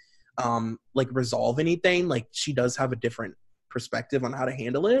actually like resolve anything, like she does have a different perspective on how to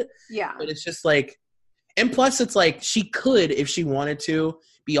handle it. Yeah. But it's just like, and plus it's like she could, if she wanted to,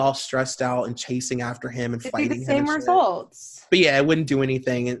 be all stressed out and chasing after him and fighting him. The same results. But yeah, it wouldn't do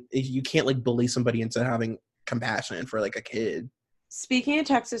anything. And you can't like bully somebody into having compassion for like a kid. Speaking of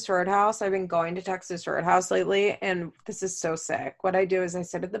Texas Roadhouse, I've been going to Texas Roadhouse lately, and this is so sick. What I do is I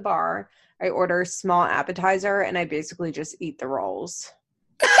sit at the bar, I order a small appetizer, and I basically just eat the rolls.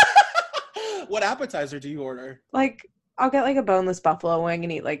 What appetizer do you order? Like, I'll get like a boneless buffalo wing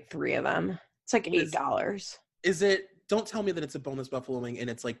and eat like 3 of them. It's like $8. Is it? Don't tell me that it's a boneless buffalo wing and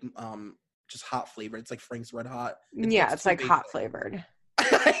it's like just hot flavored. It's like Frank's Red Hot. It's like hot flavored.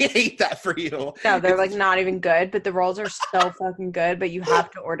 I hate that for you. No, they're like not even good, but the rolls are so fucking good, but you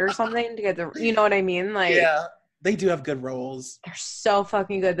have to order something to get the, you know what I mean? Like, yeah, they do have good rolls. They're so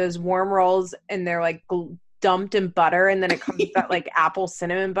fucking good. Those warm rolls, and they're like dumped in butter, and then it comes with that like apple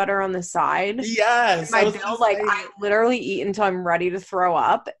cinnamon butter on the side. Yes. My bill, like, I literally eat until I'm ready to throw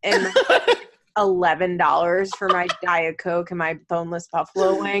up, and $11 for my Diet Coke and my boneless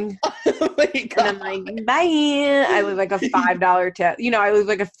buffalo wing. Oh my God. And I'm like, bye. I leave like a $5 tip. You know, I leave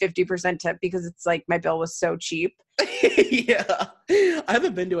like a 50% tip because it's like my bill was so cheap. Yeah. I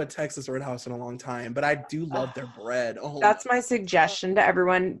haven't been to a Texas Roadhouse in a long time, but I do love their bread. Oh, that's my suggestion to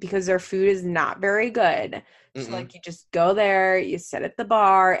everyone, because their food is not very good. So like, you just go there, you sit at the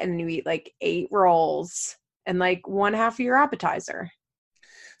bar, and you eat like 8 rolls and like 1/2 of your appetizer.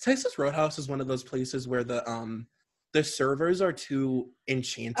 Texas Roadhouse is one of those places where the servers are too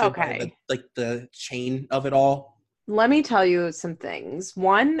enchanted by the chain of it all. Let me tell you some things.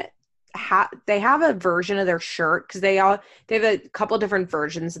 One, they have a version of their shirt, because they have a couple different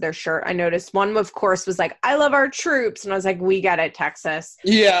versions of their shirt. I noticed one, of course, was like, I love our troops, and I was like, we get it, Texas.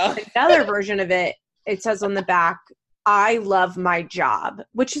 Yeah. Another version of it, it says on the back, I love my job,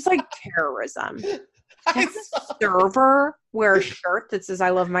 which is like terrorism. A server wear a shirt that says I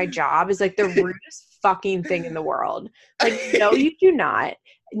love my job is like the rudest fucking thing in the world. Like, no, you do not.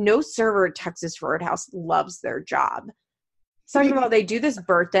 No server at Texas Roadhouse loves their job. Talking about, they do this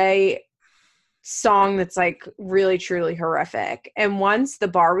birthday song that's like really truly horrific, and once the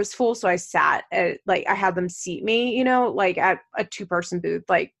bar was full, so I sat at, like, I had them seat me, you know, like at a 2-person booth,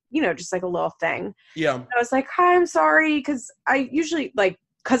 like, you know, just like a little thing. Yeah. And I was like, hi, I'm sorry, because I usually, like,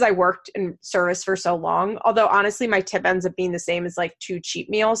 because I worked in service for so long, although honestly my tip ends up being the same as like 2 cheap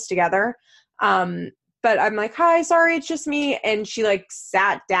meals together. But I'm like, hi, sorry, it's just me. And she like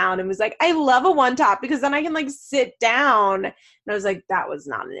sat down and was like, I love a one top because then I can like sit down. And I was like, that was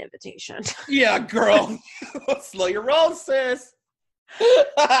not an invitation. Yeah, girl. Slow your roll, sis.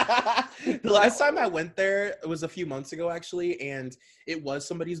 The last time I went there, it was a few months ago actually, and it was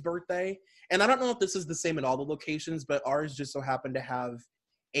somebody's birthday. And I don't know if this is the same at all the locations, but ours just so happened to have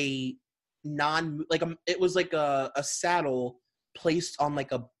a it was like a saddle placed on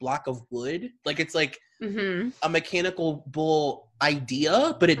like a block of wood. Like, it's like a mechanical bull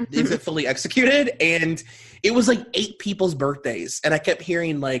idea, but it isn't fully executed. And it was like 8 people's birthdays. And I kept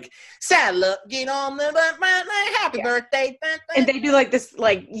hearing like, saddle up, get on the happy birthday. And they do like this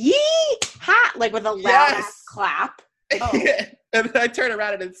like yee hat, like with a loud ass clap. Oh. And then I turn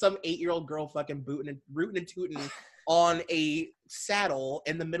around and it's some 8-year-old girl fucking rooting and tooting on a saddle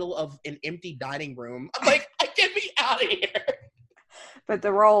in the middle of an empty dining room. I'm like, get me out of here. But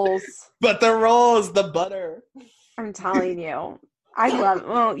the rolls. The butter. I'm telling you.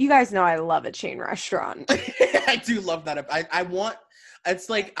 You guys know I love a chain restaurant. I do love that. I want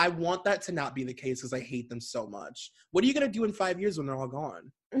that to not be the case because I hate them so much. What are you going to do in 5 years when they're all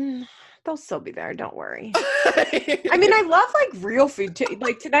gone? They'll still be there. Don't worry. I mean, I love like real food too.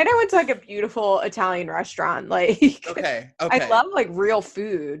 Like tonight I went to like a beautiful Italian restaurant. Like, okay. I love like real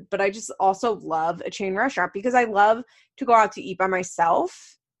food, but I just also love a chain restaurant because I love to go out to eat by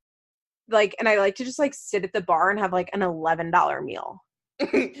myself. Like, and I like to just like sit at the bar and have like an $11 meal.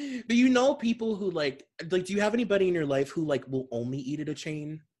 Do you know people who like, do you have anybody in your life who like will only eat at a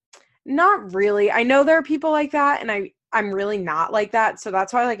chain? Not really. I know there are people like that, and I'm really not like that. So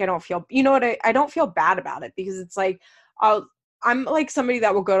that's why, like, I don't feel, you know what, I don't feel bad about it, because it's like, I'm like somebody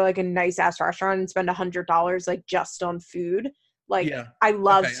that will go to like a nice ass restaurant and spend $100 like just on food. Like, Yeah. I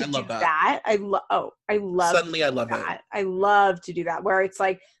love Okay, to I do love that. that. I love Suddenly I love that. I love to do that, where it's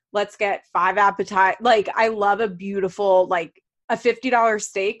like, let's get 5 appetite. Like, I love a beautiful, like a $50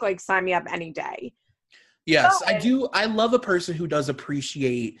 steak, like sign me up any day. Yes, I But do. I love a person who does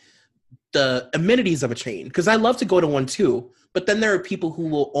appreciate the amenities of a chain, because I love to go to one too. But then there are people who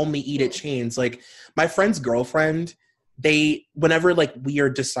will only eat at chains. Like my friend's girlfriend, whenever like we are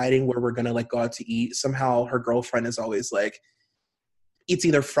deciding where we're gonna like go out to eat, somehow her girlfriend is always like, it's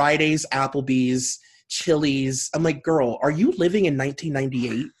either Fridays, Applebee's, Chili's. I'm like, girl, are you living in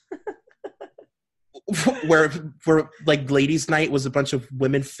 1998? where like ladies' night was a bunch of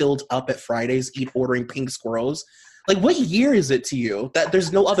women filled up at Fridays ordering pink squirrels. Like, what year is it to you that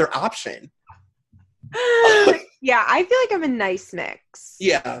there's no other option? yeah, I feel like I'm a nice mix.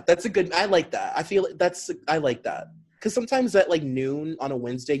 Yeah, that's a good. I like that. I like that, because sometimes at like noon on a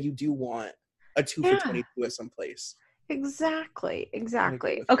Wednesday, you do want a 2 for $22 at some place. Exactly.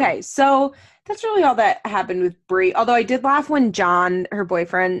 Okay, so that's really all that happened with Brie. Although I did laugh when John, her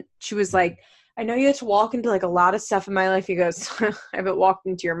boyfriend, she was like, I know you have to walk into like a lot of stuff in my life. He goes, I haven't walked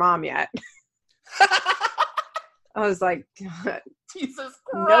into your mom yet. I was like, Jesus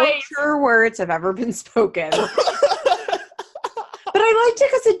Christ. No true words have ever been spoken. But I liked it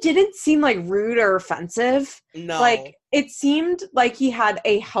because it didn't seem like rude or offensive. No. Like, it seemed like he had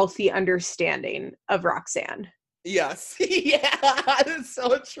a healthy understanding of Roxanne. Yes. Yeah, it's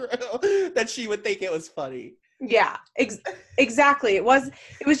so true that she would think it was funny. Yeah, exactly. It was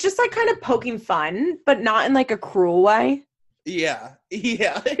just like kind of poking fun, but not in like a cruel way. Yeah.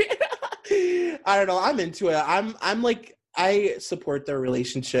 I don't know. I'm into it. I'm like, I support their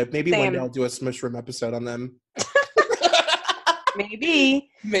relationship. Maybe one day I'll do a Smush Room episode on them. Maybe.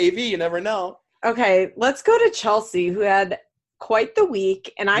 You never know. Okay, let's go to Chelsea, who had quite the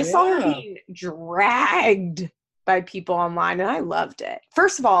week, and I saw her being dragged by people online, and I loved it.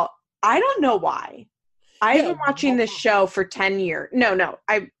 First of all, I don't know why. I've been watching this show for 10 years. No,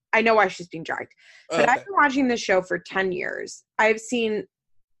 I know why she's being dragged. But I've been watching this show for 10 years. I've seen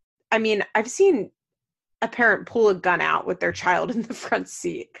a parent pull a gun out with their child in the front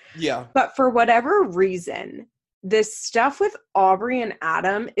seat. Yeah. But for whatever reason, this stuff with Aubrey and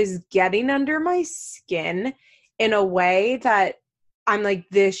Adam is getting under my skin in a way that I'm like,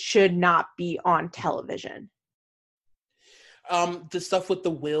 this should not be on television. The stuff with the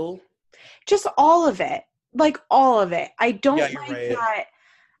will? Just all of it. Like, all of it. I don't like that.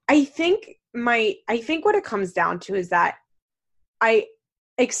 I think what it comes down to is that I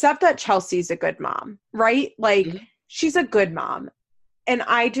accept that Chelsea's a good mom, right? Like, she's a good mom. And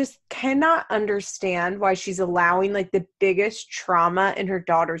I just cannot understand why she's allowing like the biggest trauma in her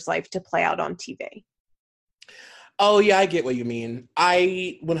daughter's life to play out on TV. Oh yeah, I get what you mean.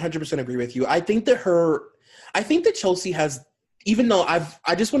 I 100% agree with you. I think that Chelsea has, even though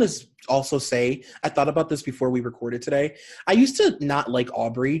I just want to also say, I thought about this before we recorded today. I used to not like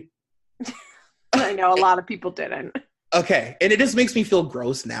Aubrey. I know a lot of people didn't. Okay. And it just makes me feel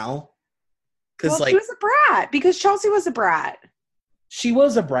gross now. Well, she was a brat, because Chelsea was a brat. She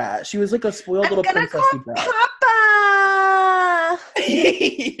was a brat. She was like a spoiled little princessy brat. Papa!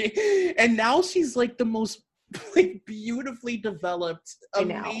 And now she's like the most like beautifully developed,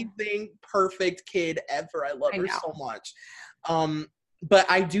 amazing, perfect kid ever. I love her so much. But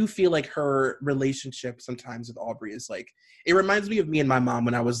I do feel like her relationship sometimes with Aubrey is like, it reminds me of me and my mom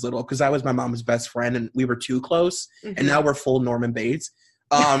when I was little, because I was my mom's best friend and we were too close, and now we're full Norman Bates.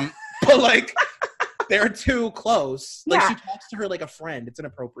 But like, they're too close. Like, she talks to her like a friend. It's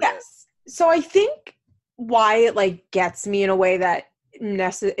inappropriate. Yes. So I think why it like gets me in a way that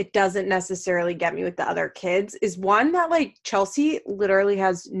it doesn't necessarily get me with the other kids is, one, that like Chelsea literally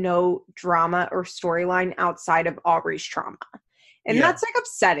has no drama or storyline outside of Aubrey's trauma. And that's like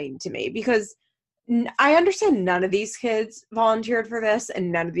upsetting to me, because I understand none of these kids volunteered for this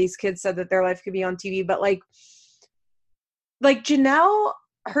and none of these kids said that their life could be on TV. But like Janelle,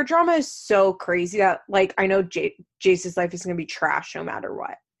 her drama is so crazy that like, I know Jace's life is going to be trash no matter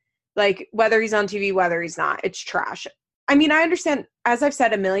what. Like, whether he's on TV, whether he's not, it's trash. I mean, I understand, as I've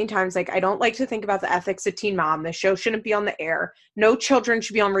said a million times, like, I don't like to think about the ethics of Teen Mom. The show shouldn't be on the air. No children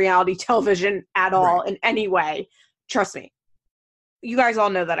should be on reality television at all in any way. Trust me. You guys all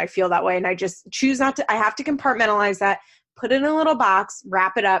know that I feel that way, and I just choose not to. I have to compartmentalize that, put it in a little box,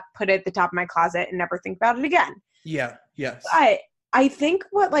 wrap it up, put it at the top of my closet, and never think about it again. Yeah, yes. But I think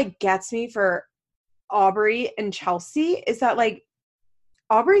what like gets me for Aubrey and Chelsea is that like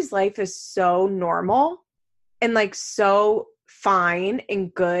Aubrey's life is so normal and like so fine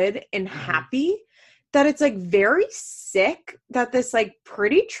and good and happy that it's like very sick that this like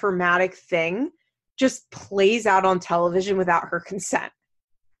pretty traumatic thing just plays out on television without her consent.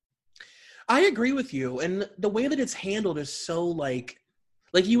 I agree with you. And the way that it's handled is so like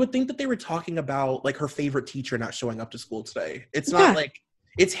you would think that they were talking about like her favorite teacher not showing up to school today. It's not like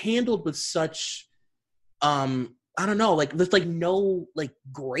it's handled with such, I don't know, like with like no like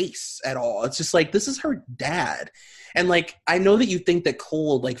grace at all. It's just like, this is her dad. And like, I know that you think that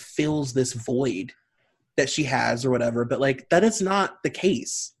Cole like fills this void that she has or whatever, but like that is not the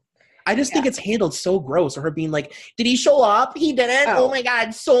case. I just think it's handled so gross. Or her being like, did he show up? He didn't. Oh my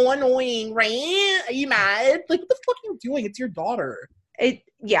God, so annoying, right? Are you mad? Like, what the fuck are you doing? It's your daughter.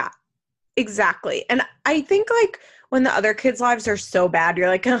 Exactly. And I think like when the other kids' lives are so bad, you're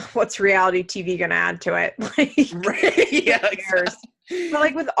like, oh, what's reality TV gonna add to it? Like, right? Yeah. Exactly. But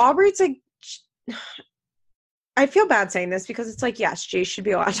like with Aubrey, it's like, I feel bad saying this because it's like, yes, Jay should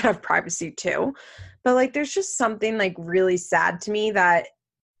be allowed to have privacy too. But like, there's just something like really sad to me that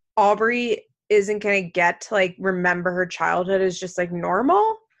Aubrey isn't going to get to like remember her childhood as just like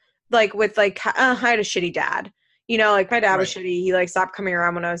normal. Like with like, I had a shitty dad, you know, like my dad was shitty. He like stopped coming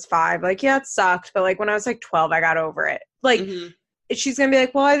around when I was 5. Like, yeah, it sucked. But like when I was like 12, I got over it. Like she's going to be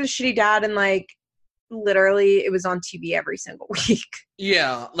like, well, I had a shitty dad. And like, literally it was on TV every single week.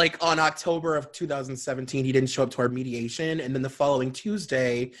 Yeah. Like on October of 2017, he didn't show up to our mediation. And then the following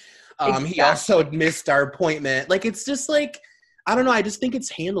Tuesday, he also missed our appointment. Like, it's just like, I don't know. I just think it's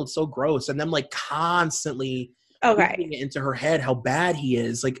handled so gross. And them like constantly putting it into her head how bad he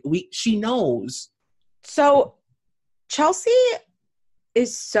is. Like she knows. So Chelsea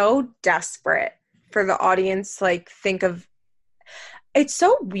is so desperate for the audience to like think of, it's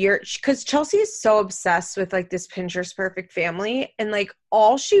so weird because Chelsea is so obsessed with like this Pinterest perfect family. And like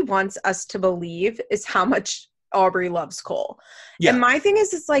all she wants us to believe is how much Aubrey loves Cole. Yeah. And my thing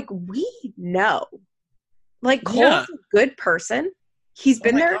is, it's like, we know. Like, Cole's a good person. He's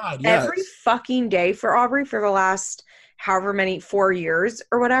been there every fucking day for Aubrey for the last however many 4 years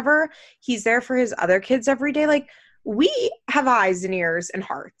or whatever. He's there for his other kids every day. Like, we have eyes and ears and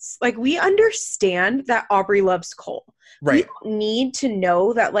hearts. Like, we understand that Aubrey loves Cole. Right. We don't need to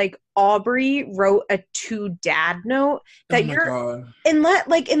know that, like, Aubrey wrote a to dad note that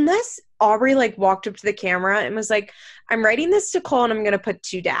unless Aubrey, like, walked up to the camera and was like, I'm writing this to Cole and I'm going to put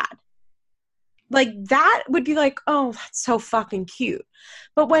to dad. Like, that would be like, oh, that's so fucking cute.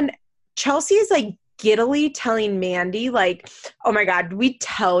 But when Chelsea is, like, giddily telling Mandy, like, oh, my God, did we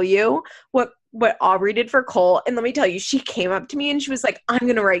tell you what Aubrey did for Cole? And let me tell you, she came up to me and she was like, I'm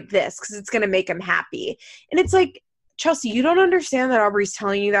going to write this because it's going to make him happy. And it's like, Chelsea, you don't understand that Aubrey's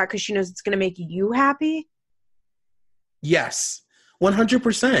telling you that because she knows it's going to make you happy? Yes,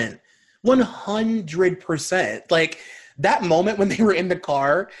 100%. 100%. Like, that moment when they were in the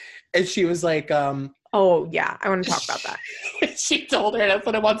car and she was like, oh, yeah, I want to talk about that. She told her to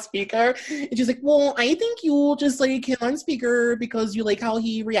put him on speaker. And she's like, well, I think you'll just like him on speaker because you like how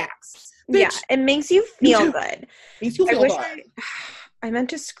he reacts. Bitch, yeah, it makes you feel good. Makes you feel good. I meant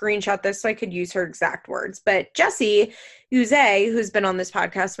to screenshot this so I could use her exact words. But Jessie Uze, who's been on this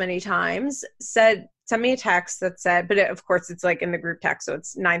podcast many times, sent me a text that said, but of course it's like in the group text, so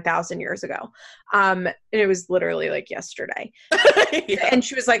it's 9,000 years ago. And it was literally like yesterday. Yeah. And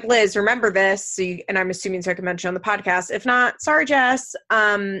she was like, Liz, remember this. And I'm assuming so I can mention on the podcast. If not, sorry, Jess.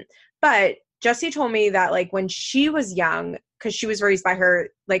 But Jessie told me that like when she was young, because she was raised by her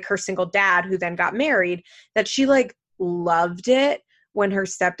single dad who then got married, that she like loved it when her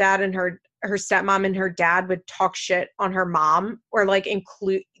stepdad and her stepmom and her dad would talk shit on her mom or like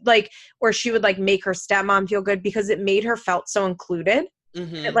include like, or she would like make her stepmom feel good because it made her felt so included.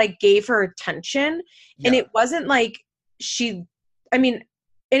 Mm-hmm. It like gave her attention. Yeah. And it wasn't like and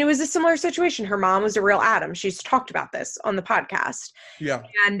it was a similar situation. Her mom was a real Adam. She's talked about this on the podcast. Yeah.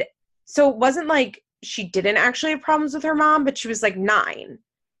 And so it wasn't like she didn't actually have problems with her mom, but she was like 9.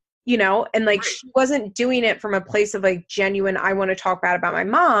 You know, and like she wasn't doing it from a place of like genuine, I want to talk bad about my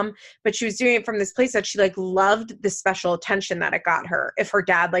mom, but she was doing it from this place that she like loved the special attention that it got her if her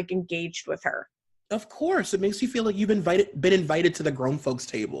dad like engaged with her. Of course. It makes you feel like you've been invited to the grown folks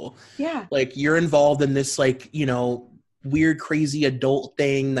table. Yeah. Like you're involved in this like, you know, weird, crazy adult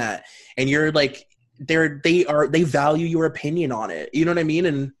thing and you're like, they value your opinion on it. You know what I mean?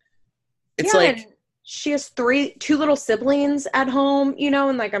 And it's like, she has 2 little siblings at home, you know,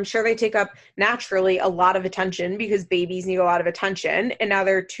 and like I'm sure they take up naturally a lot of attention because babies need a lot of attention. And now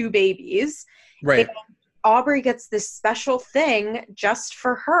there are 2 babies. Right. Aubrey gets this special thing just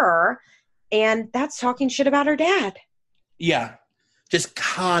for her, and that's talking shit about her dad. Yeah. Just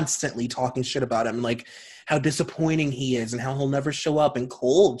constantly talking shit about him, like how disappointing he is and how he'll never show up, and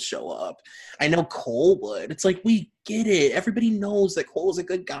Cole would show up. I know Cole would. It's like, we get it. Everybody knows that Cole's a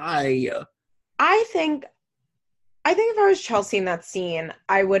good guy. I think if I was Chelsea in that scene,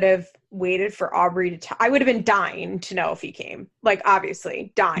 I would have waited for Aubrey to I would have been dying to know if he came. Like,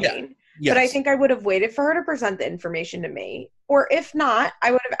 obviously, dying. Yeah. Yes. But I think I would have waited for her to present the information to me. Or if not,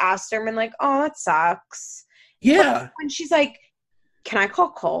 I would have asked her and been like, oh, that sucks. Yeah. But when she's like, can I call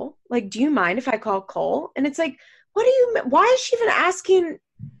Cole? Like, do you mind if I call Cole? And it's like, why is she even asking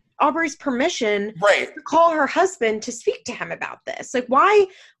Aubrey's permission to call her husband to speak to him about this? Like, why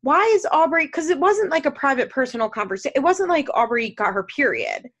is Aubrey, because it wasn't like a private personal conversation. It wasn't like Aubrey got her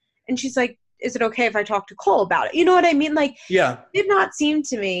period. And she's like, is it okay if I talk to Cole about it? You know what I mean? Like, yeah. It did not seem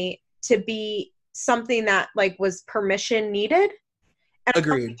to me to be something that like was permission needed. And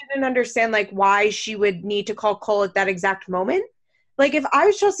Agreed. I didn't understand like why she would need to call Cole at that exact moment. Like, if I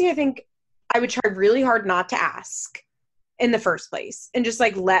was Chelsea, I think I would try really hard not to ask in the first place and just,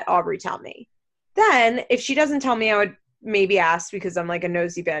 like, let Aubrey tell me. Then, if she doesn't tell me, I would maybe ask because I'm, like, a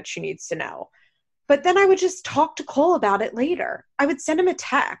nosy bitch who needs to know. But then I would just talk to Cole about it later. I would send him a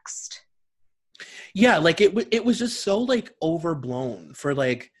text. Yeah, like, it was just so, like, overblown for,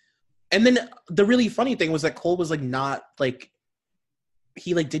 like... And then the really funny thing was that Cole was, like, not, like...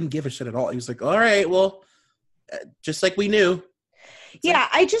 He, like, didn't give a shit at all. He was like, all right, well, just like we knew. Yeah,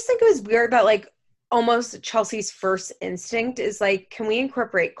 I just think it was weird that, like, almost Chelsea's first instinct is, like, can we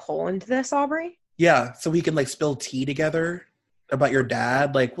incorporate Cole into this, Aubrey? Yeah, so we can, like, spill tea together about your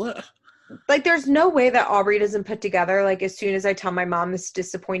dad. Like, what? Like, there's no way that Aubrey doesn't put together, like, as soon as I tell my mom this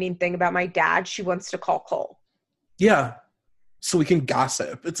disappointing thing about my dad, she wants to call Cole. Yeah, so we can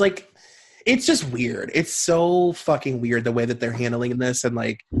gossip. It's, like, it's just weird. It's so fucking weird the way that they're handling this, and,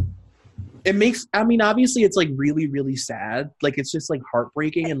 like... It makes, I mean, obviously it's, like, really, really sad. Like, it's just, like,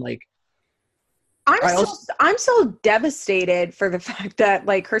 heartbreaking and, like... I'm so devastated for the fact that,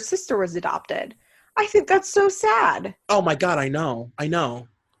 like, her sister was adopted. I think that's so sad. Oh, my God, I know. I'm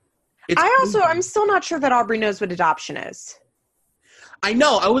still not sure that Aubrey knows what adoption is. I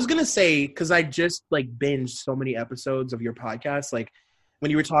know. I was going to say, because I just, like, binged so many episodes of your podcast, like,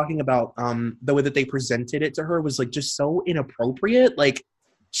 when you were talking about the way that they presented it to her was, like, just so inappropriate. Like,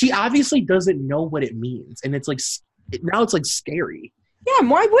 she obviously doesn't know what it means. And it's like, now it's like scary. Yeah, and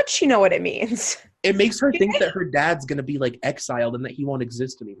why would she know what it means? It makes her think that her dad's going to be like exiled and that he won't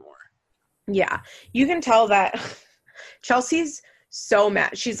exist anymore. Yeah, you can tell that Chelsea's so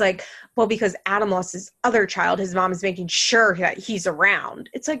mad. She's like, well, because Adam lost his other child, his mom is making sure that he's around.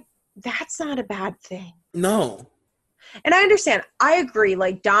 It's like, that's not a bad thing. No. And I understand. I agree.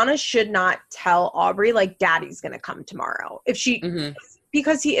 Like, Donna should not tell Aubrey, like, Daddy's going to come tomorrow. If she... Mm-hmm.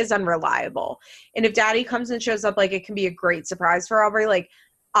 Because he is unreliable. And if Daddy comes and shows up, like, it can be a great surprise for Aubrey. Like,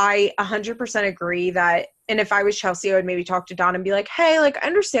 I 100% agree that, and if I was Chelsea, I would maybe talk to Dawn and be like, hey, like, I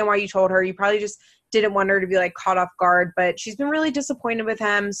understand why you told her. You probably just didn't want her to be, like, caught off guard, but she's been really disappointed with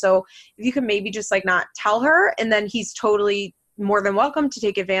him. So if you could maybe just, like, not tell her, and then he's totally more than welcome to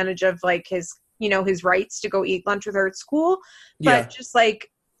take advantage of, like, his, you know, his rights to go eat lunch with her at school. But just,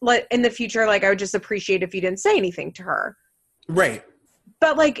 like, in the future, like, I would just appreciate if you didn't say anything to her. Right.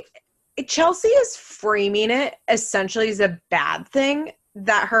 But, like, Chelsea is framing it essentially as a bad thing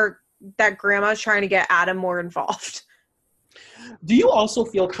that grandma's trying to get Adam more involved. Do you also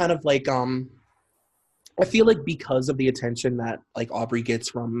feel kind of like, I feel like because of the attention that, like, Aubrey gets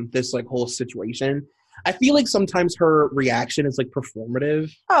from this, like, whole situation, I feel like sometimes her reaction is, like,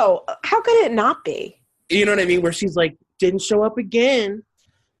 performative. Oh, how could it not be? You know what I mean? Where she's like, didn't show up again.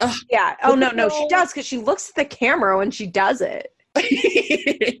 Yeah. Oh, no, she does, because she looks at the camera when she does it.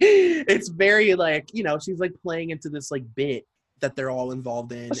 It's very, like, you know, she's, like, playing into this, like, bit that they're all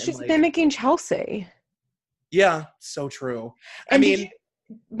involved in. Well, she's like, mimicking Chelsea. Yeah, so true. And I mean,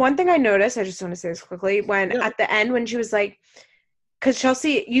 one thing I noticed, I just want to say this quickly, when at the end, when she was like, because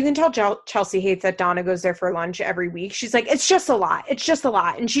Chelsea, you can tell Chelsea hates that Donna goes there for lunch every week. She's like, it's just a lot. It's just a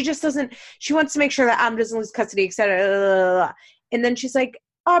lot. And she just doesn't, she wants to make sure that Adam doesn't lose custody, etc. And then she's like,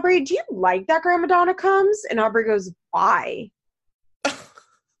 Aubrey, do you like that Grandma Donna comes? And Aubrey goes, why?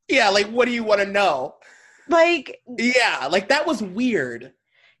 Yeah, like, what do you want to know? Like, yeah, like, that was weird.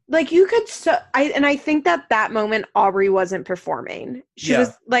 Like, you could I think that moment Aubrey wasn't performing. She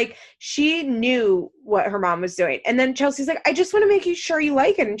was like, she knew what her mom was doing. And then Chelsea's like, I just want to make you sure you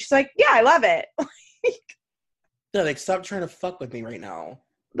like it. And she's like, yeah, I love it. Yeah, like, stop trying to fuck with me right now.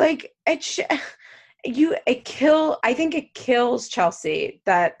 Like, I think it kills Chelsea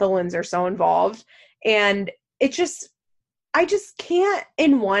that the Lynns are so involved. And I just can't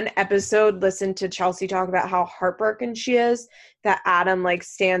in one episode listen to Chelsea talk about how heartbroken she is that Adam like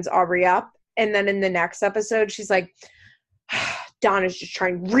stands Aubrey up. And then in the next episode, she's like, Donna's just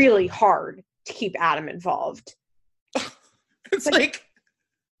trying really hard to keep Adam involved. It's like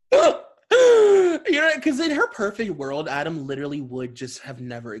you know, because in her perfect world, Adam literally would just have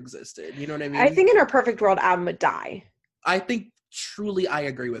never existed. You know what I mean? I think in her perfect world, Adam would die. I think truly I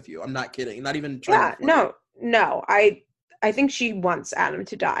agree with you. I'm not kidding. Not even trying to no. I think she wants Adam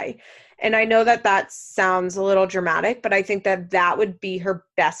to die. And I know that sounds a little dramatic, but I think that would be her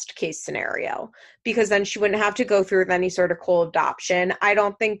best case scenario, because then she wouldn't have to go through with any sort of Cole adoption. I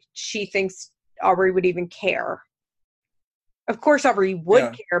don't think she thinks Aubrey would even care. Of course, Aubrey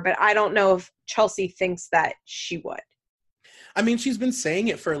would care, but I don't know if Chelsea thinks that she would. I mean, she's been saying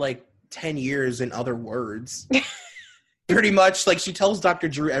it for like 10 years in other words. Pretty much, like, she tells Dr.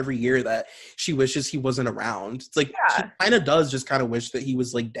 Drew every year that she wishes he wasn't around. It's like, she kind of does just kind of wish that he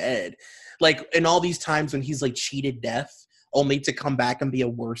was, like, dead. Like, in all these times when he's, like, cheated death, only to come back and be a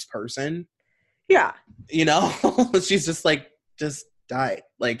worse person. Yeah. You know? She's just like, just die.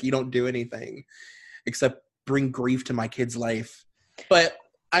 Like, you don't do anything except bring grief to my kid's life. But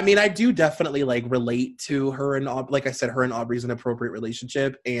I mean, I do definitely like relate to her and like I said, her and Aubrey's an appropriate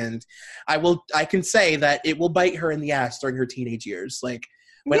relationship, and I can say that it will bite her in the ass during her teenage years. Like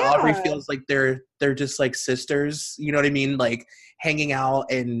when Aubrey feels like they're just like sisters, you know what I mean? Like hanging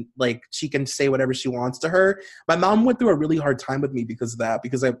out and like she can say whatever she wants to her. My mom went through a really hard time with me because of that,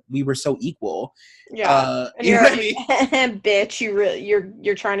 because we were so equal. Yeah. And you you're know like, what I mean? Bitch,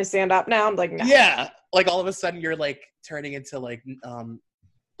 you're trying to stand up now? I'm like, no. Yeah. Like all of a sudden you're like turning into like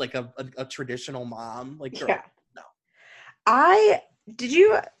a traditional mom. Like, girl, no. Did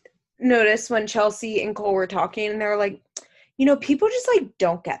you notice when Chelsea and Cole were talking and they were like, you know, people just like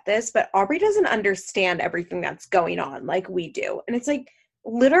don't get this, but Aubrey doesn't understand everything that's going on like we do. And it's like,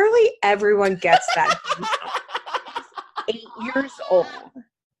 literally everyone gets that. 8 years old.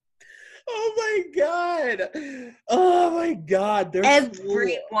 Oh my God.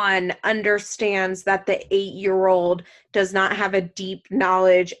 Everyone understands that the 8-year-old does not have a deep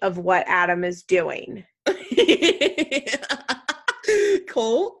knowledge of what Adam is doing.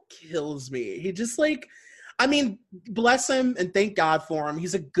 Cole kills me. He just like, I mean, bless him and thank God for him.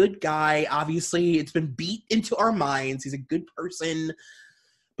 He's a good guy. Obviously, it's been beat into our minds. He's a good person.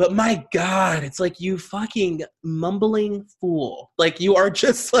 But my God, it's like, you fucking mumbling fool. Like, you are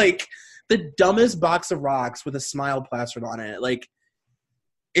just like the dumbest box of rocks with a smile plastered on it. Like,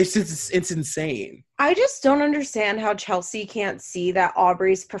 it's insane. I just don't understand how Chelsea can't see that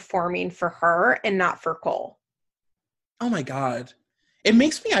Aubrey's performing for her and not for Cole. Oh my God. It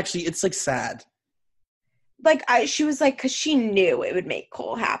makes me actually, it's like sad. Like, she was like, because she knew it would make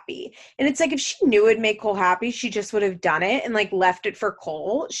Cole happy. And it's like, if she knew it would make Cole happy, she just would have done it and like left it for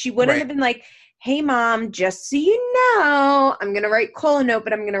Cole. She wouldn't have been like, hey mom, just so you know, I'm going to write Cole a note,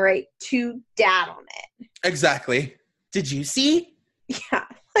 but I'm going to write to dad on it. Exactly. Did you see? Yeah.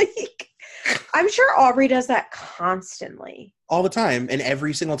 Like, I'm sure Aubrey does that constantly. All the time. And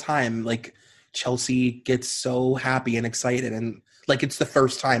every single time, like, Chelsea gets so happy and excited. And like, it's the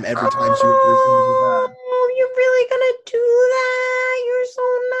first time every time she refers to that. Oh, you're really going to do that? You're so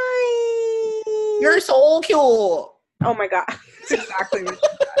nice. You're so cute. Oh my God. That's exactly what she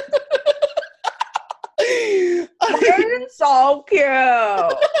said. You're so cute.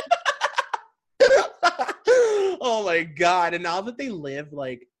 Oh my God. And now that they live,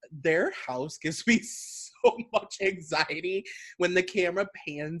 like, their house gives me so much anxiety when the camera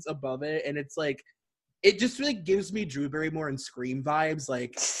pans above it, and it's like, it just really gives me Drew Barrymore and Scream vibes.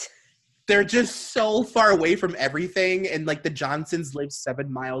 Like, they're just so far away from everything, and like the Johnsons live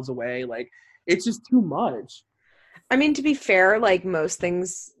 7 miles away. Like, it's just too much. I mean, to be fair, like most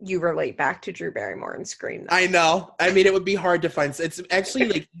things you relate back to Drew Barrymore and Scream. I know. I mean, it would be hard to find. It's actually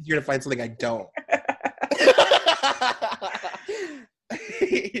like easier to find something I don't.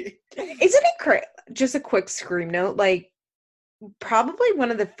 Isn't it just a quick Scream note? Like, probably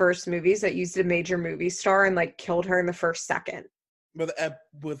one of the first movies that used a major movie star and like killed her in the first second.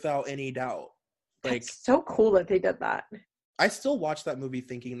 Without any doubt. Like, that's so cool that they did that. I still watch that movie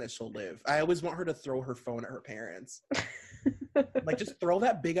thinking that she'll live. I always want her to throw her phone at her parents. Like, just throw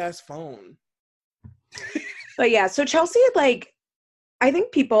that big ass phone. But yeah, so Chelsea had like, I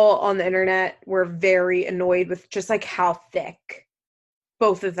think people on the internet were very annoyed with just like how thick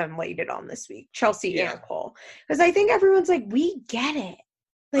both of them laid it on this week, Chelsea and Cole. Because I think everyone's like, we get it.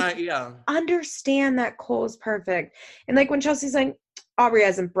 Like, understand that Cole is perfect. And like when Chelsea's like, Aubrey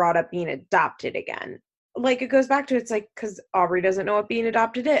hasn't brought up being adopted again. like, it goes back to, it's like, because Aubrey doesn't know what being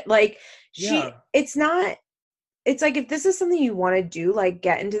adopted is. Like, it's not, it's like, if this is something you want to do, like,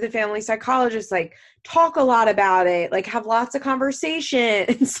 get into the family psychologist, like, talk a lot about it, like, have lots of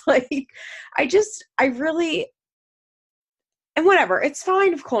conversations. Like, I really, and whatever, it's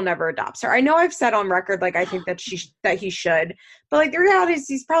fine if Cole never adopts her. I know I've said on record, like, I think that he should, but, like, the reality is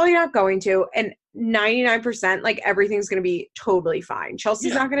he's probably not going to, and 99%, like, everything's going to be totally fine.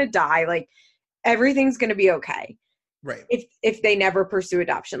 Chelsea's not going to die. Like, everything's going to be okay. Right. If they never pursue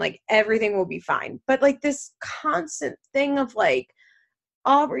adoption, like, everything will be fine. But, like, this constant thing of, like,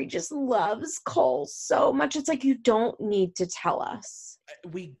 Aubrey just loves Cole so much. It's like, you don't need to tell us.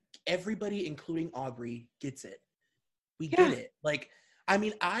 Everybody, including Aubrey, gets it. We get it. Like, I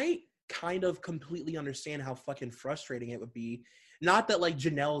mean, I kind of completely understand how fucking frustrating it would be. Not that, like,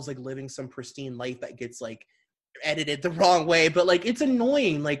 Janelle's, like, living some pristine life that gets, like, edited the wrong way, but, like, it's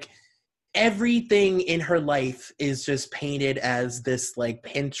annoying. Like, everything in her life is just painted as this, like,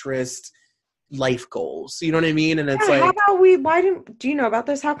 Pinterest life goals. You know what I mean? And it's like, how about do you know about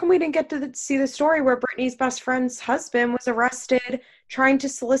this? How come we didn't get to see the story where Brittany's best friend's husband was arrested trying to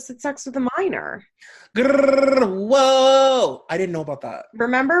solicit sex with a minor? Whoa! I didn't know about that.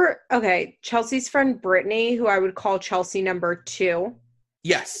 Remember, okay, Chelsea's friend Brittany, who I would call Chelsea number 2.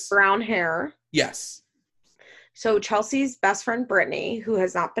 Yes. Brown hair. Yes. So Chelsea's best friend Brittany, who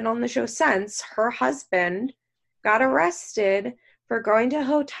has not been on the show since, her husband got arrested for going to a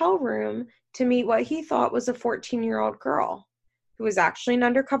hotel room to meet what he thought was a 14-year-old girl who was actually an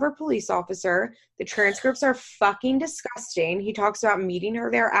undercover police officer. The transcripts are fucking disgusting. He talks about meeting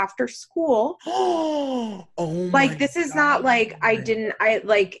her there after school. Oh like, this is not like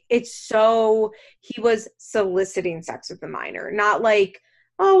it's so, he was soliciting sex with a minor, not like,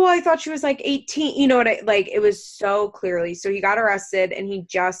 oh, well, I thought she was like 18. You know what it was so clearly. So he got arrested and he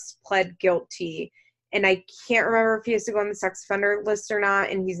just pled guilty. And I can't remember if he has to go on the sex offender list or not.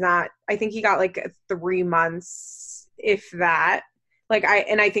 And he's not. I think he got like 3 months, if that. Like,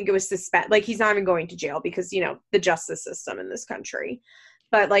 I think it was suspended. Like, he's not even going to jail because, you know, the justice system in this country.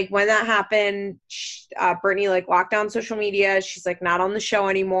 But, like, when that happened, Brittany, like, locked down social media. She's, like, not on the show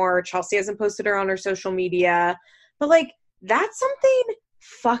anymore. Chelsea hasn't posted her on her social media. But, like, that's something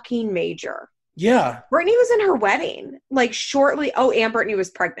fucking major. Yeah. Brittany was in her wedding, like, shortly. Oh, and Brittany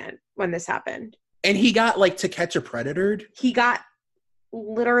was pregnant when this happened. And he got, like, To Catch a Predator. He got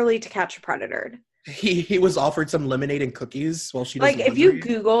literally To Catch a Predator. He was offered some lemonade and cookies while she does like, if you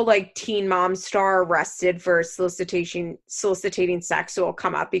Google, like, teen mom star arrested for soliciting sex, it will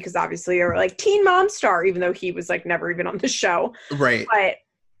come up because obviously they were like, teen mom star, even though he was, like, never even on the show. Right. But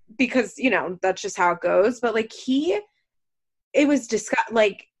because, you know, that's just how it goes. But, like, it was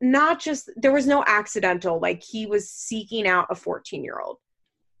like, not just, there was no accidental, like, he was seeking out a 14-year-old.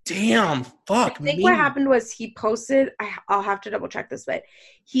 Damn, fuck. I think what happened was he posted, I'll have to double check this, but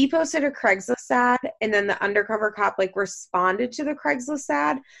he posted a Craigslist ad, and then the undercover cop, like, responded to the Craigslist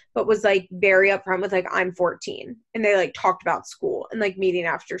ad, but was, like, very upfront with, like, I'm 14. And they, like, talked about school and, like, meeting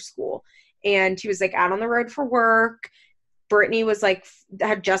after school. And he was, like, out on the road for work. Brittany was, like,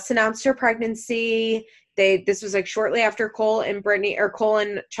 had just announced her pregnancy. This was, like, shortly after Cole and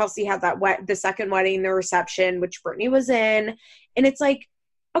Chelsea had the second wedding, the reception, which Brittany was in. And it's like,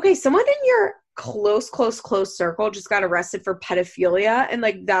 okay, someone in your close circle just got arrested for pedophilia, and,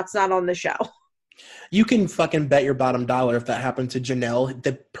 like, that's not on the show. You can fucking bet your bottom dollar if that happened to Janelle,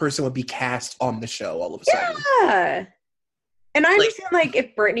 the person would be cast on the show all of a sudden. Yeah. And I understand, like,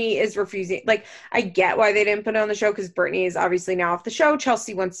 if Brittany is refusing, like, I get why they didn't put it on the show, because Brittany is obviously now off the show.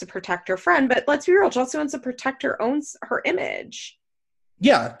 Chelsea wants to protect her friend, but let's be real, Chelsea wants to protect her image.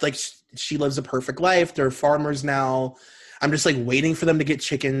 Yeah, like, she lives a perfect life. They're farmers now. I'm just, like, waiting for them to get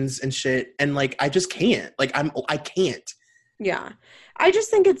chickens and shit. And, like, I just can't. Like, I can't. Yeah. I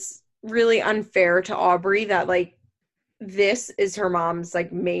just think it's really unfair to Aubrey that, like, this is her mom's,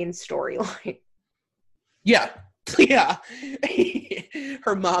 like, main storyline. Yeah. Yeah.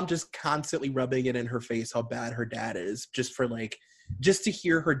 Her mom just constantly rubbing it in her face how bad her dad is, just to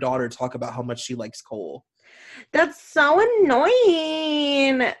hear her daughter talk about how much she likes Cole. That's so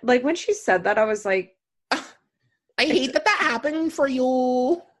annoying. Like, when she said that, I was like, I hate that happened for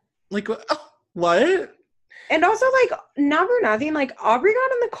you. Like, what? And also, like, not for nothing, like, Aubrey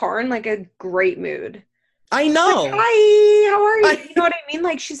got in the car in, like, a great mood. I know. Like, hi, how are you? You know what I mean?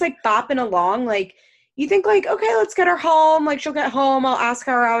 Like, she's, like, bopping along. Like, you think, like, okay, let's get her home. Like, she'll get home. I'll ask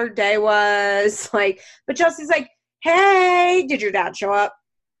her how her day was. Like, but Chelsea's like, hey, did your dad show up?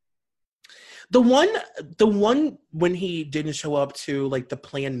 The one when he didn't show up to, like, the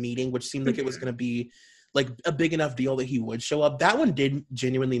planned meeting, which seemed like it was going to be like a big enough deal that he would show up. That one did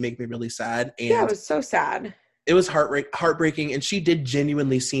genuinely make me really sad. And yeah, it was so sad. It was heartbreaking, and she did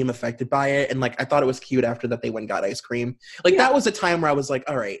genuinely seem affected by it. And like, I thought it was cute after that they went and got ice cream. Like that was a time where I was like,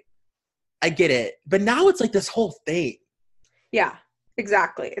 all right, I get it. But now it's like this whole thing. Yeah,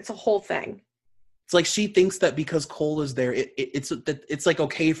 exactly. It's a whole thing. It's like she thinks that because Cole is there, it's like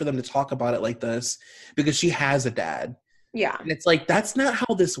okay for them to talk about it like this because she has a dad. Yeah. And it's like, that's not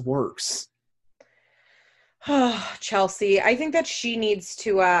how this works. Chelsea, I think that she needs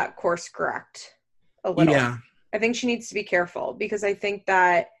to course correct a little. Yeah. I think she needs to be careful because I think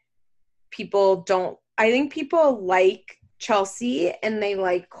that people like Chelsea and they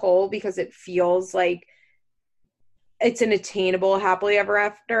like Cole because it feels like it's an attainable happily ever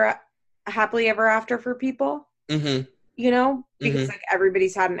after for people. Mm-hmm. You know, because like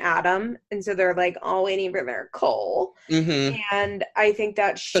everybody's had an Adam, and so they're like all waiting for their Cole. Mm-hmm. And I think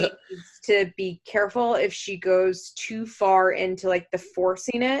that she needs to be careful if she goes too far into like the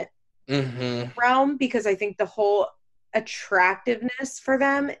forcing it realm, because I think the whole attractiveness for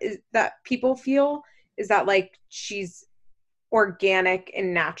them is that people feel is that like she's organic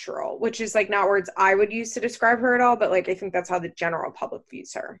and natural, which is like not words I would use to describe her at all, but like I think that's how the general public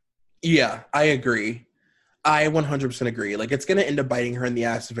views her. Yeah, I agree. I 100% agree. Like, it's going to end up biting her in the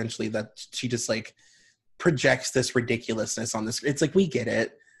ass eventually that she just, like, projects this ridiculousness on this. It's like, we get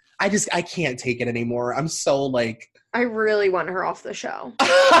it. I can't take it anymore. I'm so, like... I really want her off the show.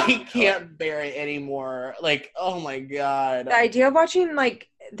 I can't bear it anymore. Like, oh, my God. The idea of watching, like,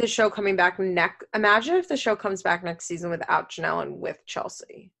 the show coming back Imagine if the show comes back next season without Janelle and with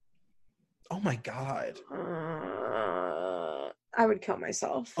Chelsea. Oh, my God. I would kill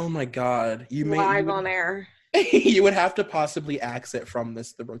myself. Oh my God! Live on air. You would have to possibly exit from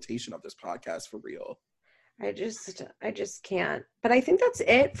the rotation of this podcast for real. I just can't. But I think that's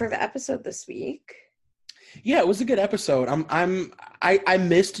it for the episode this week. Yeah, it was a good episode. I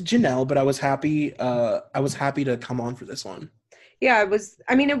missed Janelle, but I was happy. I was happy to come on for this one. Yeah, it was.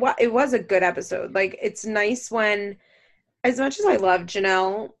 I mean, it was a good episode. Like, it's nice when, as much as I love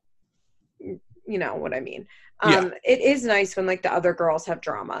Janelle, you know what I mean. It is nice when like the other girls have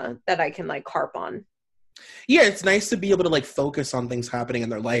drama that I can like harp on. Yeah, it's nice to be able to like focus on things happening in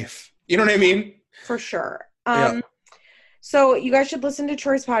their life. You know what I mean? For sure. So you guys should listen to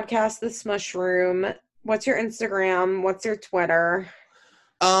Troy's podcast, The Smush Room. What's your Instagram? What's your Twitter?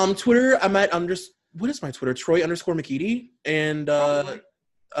 Twitter, I'm at what is my Twitter? Troy_McKeady. And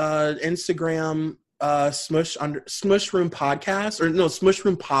Instagram, Smush Room Podcast, or no, Smush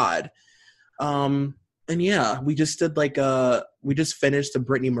Room Pod. And yeah, we just did we just finished the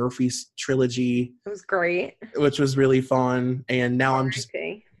Brittany Murphy's trilogy. It was great. Which was really fun. And now I'm just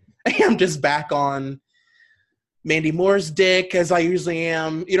back on Mandy Moore's dick as I usually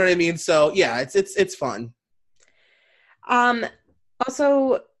am. You know what I mean? So yeah, it's fun.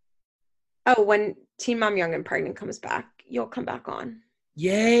 Also, when Teen Mom Young and Pregnant comes back, you'll come back on.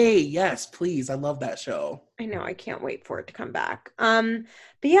 Yay! Yes, please. I love that show. I know. I can't wait for it to come back.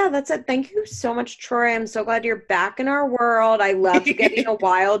 But yeah, that's it. Thank you so much, Troy. I'm so glad you're back in our world. I loved getting a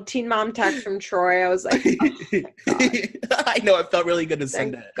wild teen mom text from Troy. I was like, oh I know. It felt really good to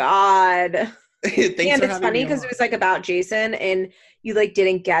send it. God. Thanks and it's funny because it was like about Jason and you like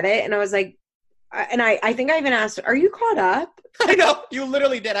didn't get it. And I was like, and I think I even asked, are you caught up? I know. You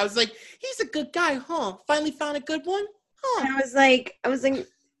literally did. I was like, he's a good guy, huh? Finally found a good one? Huh. And I was like,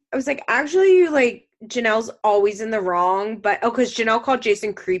 actually, you like, Janelle's always in the wrong, but because Janelle called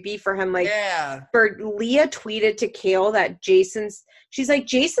Jason creepy for him, like, for Leah tweeted to Kale that she's like,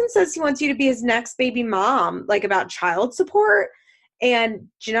 Jason says he wants you to be his next baby mom, like about child support. And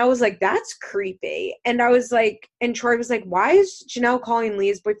Janelle was like, that's creepy. And I was like, and Troy was like, why is Janelle calling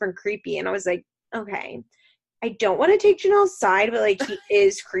Leah's boyfriend creepy? And I was like, okay, I don't want to take Janelle's side, but like, he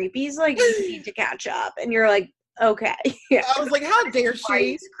is creepy. He's like, you need to catch up. And you're like, okay. Yeah. I was like, how dare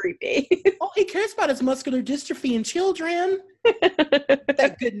she? He's creepy. All he cares about is muscular dystrophy in children.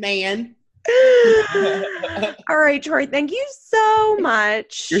 That good man. All right, Troy, thank you so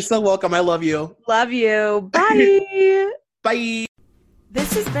much. You're so welcome. I love you. Love you. Bye. Bye.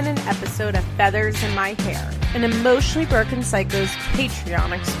 This has been an episode of Feathers in My Hair, an Emotionally Broken Psycho's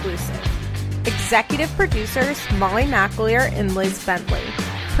Patreon exclusive. Executive producers Molly McAleer and Liz Bentley.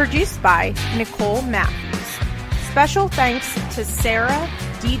 Produced by Nicole Matthews. Special thanks to Sarah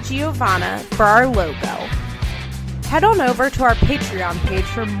DiGiovanna for our logo. Head on over to our Patreon page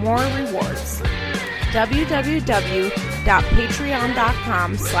for more rewards.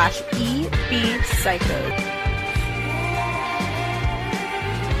 www.patreon.com/ebpsycho.